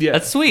 Yeah.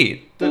 That's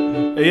sweet.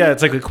 Yeah,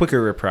 it's like a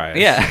quicker reprise.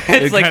 Yeah,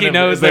 it's like kind he of-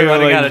 knows they're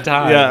running like- out of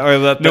time. Yeah, or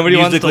that Nobody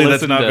wants to musically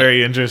that's listen not to-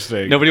 very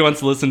interesting. Nobody wants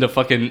to listen to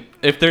fucking.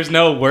 If there's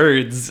no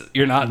words,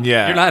 you're not.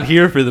 Yeah. You're not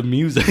here for the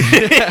music.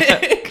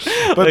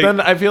 But Like-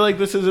 then I feel like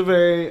this is a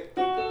very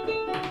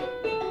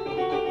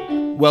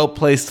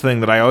well-placed thing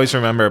that I always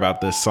remember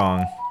about this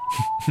song.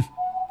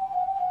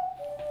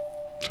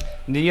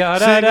 Sing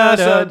us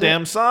a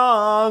damn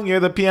song, you're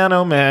the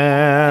Piano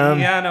Man.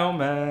 Piano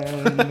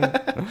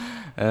Man.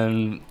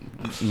 And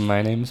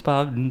my name's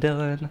Bob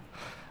Dylan.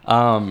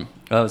 That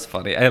was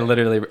funny. I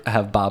literally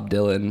have Bob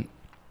Dylan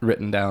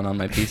written down on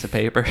my piece of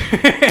paper.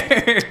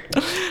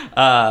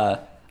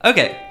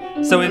 Okay.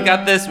 So we've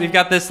got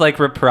this like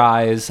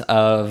reprise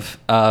of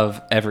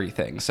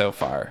everything so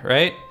far,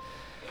 right?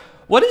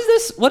 What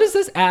does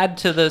this add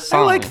to the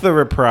song? I like the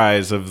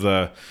reprise of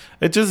the.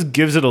 It just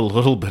gives it a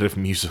little bit of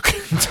music,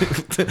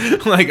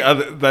 like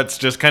that's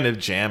just kind of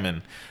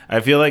jamming.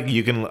 I feel like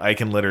I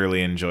can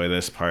literally enjoy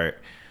this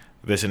part,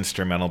 this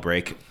instrumental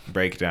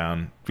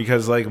breakdown,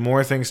 because like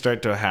more things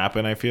start to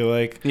happen. I feel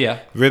like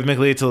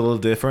rhythmically it's a little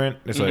different.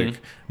 It's like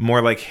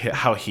more like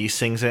how he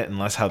sings it and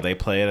less how they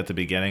play it at the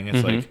beginning.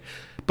 It's like,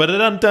 but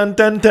dun dun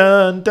dun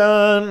dun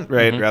dun,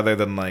 right, rather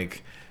than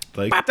like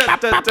da, da,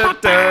 da, da,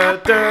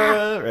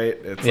 da, right.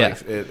 It's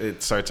like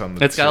it starts on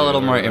the. It's got a little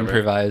two or more whatever.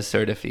 improvised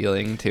sort of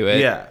feeling to it.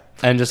 Yeah.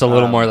 And just a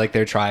little more like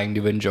they're trying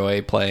to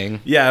enjoy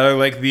playing. Yeah, or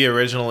like the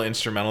original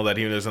instrumental that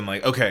he doesn't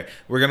like, okay,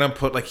 we're going to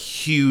put like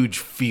huge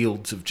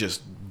fields of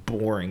just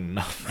boring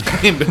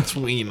nothing in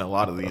between a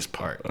lot of these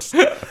parts.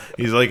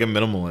 He's like a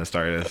minimalist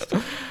artist.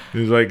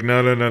 He's like,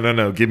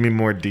 no, give me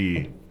more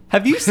D.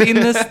 Have you seen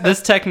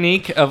this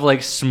technique of like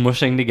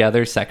smushing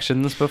together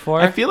sections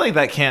before? I feel like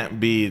that can't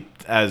be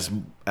as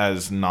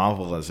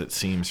novel as it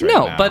seems right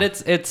now. No, but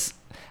it's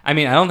I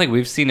mean, I don't think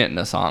we've seen it in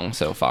a song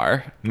so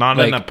far. Not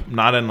in a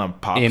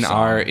pop in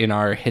song. In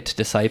our hit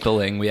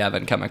discipling, we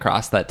haven't come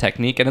across that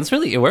technique, and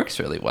it works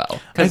really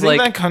well. I think like,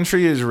 that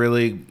country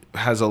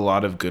has a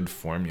lot of good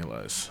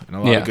formulas and a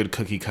lot of good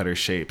cookie cutter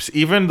shapes.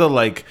 Even the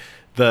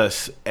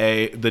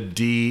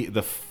D,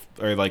 the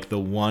or like the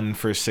 1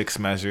 for 6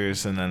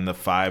 measures and then the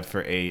 5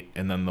 for 8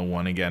 and then the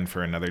 1 again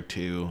for another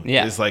 2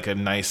 is like a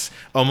nice,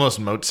 almost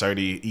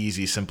Mozart-y,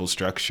 easy, simple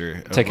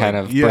structure to kind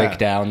of break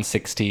down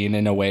 16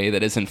 in a way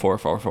that isn't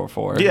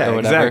 4/4/4/4. Yeah, or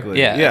whatever. Exactly.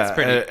 Yeah, it's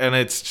pretty... and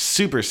it's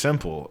super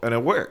simple and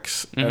it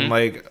works. And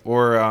like,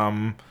 or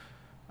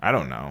I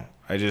don't know.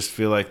 I just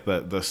feel like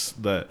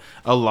the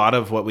a lot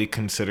of what we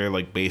consider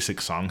like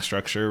basic song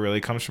structure really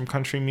comes from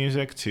country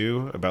music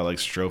too, about like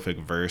strophic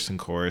verse and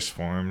chorus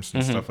forms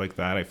and stuff like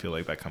that. I feel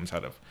like that comes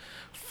out of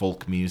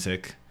folk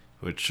music,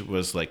 which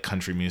was like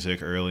country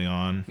music early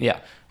on. Yeah.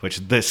 Which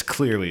this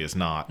clearly is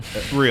not.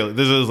 Really,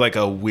 this is like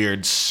a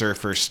weird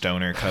surfer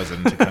stoner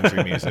cousin to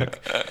country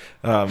music.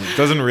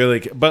 Doesn't really,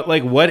 but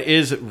like, what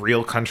is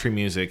real country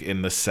music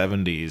in the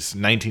 70s,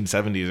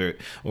 1970s,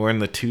 or in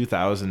the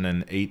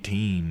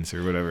 2018s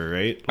or whatever,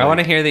 right? Like, I want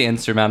to hear the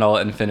instrumental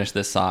and finish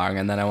this song,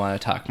 and then I want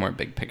to talk more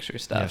big picture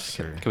stuff. Yes,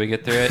 sir. Can we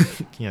get through it?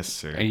 Yes,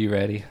 sir. Are you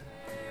ready?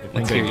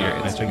 Let's hear your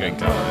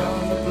instrumental.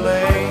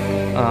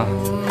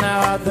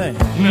 Now I think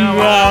hell,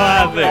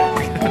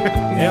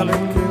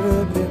 it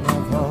could be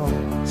my fault.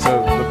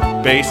 So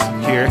the bass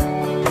here.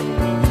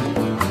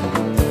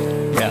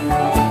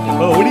 Yeah.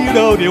 Oh, what do you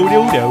know?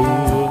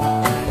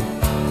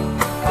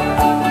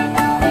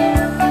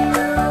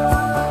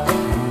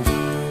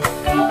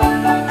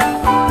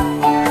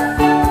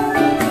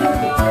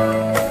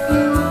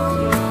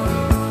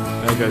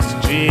 That goes to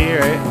G,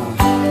 right?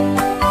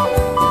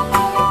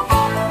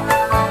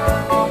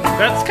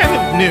 That's kind of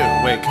new.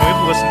 Wait, can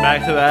we listen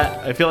back to that?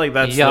 I feel like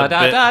that's Yeah, the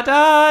da, bit. da,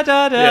 da,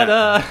 da, da,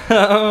 da.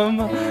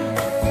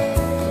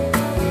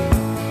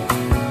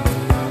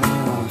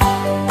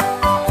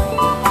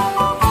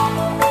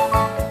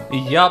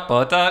 Yup,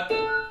 da.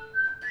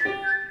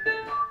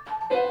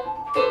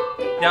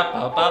 Yup,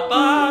 ba, ba,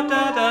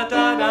 da, da,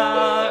 da,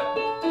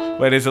 da.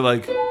 Wait, is it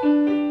like...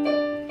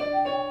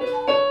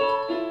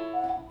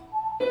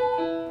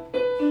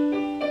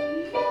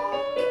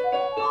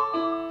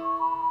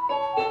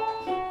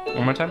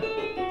 One more time.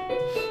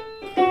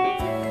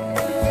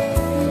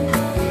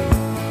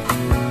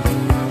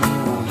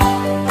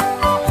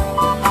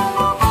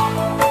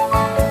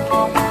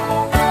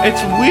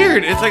 It's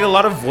weird. It's like a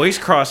lot of voice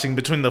crossing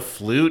between the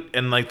flute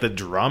and like the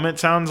drum, it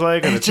sounds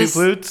like, and the two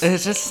flutes. It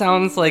just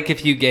sounds like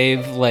if you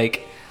gave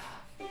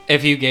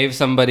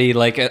somebody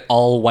like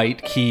all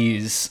white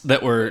keys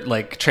that were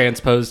like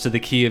transposed to the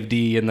key of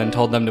D and then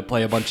told them to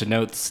play a bunch of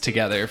notes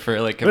together for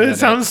like a minute. It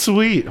sounds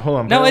sweet. Hold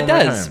on. No, it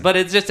does, but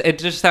it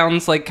just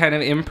sounds like kind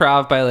of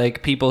improv by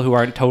like people who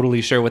aren't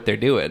totally sure what they're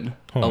doing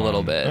a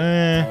little bit.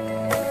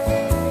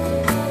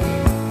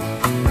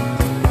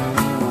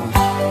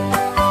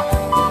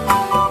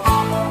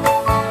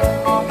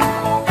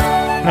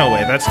 No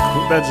way, that's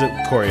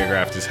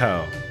choreographed as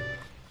hell.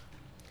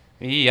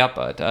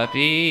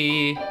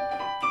 Yup-a-da-dee.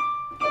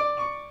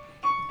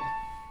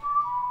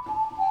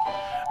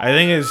 I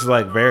think it's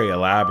like very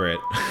elaborate.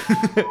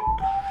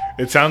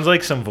 It sounds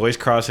like some voice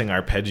crossing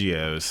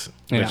arpeggios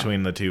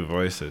between the two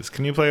voices.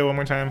 Can you play it one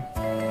more time?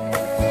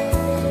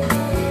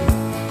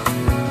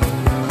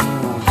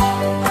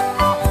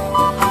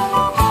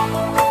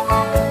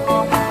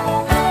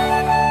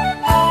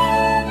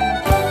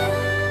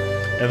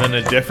 And then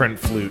a different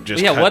flute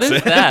just cuts what is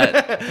it.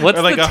 that? What's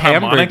Or like the a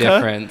timbre harmonica?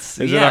 difference?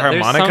 Is it a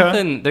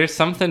harmonica? There's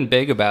something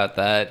big about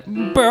that.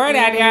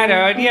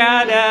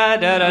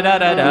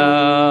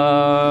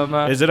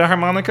 Is it a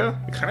harmonica?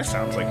 It kind of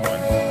sounds like one.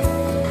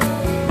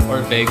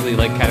 Or vaguely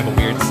like kind of a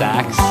weird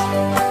sax.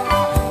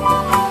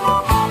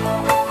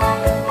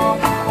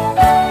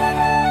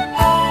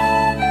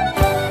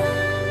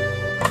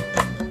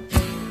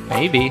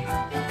 Maybe.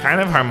 Kind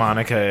of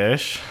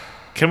harmonica-ish.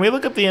 Can we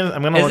look up the...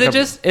 I'm going to look up...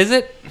 Is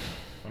it...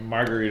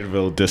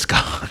 Margaritaville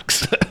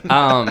Discogs.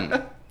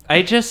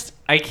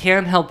 I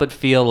can't help but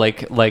feel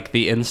like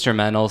the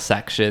instrumental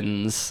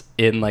sections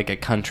in like a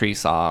country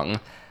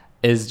song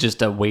is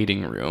just a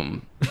waiting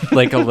room,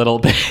 like a little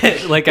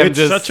bit. Like I'm It's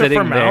just such a sitting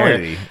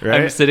formality, there.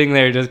 right? I'm sitting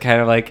there just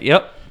kind of like,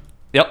 yep,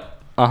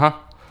 uh-huh.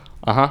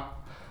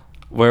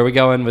 Where are we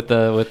going with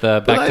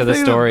the back to the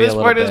story a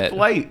little bit? This part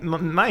is light,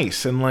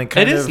 nice, and like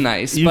kind it of, is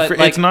nice, but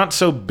like, it's not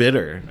so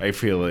bitter. I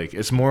feel like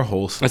it's more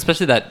wholesome.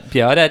 especially that.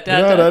 Okay, I'm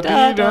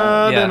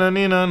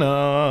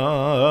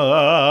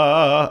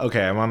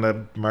on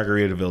the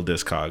Margaritaville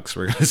Discogs.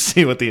 We're gonna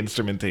see what the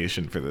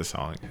instrumentation for this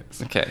song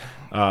is. Okay.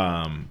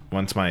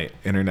 Once my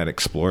Internet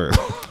Explorer.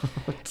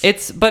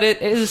 It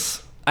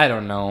is. I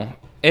don't know.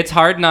 It's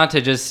hard not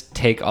to just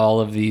take all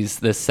of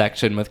this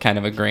section with kind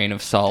of a grain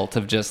of salt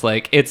of just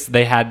like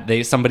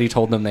somebody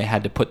told them they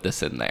had to put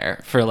this in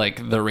there for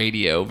like the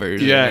radio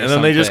version. Yeah, and then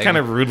something. they just kind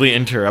of rudely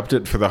interrupt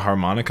it for the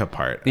harmonica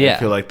part. Yeah. I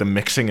feel like the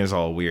mixing is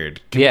all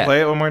weird. Can you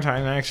play it one more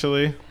time,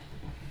 actually?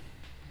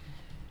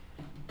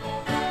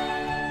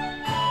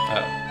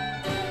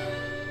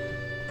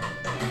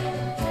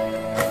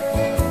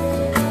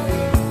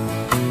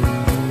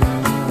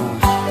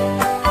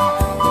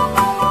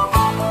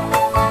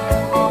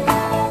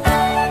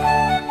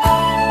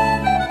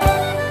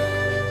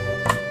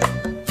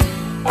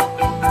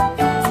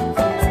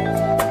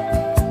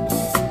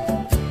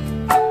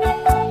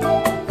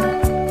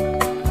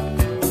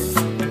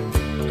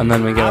 And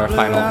then we get our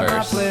final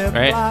verse,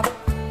 right?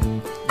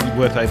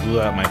 With I blew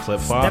out my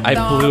flip-flop. I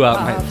blew out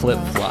my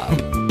flip-flop.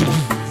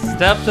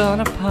 Stepped on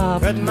a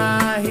pop.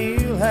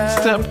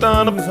 Stepped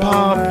on a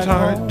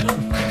Pop-Tart.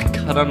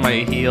 Cut on my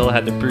heel,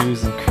 had to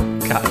bruise.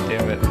 God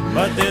damn it.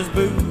 But there's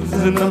booze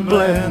In the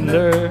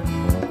blender.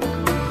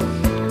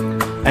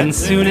 And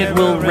soon it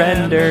will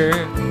render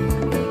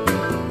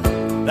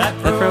that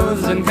the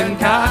frozen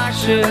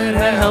concoction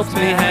that helps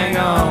me hang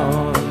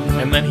on.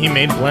 And then he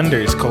made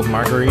blenders called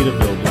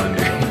margaritaville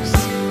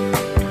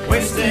blenders.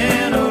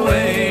 wasting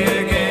away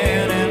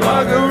again in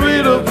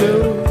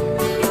Margaritaville.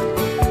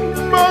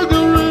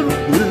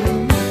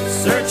 Margaritaville.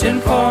 searching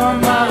for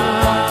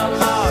my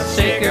lost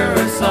shaker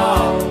of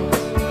salt.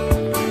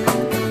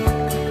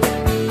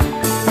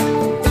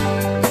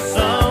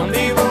 Some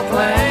people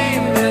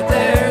claim that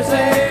there's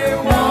a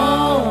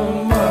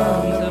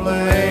woman to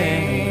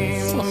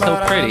blame.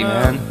 So pretty,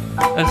 man.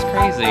 That's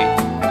crazy.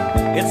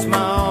 It's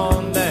my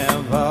own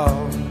damn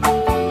fault.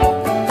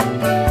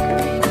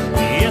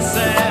 Yes,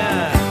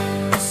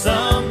 and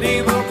some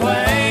people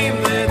claim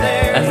that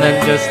there's And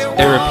then just,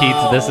 it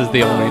repeats, this is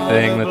the only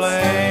thing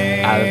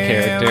that's out of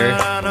character.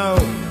 I know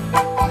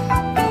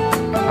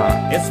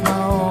Huh. it's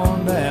my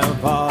own damn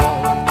fault.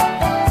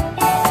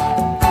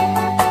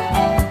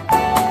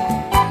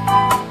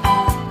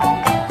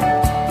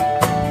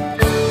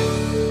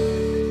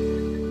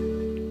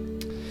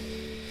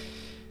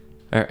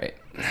 All right.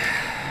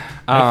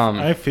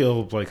 I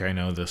feel like I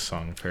know this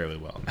song fairly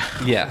well now.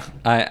 Yeah,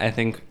 I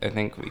think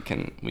we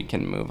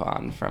can move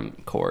on from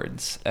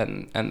chords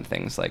and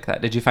things like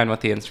that. Did you find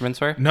what the instruments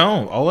were?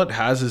 No, all it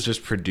has is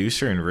just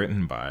producer and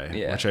written by,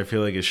 Yeah. which I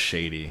feel like is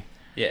shady.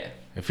 Yeah.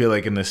 I feel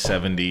like in the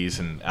 70s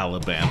in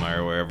Alabama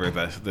or wherever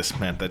that just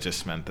meant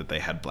that they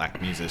had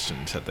black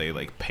musicians that they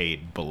like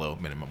paid below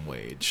minimum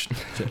wage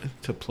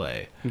to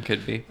play. It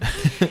could be.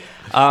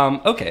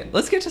 Okay,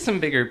 let's get to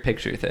some bigger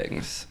picture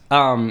things.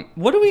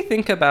 What do we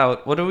think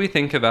about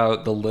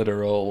the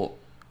literal?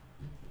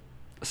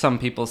 Some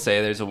people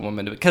say there's a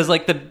woman because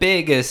like the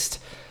biggest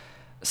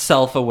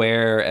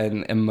self-aware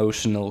and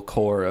emotional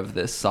core of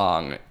this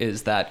song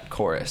is that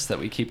chorus that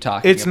we keep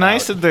talking It's about.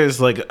 nice that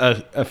there's like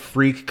a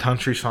freak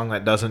country song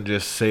that doesn't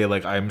just say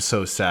like I'm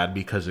so sad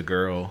because a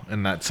girl,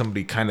 and that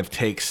somebody kind of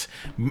takes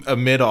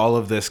amid all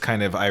of this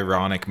kind of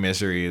ironic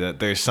misery that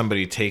there's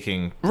somebody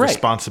taking Right.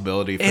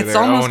 responsibility for It's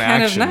their almost own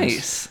kind actions. of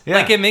nice. Yeah.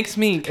 Like it makes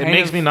me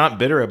me not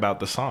bitter about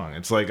the song.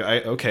 It's like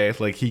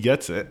like he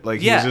gets it.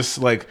 Like Yeah. he's just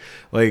like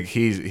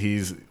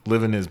he's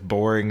living his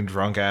boring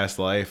drunk ass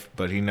life,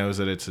 but he knows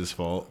that it's his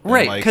fault. And,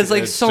 Right, because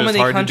like it's so just many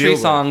hard to country deal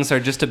with. songs are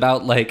just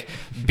about like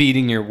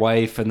beating your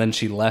wife and then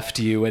she left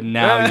you and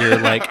now you're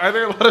like Are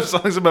there a lot of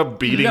songs about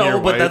beating your no,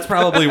 wife? but that's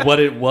probably what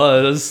it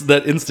was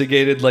that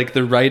instigated like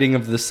the writing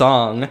of the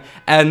song,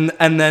 and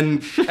then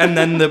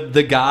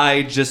the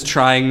guy just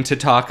trying to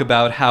talk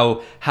about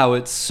how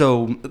it's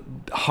so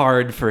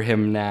hard for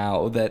him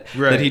now that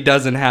Right. he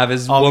doesn't have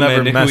his I'll woman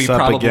never who mess he up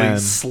probably again.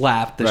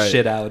 slapped the Right.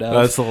 shit out of.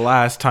 That's the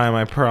last time,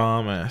 I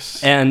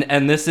promise.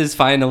 And this is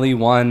finally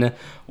one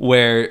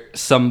where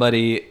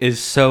somebody is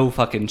so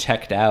fucking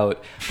checked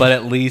out, but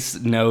at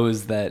least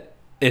knows that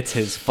it's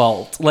his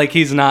fault. Like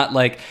he's not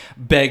like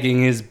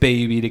begging his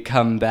baby to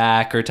come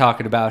back or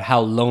talking about how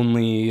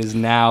lonely he is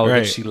now that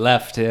Right. she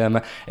left him.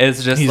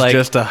 It's just He's like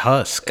just a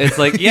husk. it's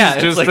like yeah,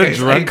 He's it's just like a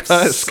drunk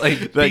husk I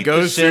that beat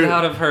goes the shit through-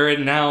 out of her,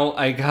 and now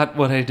I got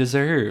what I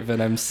deserve,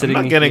 and I'm I'm sitting.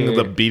 not getting here.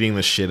 the beating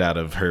the shit out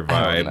of her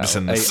I don't vibes know.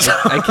 and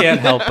the I can't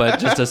help but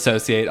just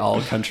associate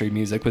all country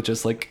music with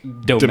just like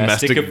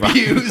domestic Domestic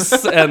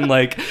abuse and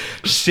like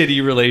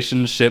shitty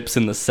relationships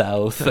in the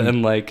South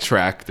and like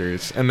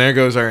tractors. And there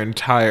goes our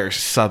entire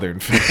southern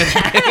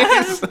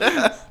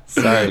family.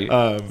 sorry,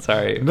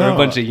 no. we're a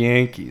bunch of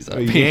Yankees up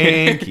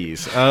here.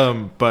 Yankees.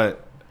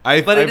 But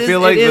I But it is-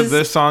 feel like it that is-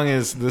 this song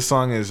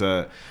is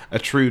a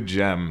true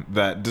gem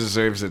that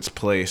deserves its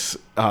place.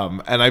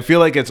 And I feel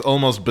like it's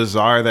almost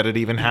bizarre that it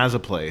even has a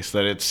place.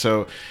 That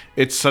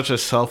it's such a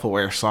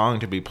self-aware song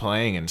to be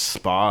playing in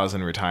spas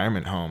and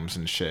retirement homes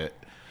and shit.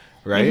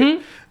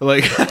 Right?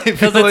 Like I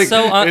feel it's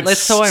like it's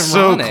so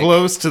ironic.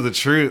 close to the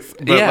truth,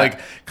 but Yeah. like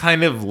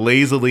kind of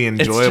lazily It's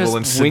enjoyable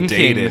and just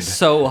winking sedated.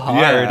 so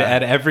hard Yeah.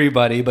 at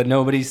everybody, but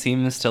nobody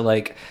seems to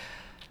like.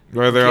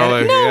 Where they're all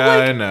like, No, yeah,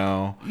 like- I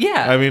know.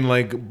 Yeah. I mean,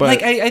 like, but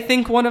Like I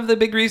think one of the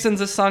big reasons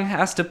this song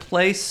has to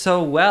play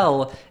so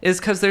well is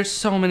because there's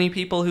so many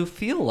people who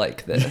feel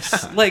like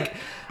this. Like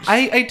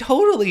I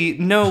totally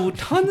know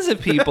tons of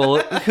people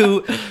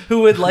who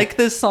would like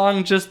this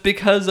song just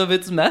because of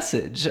its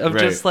message of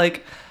Right. just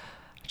like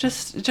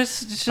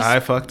just I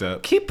fucked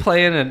up. keep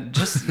playing and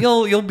just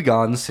you'll be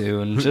gone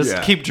soon. Just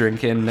Yeah. keep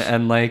drinking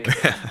and like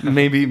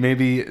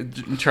maybe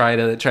try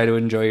to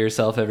enjoy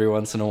yourself every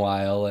once in a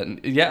while.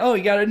 And yeah, oh,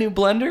 you got a new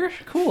blender?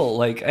 Cool.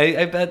 Like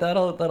I bet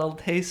that'll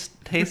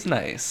taste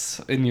nice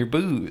in your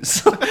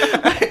booze.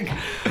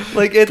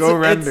 like it's Go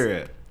render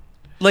it.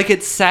 like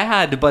it's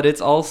sad, but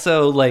it's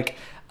also like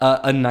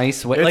a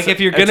nice way. It's- Like if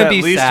you're it's gonna at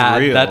be least sad,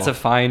 real. that's a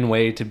fine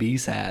way to be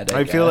sad.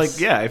 I feel guess.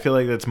 like I feel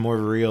like that's more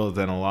real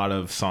than a lot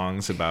of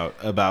songs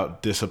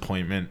about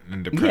disappointment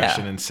and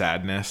depression and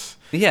sadness.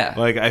 Yeah.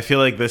 Like I feel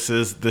like this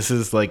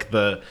is like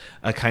a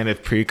kind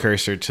of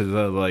precursor to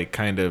the like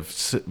kind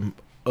of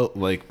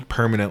like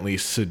permanently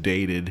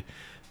sedated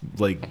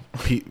like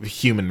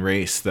human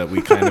race that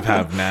we kind of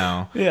have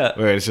now. Yeah.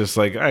 Where it's just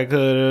like I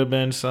could have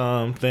been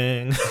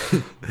something,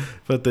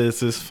 but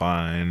this is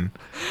fine.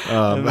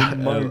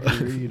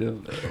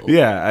 Margaritaville.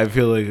 Yeah, I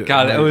feel like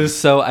God, it was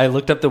so. I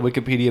looked up the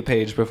Wikipedia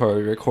page before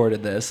we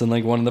recorded this, and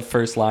like one of the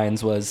first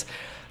lines was,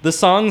 "The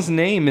song's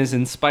name is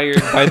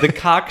inspired by the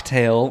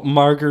cocktail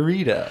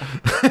margarita,"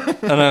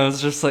 and I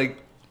was just like,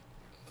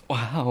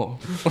 "Wow,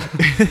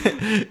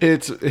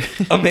 it's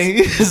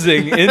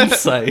amazing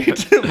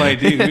insight, my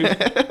dude."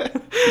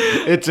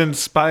 It's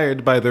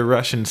inspired by the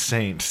Russian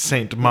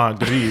Saint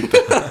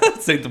Margarita.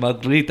 Saint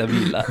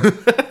Margaritaville.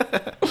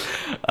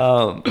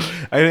 I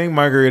think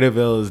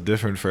Margaritaville is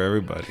different for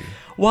everybody.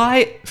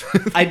 Why?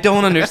 I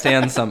don't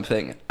understand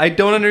something. I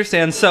don't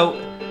understand. So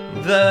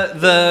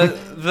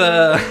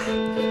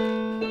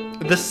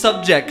the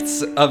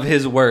subjects of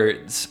his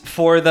words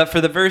for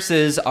the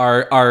verses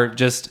are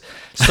just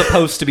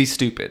supposed to be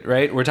stupid,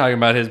 right? We're talking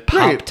about his pop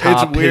Right.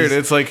 top. It's weird.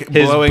 It's like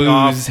his blowing booze,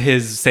 off.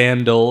 his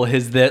sandal,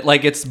 his that.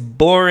 Like it's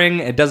boring.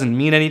 It doesn't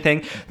mean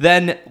anything.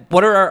 Then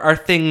what are our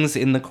things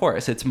in the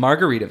chorus? It's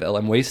Margaritaville.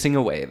 I'm wasting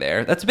away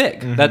there. That's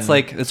big. That's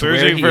like that's where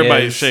Searching he for my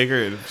is.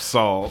 shaker of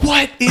salt.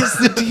 What is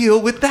the deal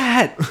with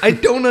that? I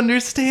don't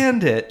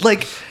understand it.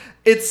 Like,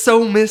 it's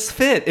so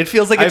misfit. It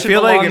feels like it should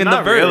belong in the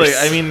not verse. really.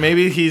 I mean,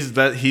 maybe he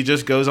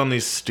just goes on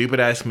these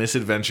stupid ass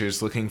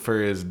misadventures looking for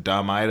his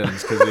dumb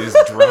items because he's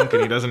drunk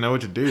and he doesn't know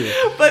what to do.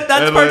 But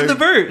that's And part like- of the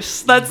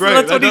verse. That's Right,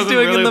 what that he's doesn't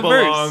doing in really the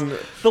belong.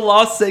 verse. The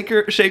lost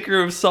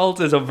shaker of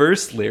salt is a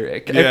verse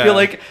lyric. Yeah.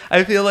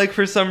 I feel like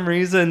for some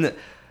reason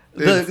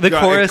the It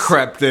chorus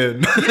crept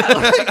in.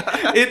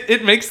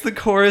 it makes the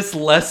chorus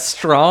less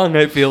strong.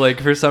 I feel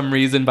like for some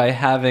reason by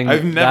having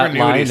I've never that knew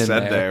what line he in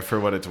said there for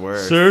what it's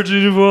worth.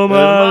 Searching for my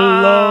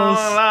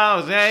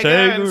lost shaker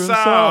shaker and of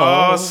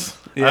sauce. sauce.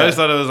 I Yeah. always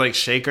thought it was like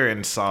shaker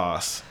and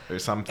sauce or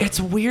something. It's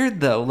weird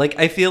though. Like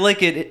I feel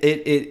like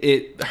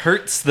it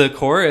hurts the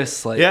chorus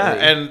slightly. Yeah,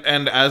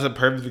 and as a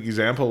perfect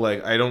example,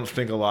 like I don't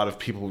think a lot of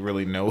people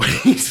really know what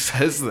he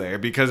says there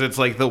because it's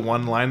like the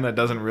one line that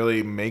doesn't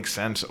really make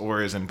sense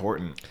or is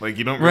important. Like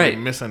you don't really Right.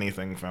 miss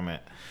anything from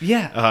it.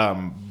 yeah.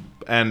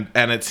 And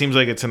it seems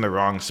like it's in the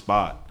wrong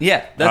spot.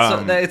 Yeah,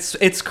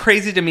 it's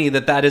crazy to me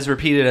that is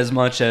repeated as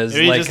much as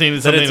Maybe like just needed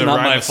that something it's to not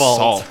rhyme my with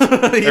fault.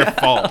 salt. Yeah. Or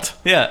fault.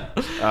 Yeah.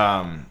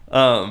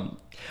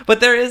 But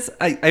there is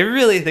I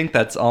really think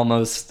that's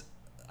almost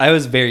I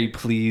was very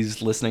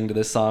pleased listening to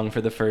this song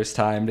for the first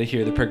time to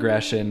hear the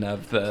progression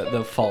of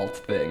the fault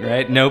thing,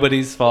 right?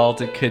 Nobody's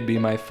fault, it could be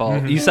my fault.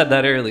 Mm-hmm. You said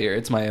that earlier,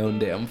 it's my own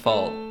damn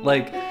fault.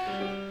 Like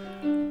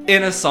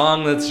in a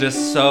song that's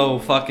just so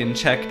fucking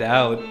checked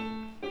out.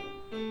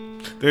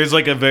 There's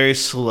like a very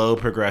slow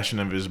progression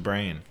of his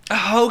brain.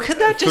 Oh, could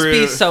that just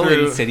be so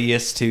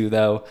insidious too,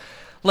 though?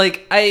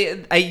 Like,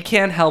 I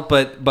can't help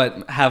but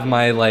have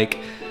my like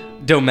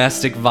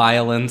domestic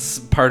violence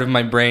part of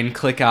my brain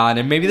click on,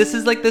 and maybe this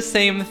is like the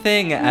same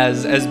thing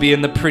as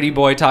being the pretty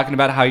boy talking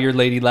about how your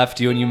lady left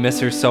you and you miss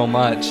her so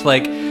much.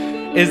 Like,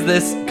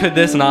 could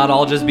this not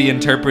all just be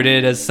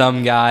interpreted as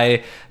some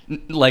guy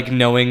like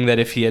knowing that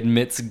if he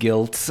admits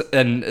guilt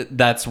and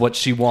that's what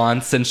she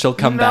wants and she'll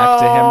come back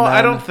to him then?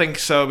 I don't think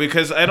so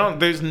because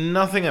there's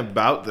nothing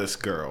about this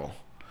girl.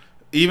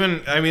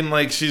 Even I mean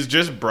like she's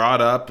just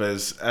brought up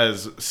as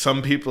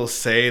some people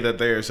say that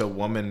there's a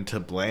woman to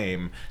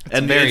blame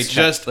and very it's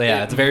just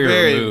it's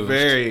very removed.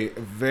 very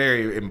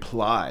very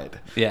implied.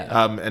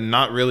 Yeah. And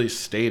not really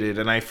stated,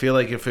 and I feel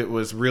like if it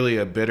was really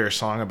a bitter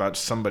song about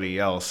somebody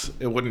else,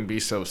 it wouldn't be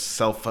so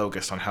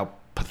self-focused on how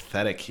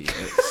pathetic he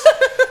is.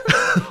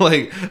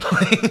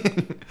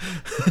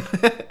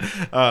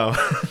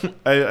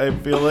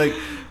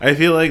 I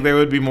feel like there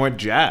would be more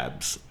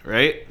jabs,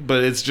 right?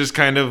 But it's just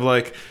kind of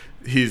like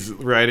he's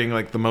writing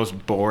like the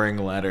most boring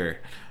letter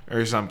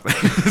or something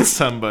to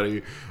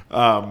somebody,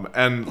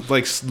 and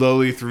like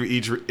slowly through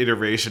each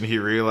iteration he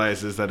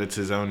realizes that it's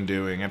his own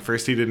doing. At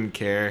first he didn't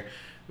care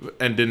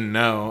and didn't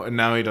know, and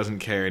now he doesn't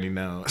care and he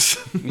knows.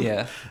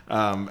 Yeah.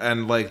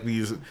 And like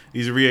these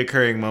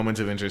reoccurring moments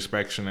of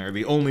introspection are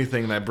the only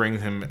thing that bring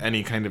him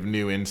any kind of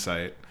new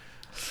insight.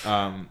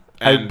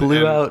 I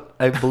blew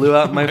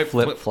out my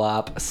flip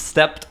flop,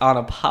 stepped on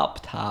a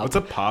pop top. What's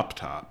a pop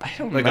top? I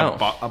don't like know.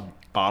 a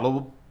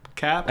bottle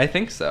cap? I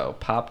think so.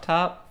 Pop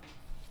top.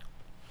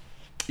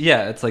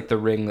 Yeah, it's like the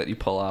ring that you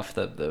pull off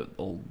the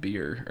old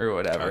beer or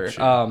whatever.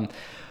 Gotcha.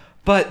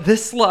 But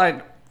this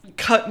line,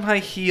 cut my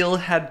heel,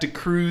 had to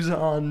cruise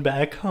on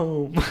back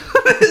home.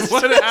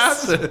 What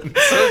happened?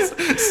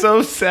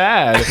 So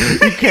sad.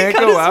 You can't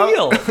Cut go his out.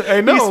 heel.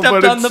 I know, He stepped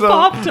but on it's the so...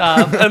 pop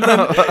top, and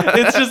then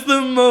it's just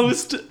the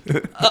most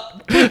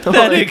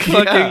pathetic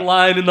fucking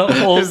line in the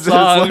whole It's just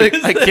song. like,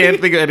 I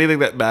can't think of anything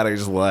that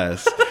matters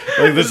less.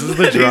 Like this is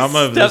the drama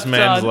of this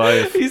man's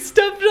life. He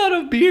stepped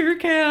on a beer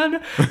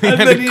can, and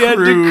then he had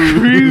to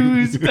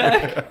cruise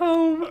back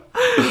home.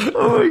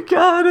 Oh my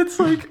God, it's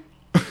like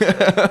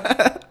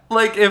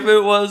if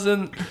it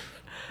wasn't,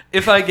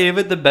 if I gave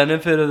it the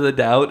benefit of the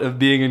doubt of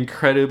being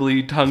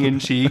incredibly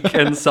tongue-in-cheek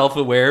and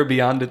self-aware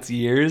beyond its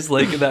years,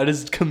 like, that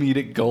is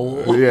comedic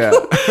gold. Yeah.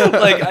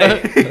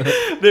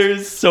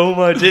 There's so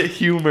much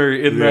humor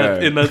in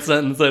that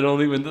sentence I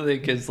don't even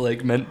think is,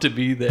 like, meant to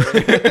be there.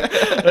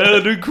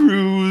 And a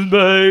cruise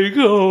back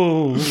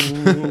home.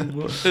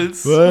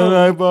 But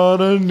I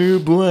bought a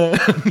new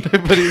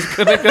blender. But he's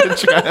gonna go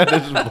try out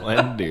his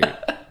blender.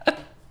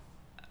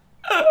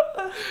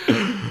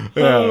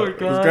 Yeah, oh my God.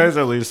 This guy's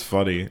at least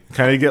funny.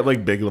 Kind of get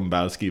like Big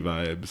Lebowski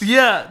vibes.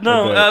 Yeah,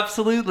 no,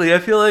 absolutely. I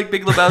feel like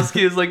Big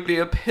Lebowski is like the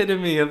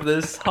epitome of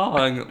this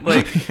song.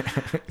 Like,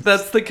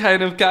 that's the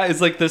kind of guy.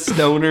 Is like the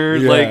stoner,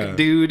 like,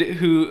 dude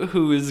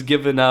who is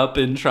given up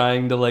and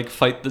trying to like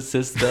fight the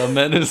system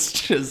and has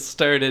just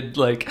started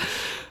like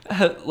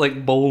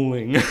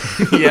bowling.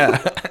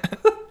 Yeah.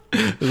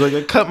 It's like,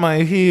 I cut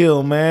my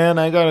heel, man.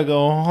 I gotta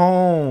go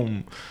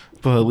home.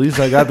 But at least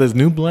I got this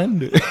new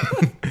blender,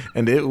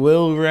 and it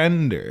will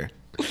render.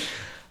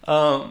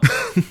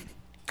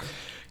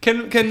 Can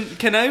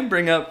I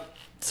bring up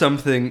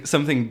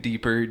something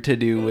deeper to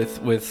do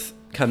with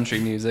country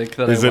music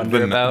that Is I it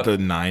wonder about? the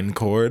 9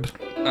 chord?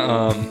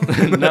 No.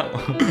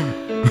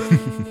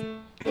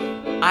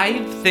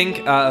 I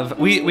think of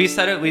we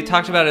said it. We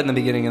talked about it in the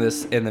beginning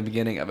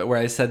of it, where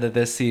I said that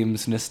this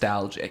seems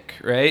nostalgic,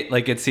 right?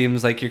 Like, it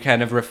seems like you're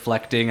kind of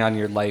reflecting on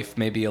your life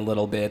maybe a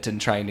little bit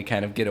and trying to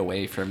kind of get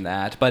away from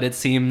that. But it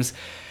seems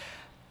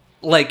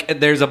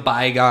like there's a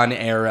bygone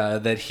era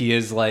that he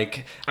is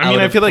like. I mean,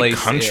 I feel like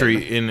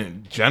country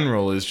in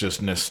general is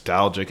just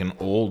nostalgic and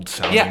old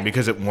sounding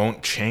because it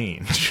won't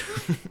change.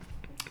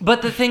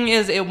 But the thing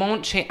is, it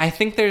won't change. I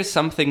think there's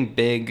something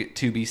big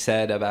to be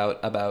said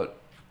about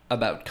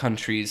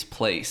country's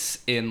place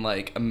in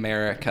like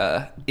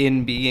America,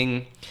 in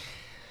being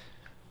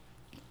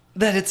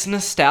that it's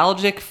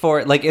nostalgic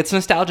for, like, it's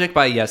nostalgic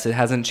by, yes, it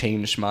hasn't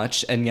changed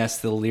much, and yes,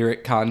 the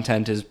lyric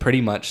content is pretty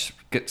much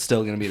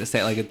still going to be the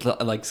same. Like, it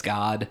likes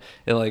God,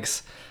 it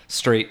likes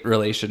straight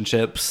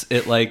relationships,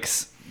 it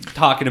likes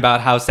talking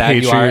about how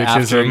sad you are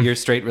after your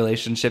straight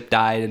relationship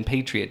died, and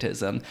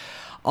patriotism,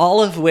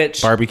 all of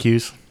which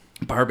barbecues,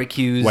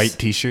 white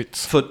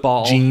t-shirts,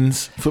 football,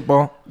 jeans,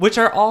 football, which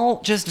are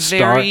all just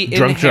very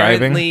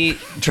inherently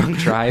drunk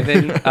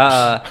driving.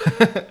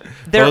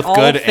 They're both all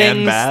good things,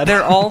 and bad.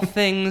 They're all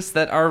things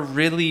that are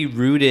really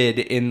rooted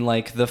in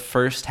like the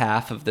first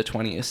half of the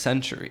 20th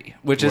century,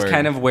 which is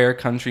kind of where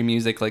country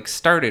music like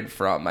started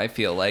from. I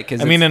feel like,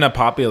 I mean, in a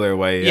popular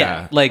way,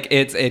 yeah. Like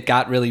it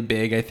got really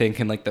big, I think,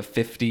 in like the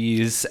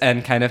 50s,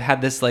 and kind of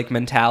had this like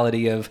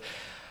mentality of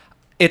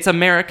it's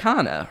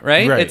Americana,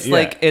 right?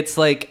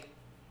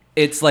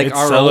 It's like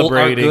our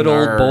good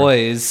old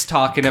boys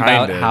talking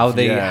about how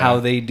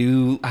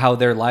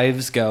their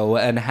lives go,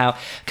 and how,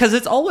 because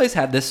it's always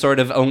had this sort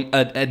of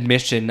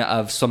admission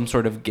of some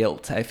sort of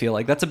guilt. I feel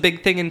like that's a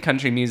big thing in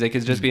country music,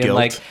 is just being guilt.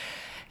 Like,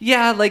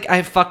 yeah, like,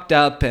 I fucked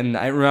up, and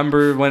I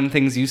remember when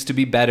things used to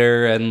be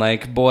better, and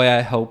like, boy,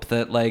 I hope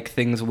that like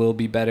things will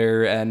be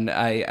better, and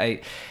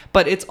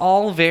but it's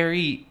all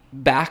very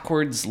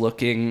backwards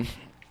looking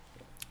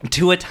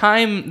to a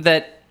time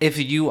that, if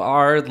you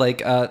are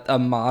like a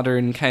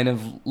modern kind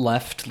of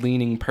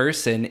left-leaning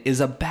person,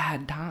 is a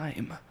bad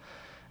time.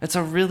 It's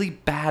a really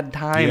bad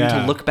time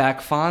to look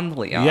back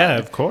fondly on. Yeah,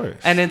 of course.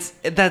 And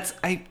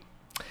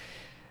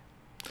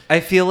I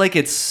feel like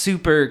it's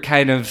super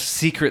kind of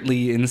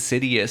secretly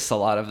insidious a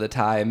lot of the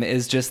time,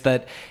 is just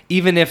that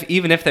even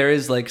if there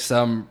is like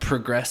some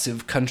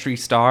progressive country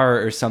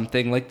star or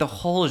something, like the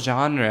whole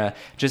genre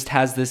just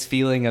has this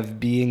feeling of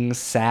being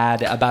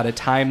sad about a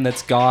time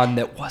that's gone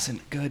that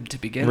wasn't good to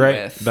begin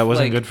with. That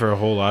wasn't good for a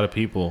whole lot of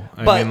people.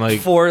 I mean,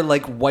 like, for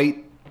like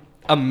white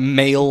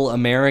male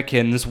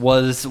Americans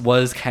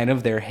was kind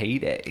of their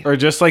heyday. Or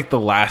just like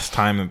the last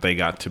time that they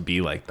got to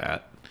be like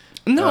that.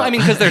 No, I mean,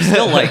 because they're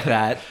still like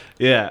that.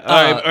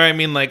 Yeah, or I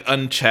mean, like,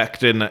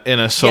 unchecked in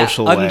a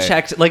social way.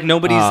 Unchecked, like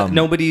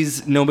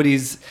nobody's.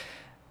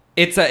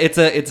 It's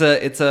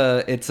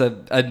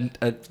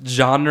a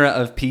genre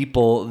of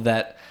people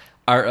that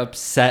are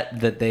upset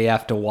that they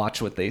have to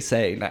watch what they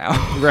say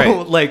now.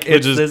 Right, like,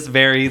 it's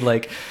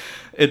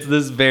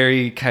this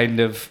very kind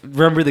of,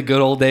 remember the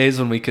good old days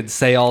when we could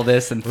say all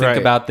this and think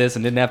about this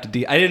and didn't have to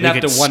I didn't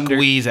have to wonder,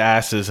 squeeze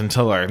asses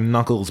until our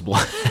knuckles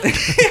bled.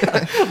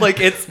 Like,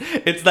 it's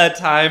that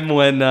time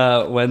when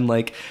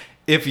like,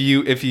 if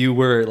you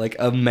were like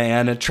a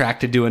man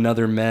attracted to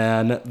another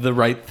man, the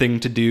right thing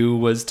to do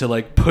was to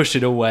like push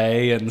it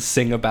away and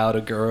sing about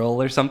a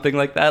girl or something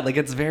like that. Like,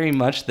 it's very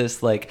much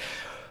this, like,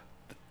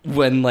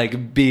 when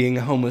like being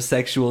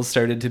homosexual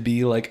started to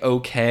be like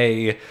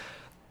okay,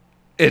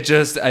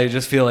 I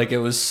just feel like it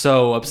was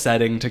so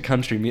upsetting to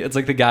country music. It's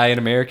like the guy in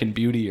American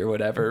Beauty or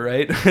whatever,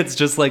 right? It's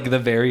just like the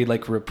very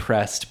like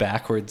repressed,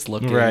 backwards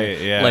looking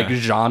like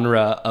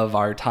genre of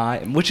our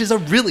time, which is a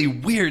really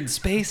weird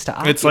space to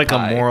occupy. It's like a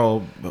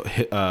moral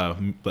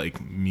like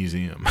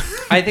museum.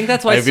 I think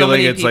that's why I feel like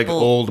it's people,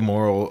 like old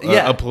moral,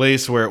 a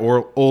place where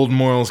old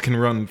morals can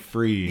run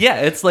free. Yeah,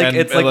 it's like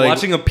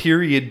watching a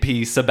period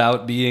piece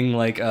about being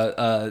like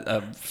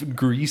a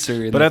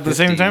greaser. But at the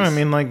same time, I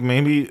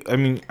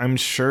mean, I'm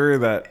sure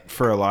that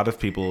for a lot of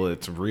people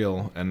it's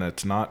real and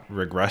it's not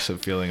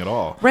regressive feeling at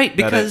all. Right,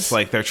 because that it's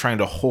like they're trying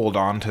to hold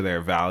on to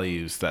their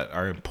values that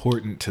are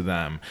important to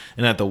them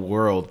and that the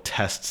world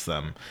tests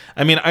them.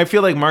 I mean, I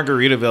feel like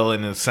Margaritaville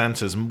in a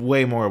sense is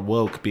way more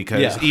woke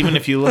because even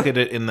if you look at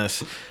it in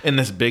this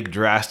big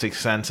drastic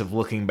sense of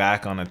looking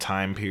back on a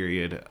time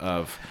period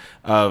of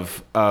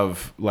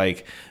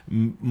like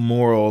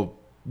moral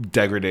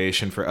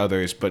degradation for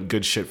others but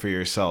good shit for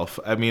yourself.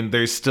 I mean,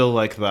 there's still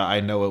like the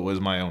I know it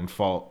was my own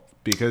fault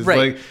because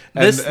like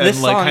this like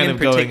song kind in of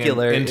going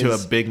particular into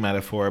is, a big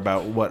metaphor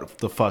about what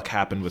the fuck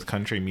happened with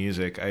country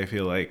music. I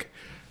feel like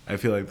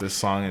this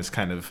song is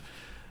kind of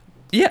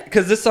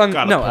because this song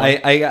I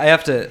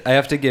have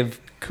to give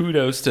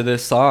kudos to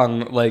this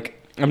song.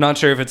 Like, I'm not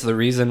sure if it's the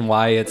reason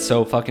why it's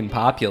so fucking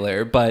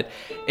popular, but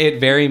it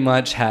very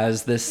much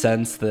has this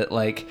sense that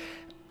like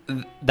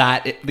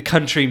the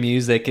country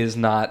music is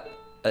not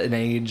an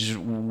age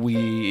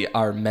we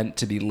are meant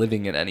to be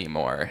living in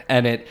anymore,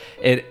 and it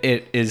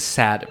is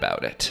sad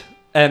about it,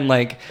 and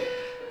like,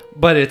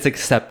 but it's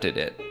accepted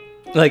it.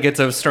 Like, it's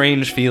a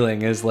strange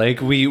feeling is like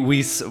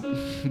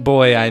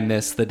boy, I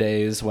miss the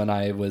days when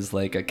I was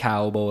like a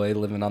cowboy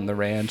living on the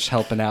ranch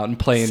helping out and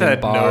playing in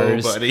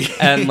bars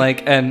and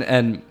like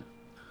and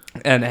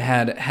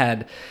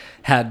had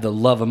the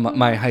love of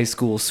my high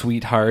school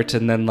sweetheart,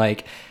 and then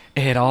like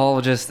it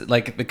all just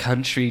like the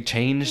country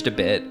changed a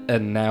bit,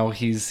 and now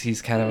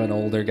he's kind of an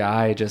older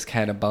guy, just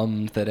kind of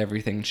bummed that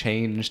everything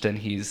changed, and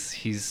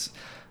he's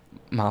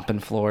mopping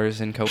floors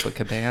in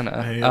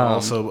Copacabana.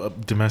 Also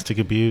domestic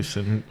abuse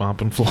and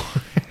mopping floors.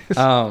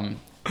 I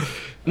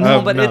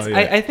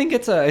think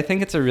it's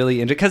a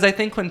really interesting, because I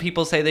think when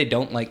people say they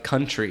don't like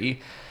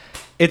country,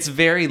 it's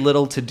very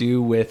little to do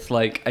with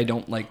like I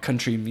don't like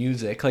country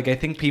music. Like, I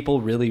think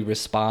people really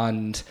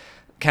respond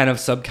kind of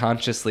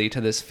subconsciously to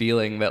this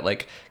feeling that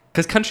like,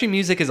 because country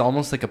music is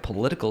almost like a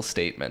political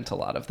statement a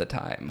lot of the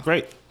time.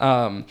 Right.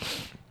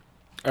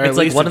 It's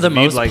like one of the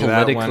most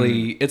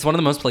it's one of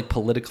the most like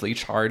politically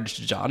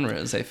charged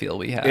genres I feel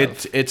we have.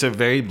 It's a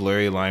very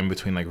blurry line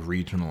between like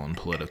regional and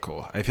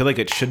political. I feel like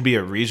it should be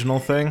a regional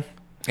thing,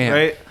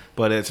 right?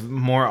 But it's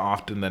more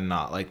often than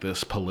not like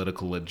this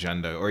political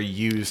agenda, or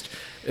used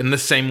in the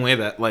same way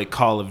that like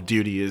Call of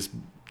Duty is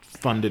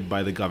funded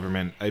by the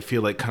government. I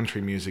feel like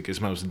country music is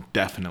most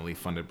definitely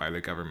funded by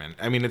the government.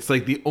 I mean, it's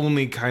like the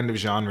only kind of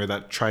genre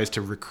that tries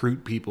to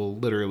recruit people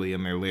literally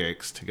in their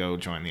lyrics to go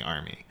join the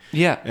army.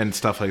 Yeah. And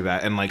stuff like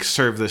that, and like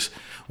serve this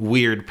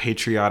weird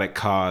patriotic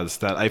cause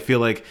that I feel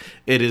like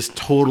it is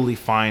totally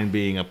fine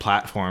being a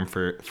platform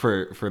for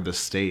the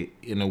state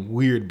in a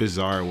weird,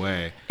 bizarre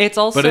way. It's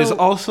also, but it's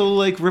also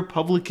like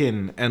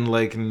Republican and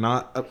like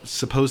not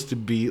supposed to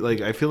be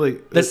like. I feel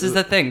like this is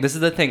the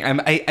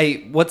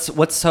thing.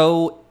 What's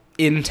so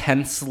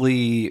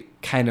intensely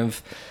kind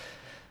of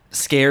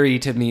scary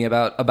to me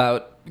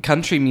about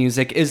country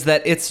music is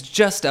that it's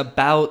just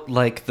about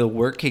like the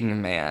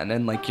working man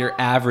and like your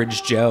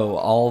average Joe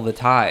all the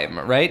time,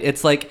 right?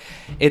 It's like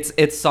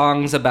it's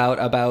songs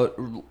about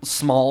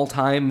small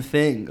time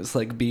things,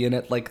 like being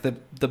at like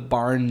the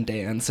barn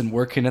dance and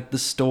working at the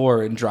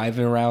store and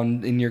driving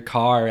around in your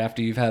car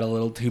after you've had a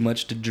little too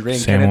much to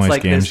drink. And it's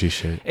like this,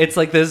 shit. It's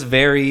like this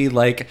very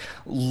like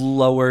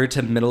lower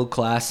to middle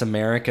class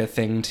America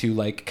thing to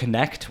like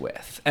connect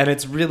with, and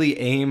it's really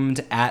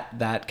aimed at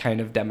that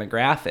kind of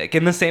demographic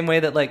in the same way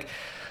that like,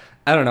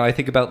 I don't know, I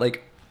think about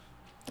like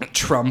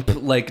Trump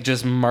like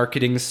just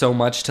marketing so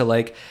much to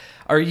like,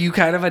 are you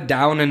kind of a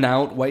down and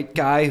out white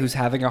guy who's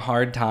having a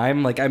hard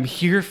time? Like, I'm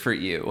here for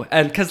you.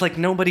 And because like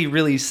nobody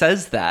really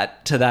says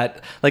that to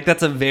that, like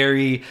that's a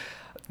very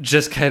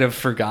just kind of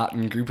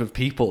forgotten group of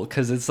people,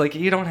 because it's like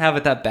you don't have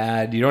it that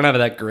bad, you don't have it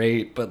that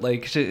great, but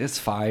like it's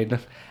fine.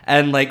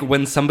 And like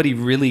when somebody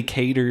really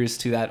caters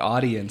to that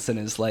audience and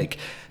is like,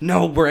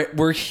 no,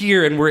 we're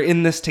here and we're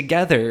in this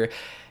together,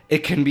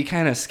 it can be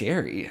kind of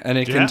scary, and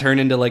it can turn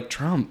into like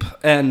Trump.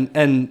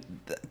 And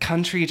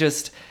country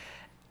just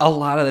a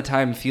lot of the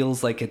time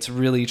feels like it's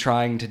really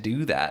trying to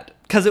do that,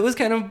 because it was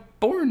kind of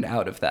born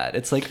out of that.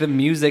 It's like the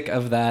music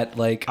of that,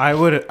 like I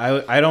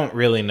don't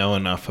really know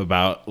enough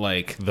about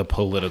like the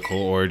political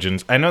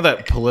origins. I know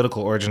that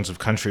political origins of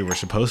country were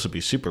supposed to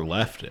be super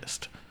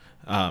leftist,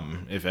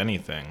 if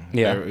anything.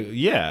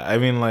 Yeah. I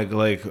mean,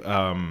 like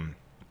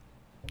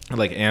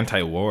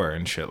anti-war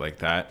and shit like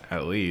that.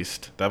 At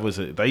least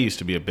that used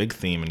to be a big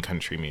theme in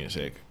country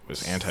music,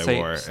 was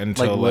anti-war.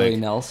 Until like Willie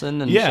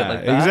Nelson and shit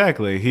like that.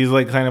 Exactly. He's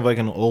like kind of like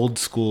an old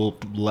school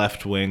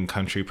left-wing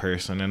country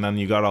person, and then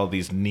you got all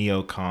these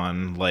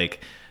neocon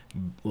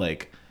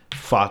like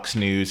Fox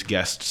News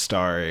guest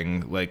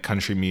starring like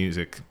country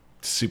music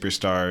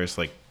superstars,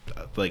 like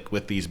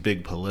with these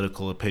big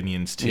political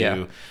opinions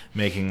too,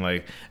 making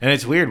like, and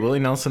it's weird. Willie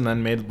Nelson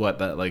then made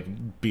that like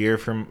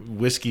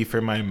whiskey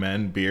for my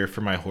men, beer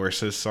for my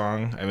horses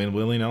song. I mean,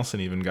 Willie Nelson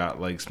even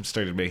got like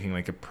started making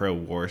like a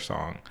pro-war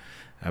song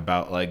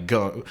about like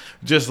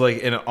just like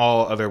in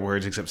all other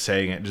words except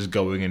saying it, just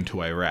going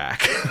into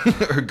Iraq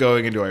or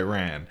going into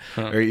Iran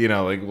or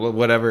like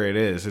whatever it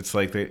is. It's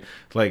like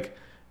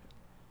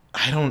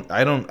I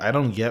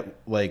don't get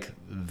like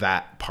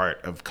that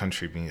part of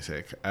country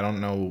music. I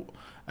don't know.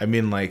 I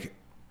mean, like,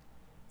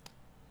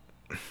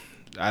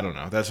 I don't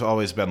know. That's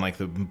always been like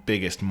the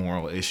biggest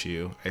moral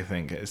issue, I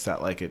think, is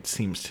that like it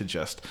seems to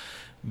just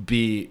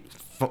be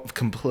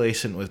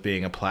complacent with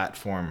being a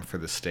platform for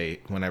the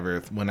state whenever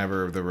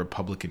the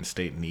Republican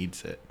state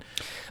needs it.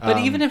 But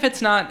even if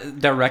it's not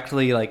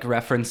directly like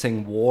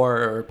referencing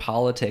war or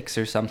politics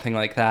or something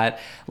like that,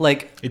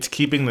 like it's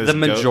keeping this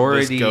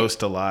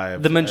ghost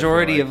alive. The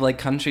majority of like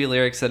country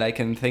lyrics that I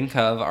can think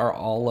of are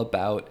all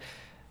about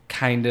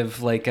kind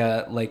of like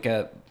a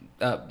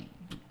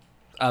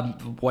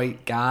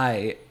white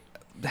guy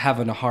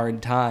having a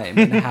hard time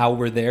and how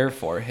we're there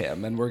for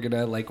him and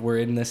we're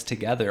in this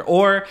together.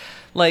 Or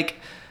like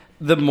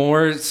the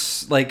more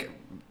like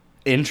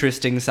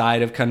interesting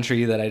side of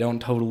country that I don't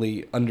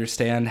totally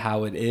understand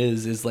how it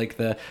is like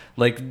the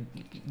like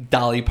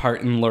Dolly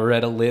Parton,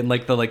 Loretta Lynn,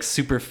 like the like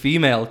super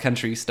female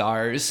country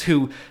stars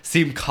who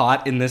seem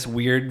caught in this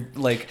weird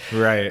like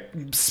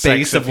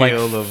space of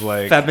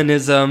like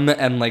feminism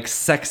and like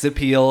sex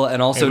appeal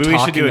and also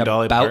talking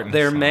about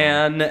their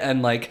man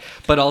and like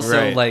but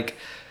also like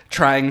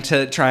trying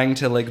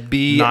to like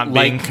be not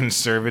being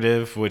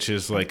conservative, which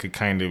is like a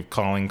kind of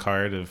calling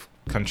card of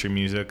country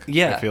music.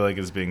 I feel like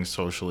is being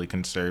socially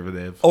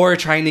conservative, or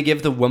trying to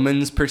give the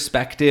woman's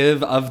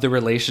perspective of the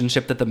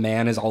relationship that the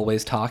man is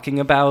always talking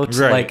about.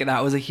 Like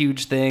that was a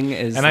huge thing.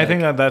 I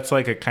think that's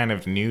like a kind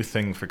of new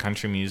thing for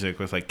country music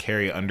with like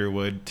Carrie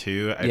Underwood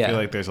too. I feel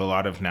like there's a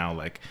lot of now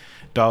like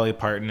Dolly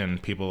Parton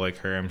and people like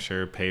her, I'm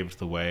sure, paved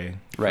the way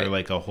for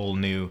like a whole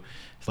new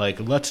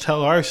like, let's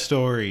tell our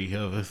story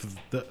of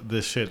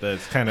this shit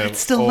that's kind of it's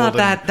still not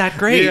that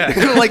great.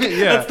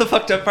 That's the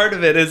fucked up part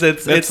of it is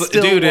it's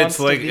still dude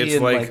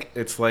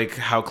it's like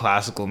how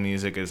classical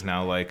music is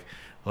now like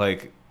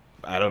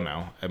I don't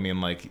know. I mean,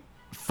 like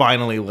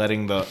finally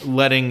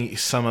letting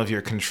some of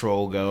your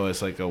control go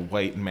as like a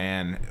white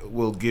man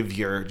will give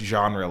your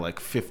genre like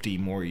 50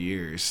 more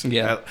years.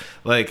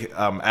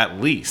 At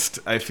least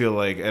I feel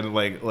like, and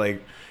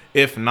like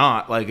if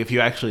not, like if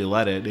you actually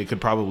let it could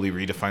probably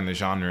redefine the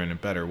genre in a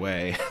better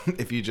way.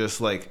 If you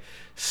just like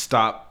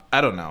stop, I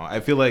don't know.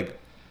 I feel like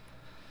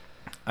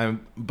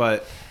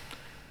but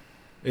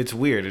it's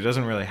weird. It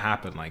doesn't really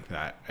happen like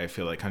that. I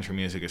feel like country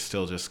music is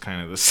still just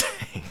kind of the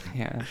same.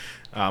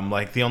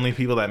 Like the only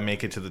people that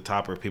make it to the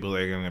top are people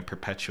that are going to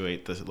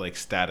perpetuate the like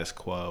status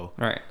quo.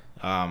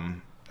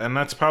 And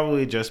that's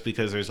probably just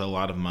because there's a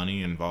lot of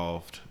money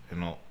involved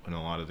in a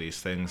lot of these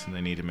things, and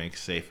they need to make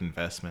safe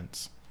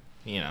investments.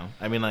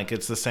 I mean, like,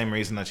 it's the same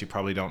reason that you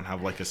probably don't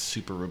have, like, a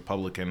super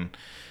Republican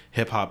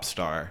hip-hop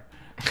star,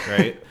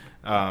 right?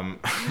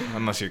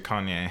 Unless you're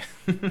Kanye.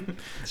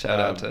 Shout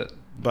out to it.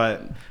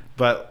 But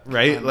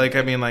right? Like,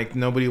 I mean, like,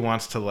 nobody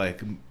wants to,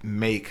 like,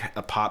 make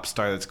a pop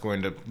star that's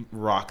going to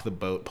rock the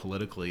boat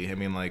politically. I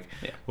mean, like,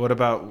 what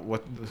about,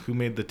 who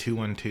made the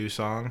 212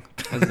 song?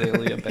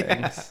 Azalea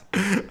Banks.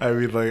 I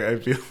mean, like, I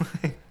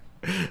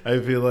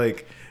feel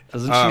like...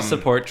 Doesn't she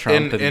support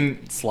Trump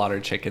and slaughter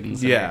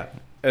chickens?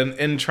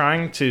 And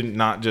trying to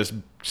not just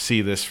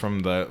see this from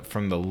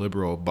the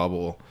liberal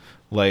bubble,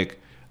 like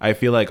I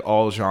feel like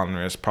all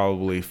genres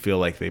probably feel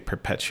like they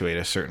perpetuate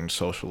a certain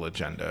social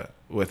agenda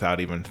without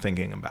even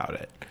thinking about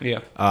it.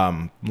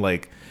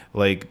 Like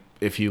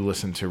if you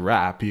listen to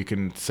rap, you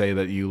can say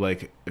that you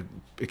like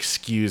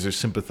excuse or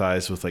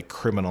sympathize with like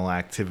criminal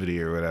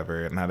activity or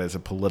whatever, and that is a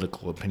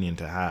political opinion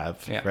to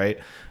have, right?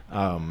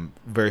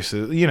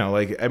 Versus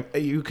like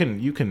you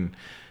can.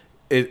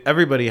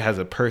 Everybody has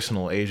a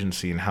personal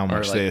agency in how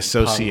much they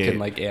associate, punk and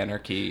like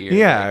anarchy,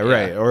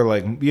 or or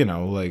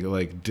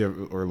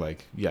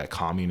like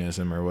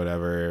communism or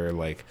whatever, or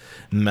like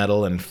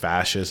metal and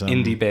fascism,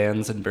 indie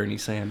bands and Bernie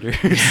Sanders.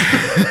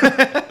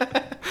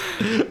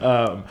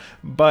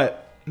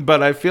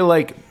 But I feel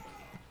like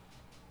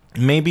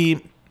maybe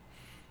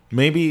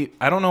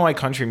I don't know why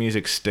country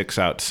music sticks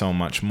out so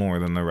much more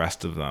than the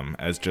rest of them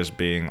as just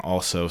being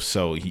also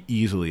so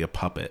easily a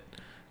puppet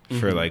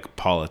for like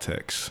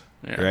politics.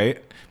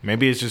 Right?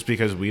 Maybe it's just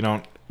because we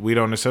don't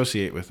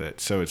associate with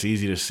it, so it's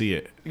easy to see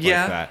it like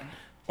that.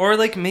 Or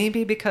like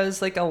maybe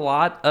because like a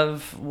lot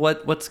of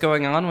what's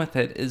going on with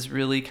it is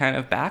really kind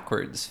of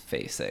backwards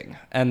facing,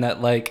 and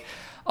that like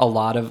a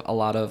lot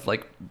of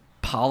like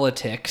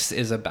politics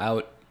is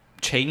about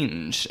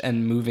change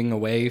and moving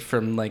away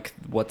from like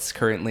what's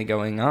currently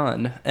going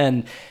on,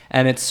 and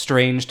it's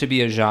strange to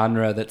be a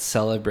genre that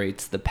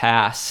celebrates the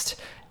past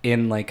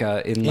in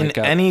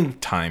any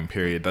time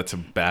period. That's a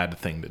bad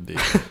thing to do.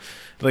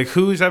 Like,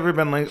 who's ever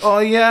been like, oh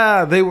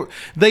yeah,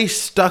 they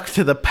stuck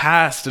to the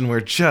past and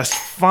we're just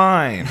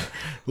fine.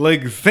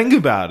 Like, think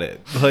about it.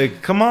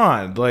 Like, come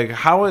on. Like,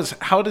 how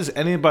does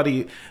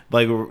anybody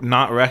like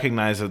not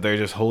recognize that they're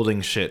just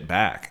holding shit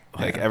back?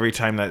 Like, every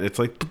time that it's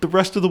like, but the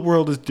rest of the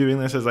world is doing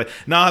this, it's like,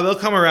 nah, they'll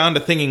come around to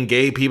thinking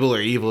gay people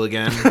are evil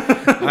again.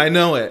 I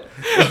know it.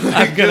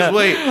 Like, just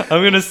wait.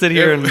 I'm gonna sit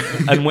here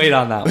and wait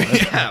on that one.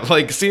 Yeah,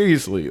 like,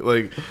 seriously.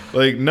 Like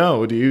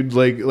no, dude.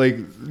 Like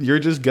you're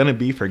just gonna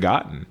be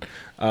forgotten.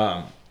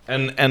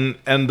 And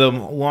the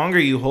longer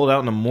you hold out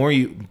and the more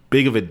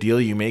big of a deal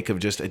you make of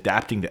just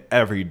adapting to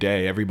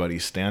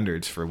everybody's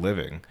standards for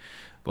living,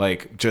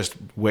 like just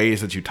ways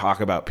that you talk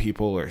about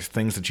people or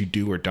things that you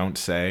do or don't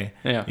say.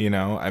 Yeah. You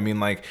know, I mean,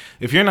 like,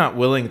 if you're not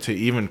willing to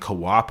even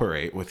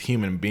cooperate with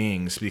human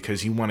beings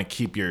because you want to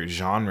keep your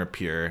genre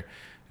pure,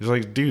 it's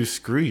like, dude,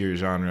 screw your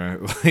genre.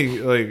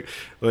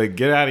 like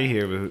get out of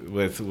here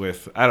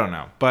with I don't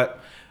know. But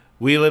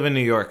we live in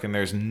New York and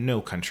there's no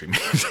country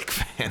music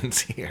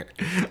fans here.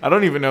 I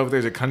don't even know if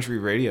there's a country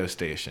radio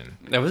station.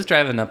 I was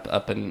driving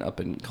up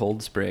in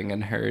Cold Spring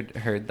and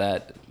heard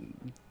that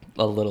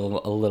a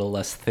little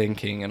less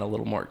thinking and a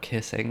little more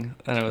kissing,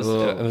 and I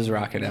was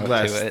rocking out to it.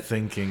 Less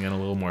thinking and a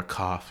little more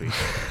coffee.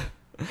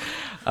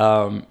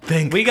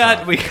 We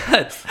got.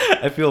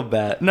 I feel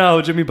bad.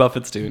 No, Jimmy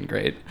Buffett's doing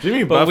great.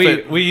 But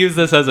we use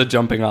this as a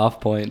jumping off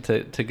point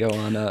to go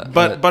on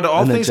But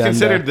all things agenda.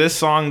 considered, this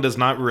song does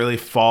not really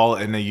fall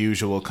in the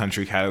usual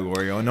country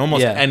category in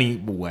almost any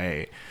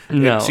way.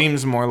 No. It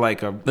seems more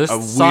like this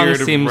a song weird,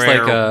 seems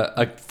rare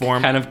like a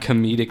form. kind of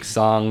comedic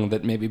song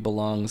that maybe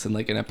belongs in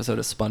like an episode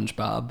of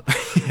SpongeBob.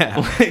 Yeah.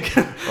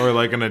 Or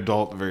like an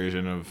adult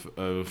version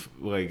of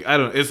like, I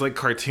don't, it's like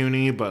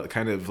cartoony but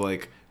kind of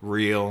like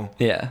real.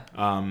 Yeah.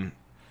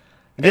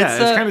 It's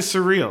kind of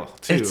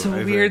surreal too. It's a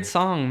weird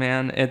song,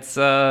 man. It's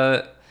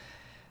I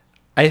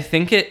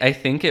think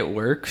it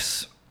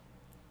works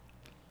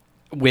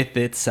with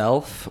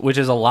itself, which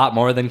is a lot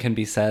more than can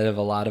be said of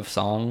a lot of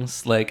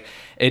songs. Like,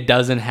 it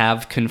doesn't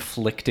have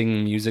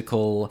conflicting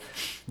musical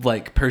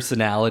like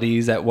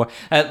personalities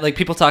like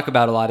people talk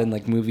about a lot in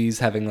like movies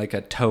having like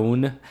a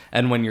tone,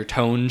 and when your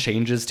tone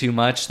changes too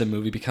much, the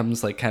movie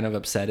becomes like kind of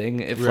upsetting.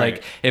 If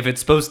like if it's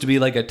supposed to be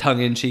like a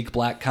tongue-in-cheek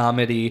black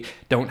comedy,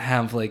 don't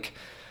have like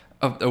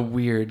a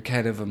weird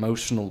kind of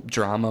emotional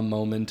drama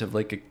moment of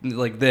like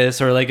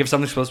this, or like if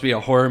something's supposed to be a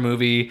horror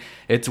movie,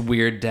 it's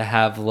weird to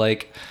have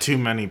like too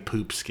many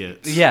poop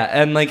skits. Yeah,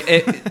 and like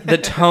the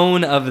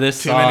tone of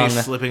this too song, many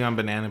slipping on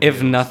banana peels.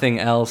 If nothing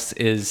else,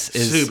 is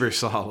super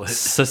solid,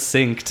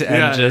 succinct,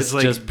 and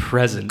just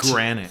present,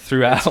 granite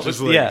throughout. It's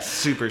just like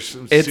super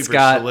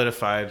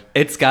solidified.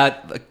 It's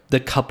got the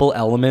couple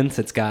elements.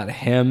 It's got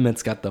him.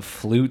 It's got the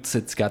flutes.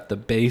 It's got the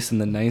bass and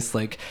the nice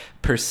like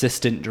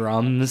persistent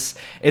drums.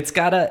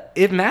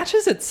 It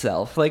matches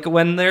itself. Like,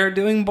 when they're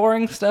doing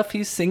boring stuff,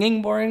 he's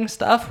singing boring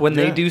stuff. When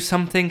they do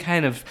something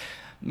kind of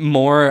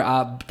more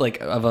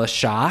like of a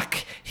shock,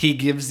 he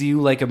gives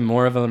you like a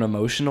more of an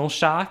emotional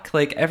shock.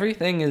 Like,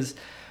 everything is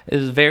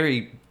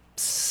very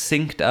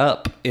synced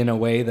up in a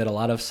way that a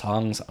lot of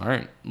songs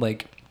aren't.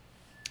 Like,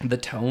 the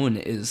tone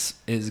is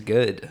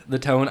good. The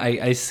tone,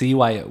 I see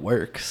why it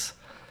works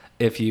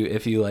if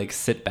you like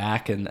sit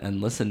back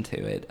and listen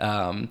to it.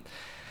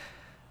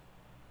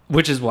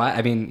 Which is why,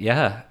 I mean,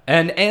 yeah,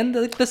 and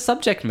like the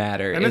subject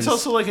matter, and it's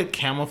also like a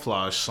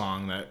camouflage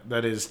song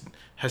that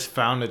has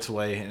found its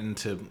way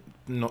into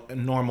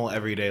normal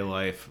everyday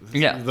life.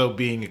 Yeah, though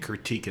being a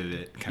critique of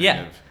it,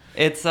 kind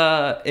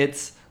of.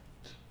 It's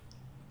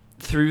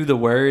through the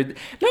word.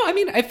 No, I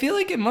mean, I feel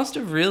like it must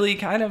have really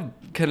kind of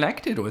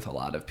connected with a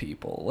lot of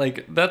people.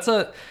 Like,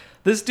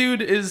 this dude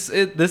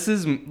this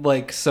is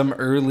like some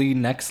early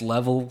next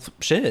level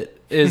shit.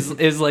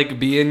 Is like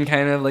being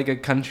kind of like a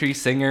country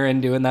singer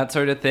and doing that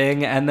sort of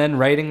thing, and then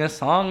writing a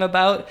song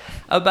about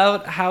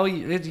how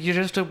you're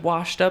just a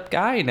washed up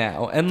guy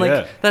now, and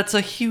like that's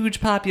a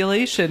huge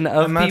population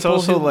of and that's people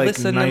also who like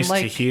listen nice and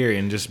like to hear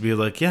and just be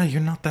like, yeah,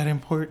 you're not that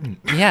important.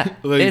 Yeah,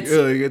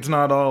 it's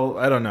not all.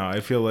 I don't know.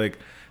 I feel like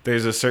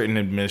there's a certain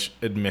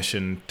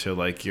admission to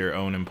like your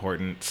own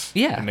importance.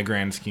 Yeah. In the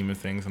grand scheme of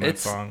things in that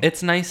song.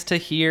 It's nice to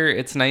hear.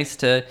 It's nice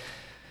to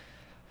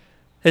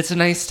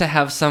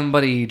have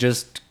somebody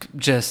just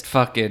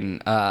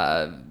fucking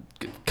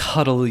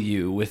cuddle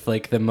you with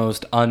like the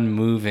most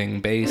unmoving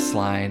bass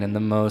line and the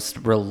most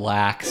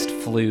relaxed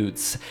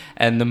flutes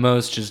and the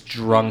most just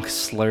drunk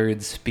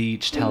slurred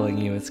speech telling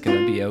you it's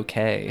gonna be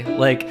okay.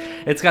 Like,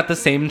 it's got the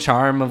same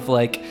charm of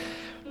like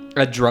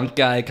a drunk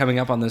guy coming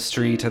up on the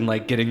street and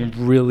like getting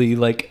really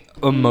like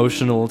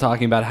emotional,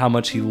 talking about how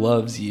much he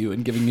loves you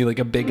and giving you like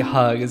a big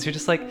hug, as you're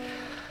just like,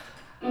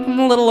 I'm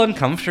a little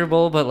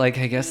uncomfortable, but like,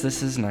 I guess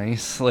this is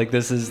nice. Like,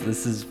 this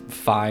is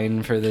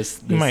fine for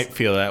this. You might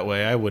feel that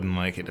way. I wouldn't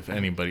like it if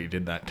anybody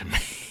did that to me.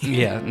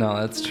 Yeah, no,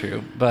 that's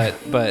true. But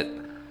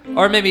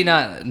or maybe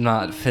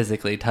not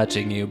physically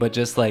touching you, but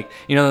just like,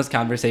 you know, those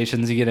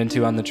conversations you get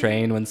into on the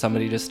train when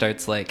somebody just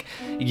starts like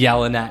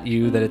yelling at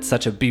you that it's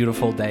such a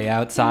beautiful day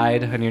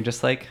outside, and you're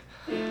just like,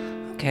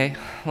 okay.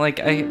 Like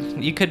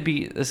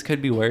this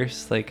could be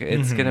worse. Like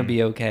it's gonna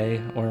be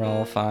okay. We're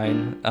all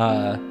fine.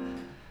 I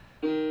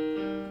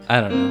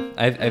don't know.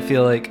 I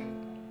feel like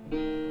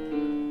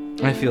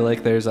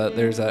there's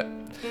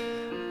a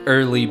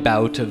early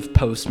bout of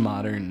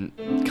postmodern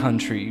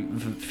country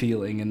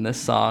feeling in this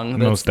song.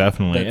 Most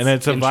definitely. And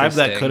it's a vibe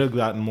that interesting. could have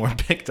gotten more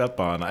picked up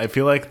on. I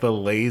feel like the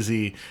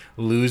lazy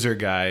loser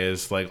guy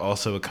is like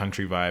also a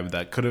country vibe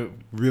that could have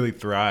really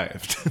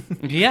thrived.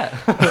 Yeah.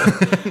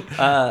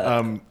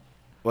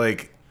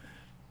 Like,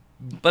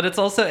 but it's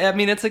also, I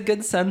mean, it's a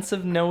good sense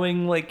of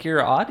knowing like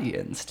your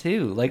audience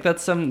too. Like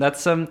that's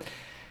some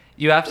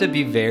you have to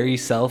be very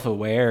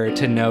self-aware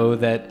to know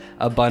that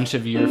a bunch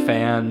of your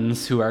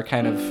fans who are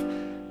kind of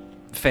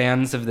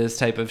fans of this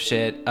type of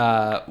shit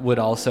would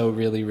also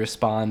really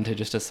respond to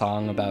just a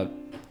song about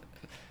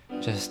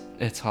just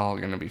it's all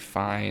gonna be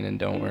fine and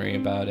don't worry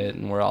about it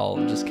and we're all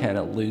just kind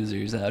of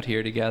losers out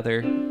here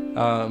together.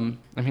 I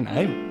mean,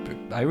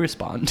 I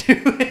respond to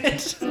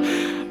it.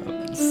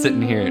 I'm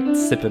sitting here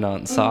sipping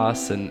on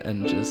sauce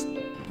and just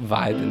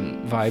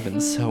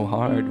vibing so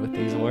hard with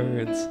these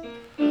words.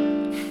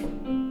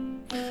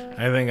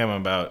 I think I'm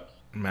about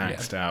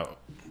maxed out.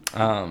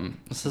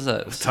 This is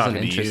an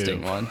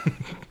interesting one.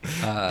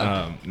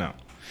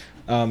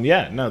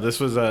 This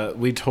was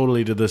we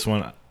totally did this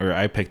one, or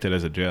I picked it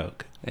as a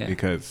joke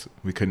because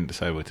we couldn't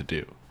decide what to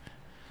do.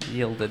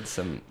 Yielded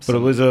some but it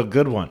was a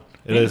good one.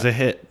 It is a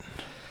hit.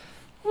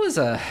 It was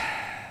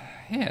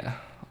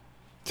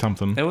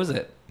something. It was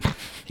it.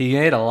 He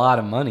made a lot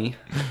of money.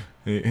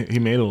 He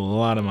made a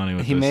lot of money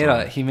with this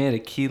song. He made a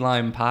key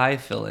lime pie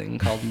filling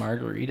called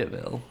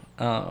Margaritaville.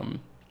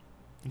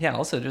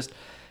 Also just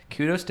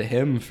kudos to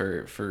him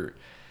for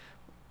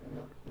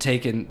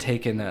taking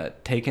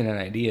an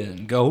idea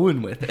and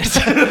going with it.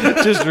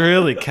 Just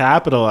really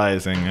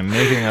capitalizing and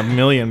making a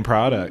million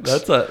products.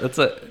 That's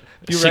a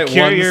you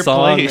Secure write one your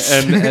song place.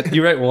 and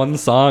you write one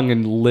song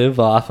and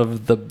live off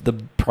of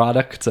the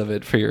products of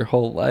it for your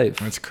whole life.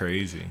 That's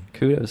crazy.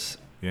 Kudos.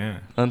 Yeah.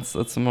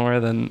 That's more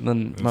than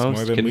That's most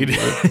more than can we do.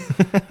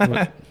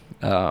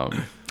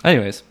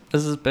 Anyways,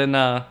 this has been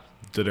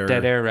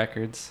Dead Air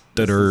Records.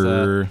 This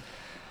is,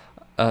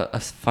 a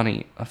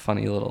funny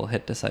little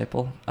hit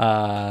disciple.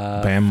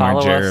 Bam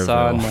follow us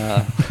on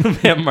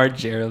Margaritaville. Bam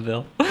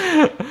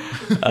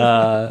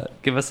Margaritaville.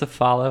 Give us a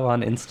follow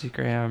on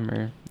Instagram,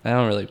 or I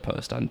don't really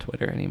post on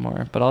Twitter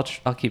anymore, but I'll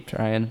keep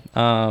trying.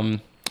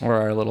 Or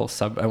our little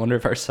I wonder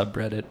if our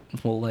subreddit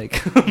will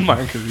like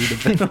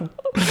Margaritaville.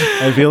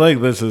 I feel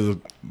like this is,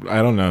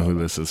 I don't know who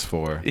this is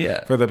for.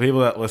 Yeah. For the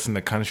people that listen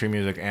to country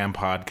music and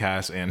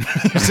podcasts and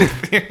music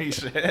theory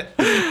shit.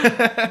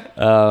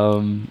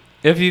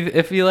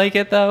 If you like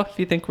it though, if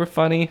you think we're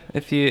funny,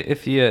 if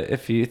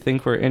you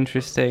think we're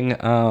interesting,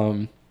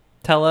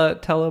 tell a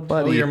buddy.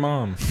 Tell your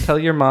mom. Tell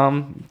your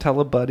mom. Tell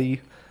a buddy.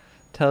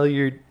 Tell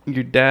your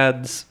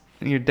dad's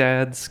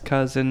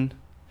cousin.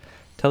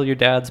 Tell your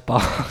dad's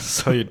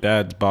boss. Tell your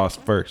dad's boss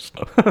first.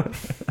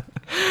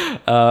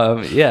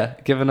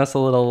 Giving us a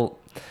little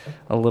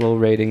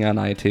rating on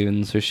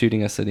iTunes or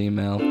shooting us an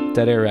email.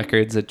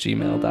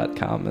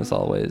 deadairrecords@gmail.com is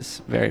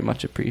always very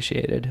much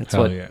appreciated. It's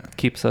what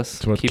keeps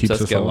us keeps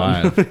us going.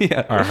 Alive.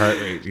 Yeah. Our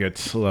heart rate gets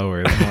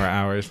slower the more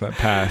hours that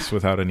pass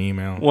without an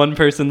email. One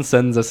person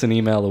sends us an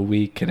email a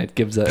week and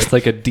it's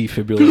like a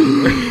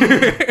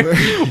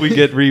defibrillator. We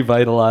get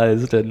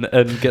revitalized and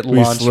get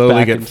launched. We slowly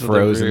back get into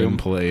frozen the room. in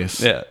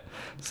place. Yeah.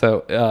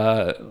 So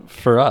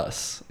for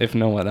us, if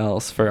no one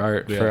else, for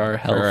our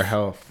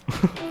health,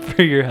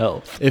 for your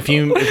health. If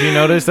you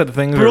notice that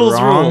things rules,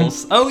 are wrong,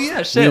 rules. Oh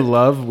yeah, shit.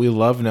 We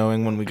love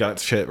knowing when we got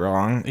shit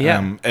wrong.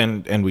 Yeah.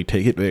 And we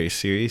take it very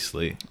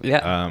seriously.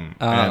 Yeah.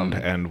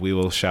 And we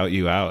will shout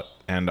you out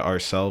and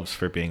ourselves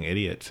for being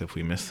idiots if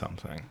we miss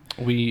something.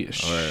 We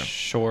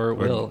sure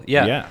will.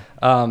 Yeah. Yeah.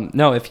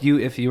 No, if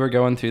you were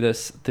going through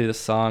this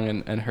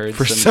song and heard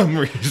For some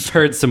reason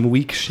heard some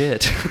weak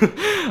shit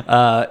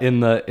in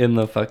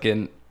the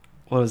fucking,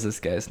 what was this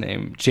guy's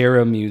name?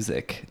 Jera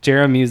Music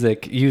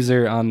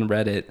user on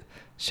Reddit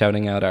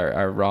shouting out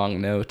our wrong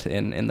note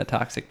in the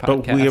Toxic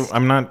podcast. But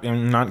I'm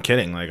not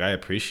kidding. Like, I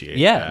appreciate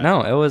that.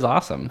 No, it was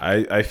awesome.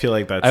 I feel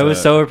like that's I was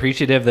so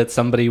appreciative that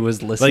somebody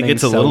was listening. like,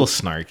 it's a little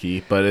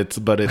snarky, but it's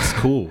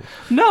cool.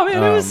 No,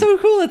 man, it was so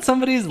cool that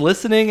somebody's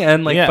listening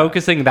and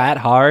focusing that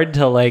hard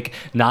to like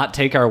not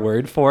take our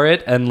word for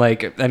it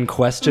and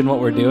question what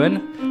we're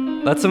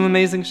doing. That's some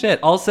amazing shit.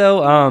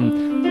 Also,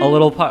 a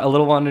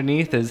little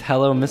underneath is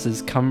Hello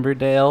Mrs.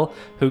 Cumberdale,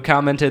 who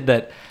commented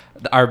that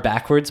our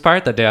backwards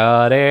part, the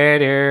da da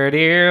da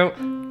da,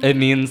 it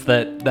means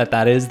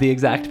that is the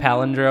exact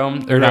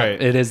palindrome, or right.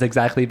 not, it is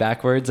exactly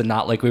backwards, and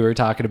not like we were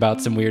talking about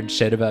some weird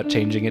shit about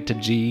changing it to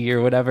G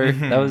or whatever.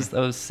 Mm-hmm. That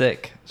was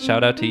sick.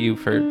 Shout out to you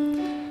for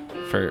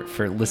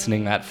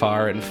listening that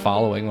far and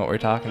following what we're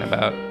talking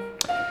about. All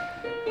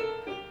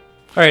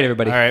right,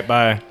 everybody. All right,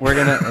 bye. We're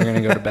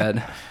gonna go to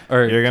bed.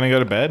 Or you're gonna go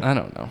to bed? I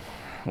don't know.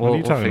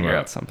 We'll figure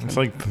out something. It's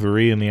like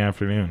 3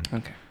 p.m.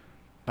 Okay.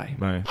 Bye.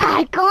 Bye.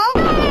 Hi,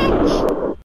 Coach.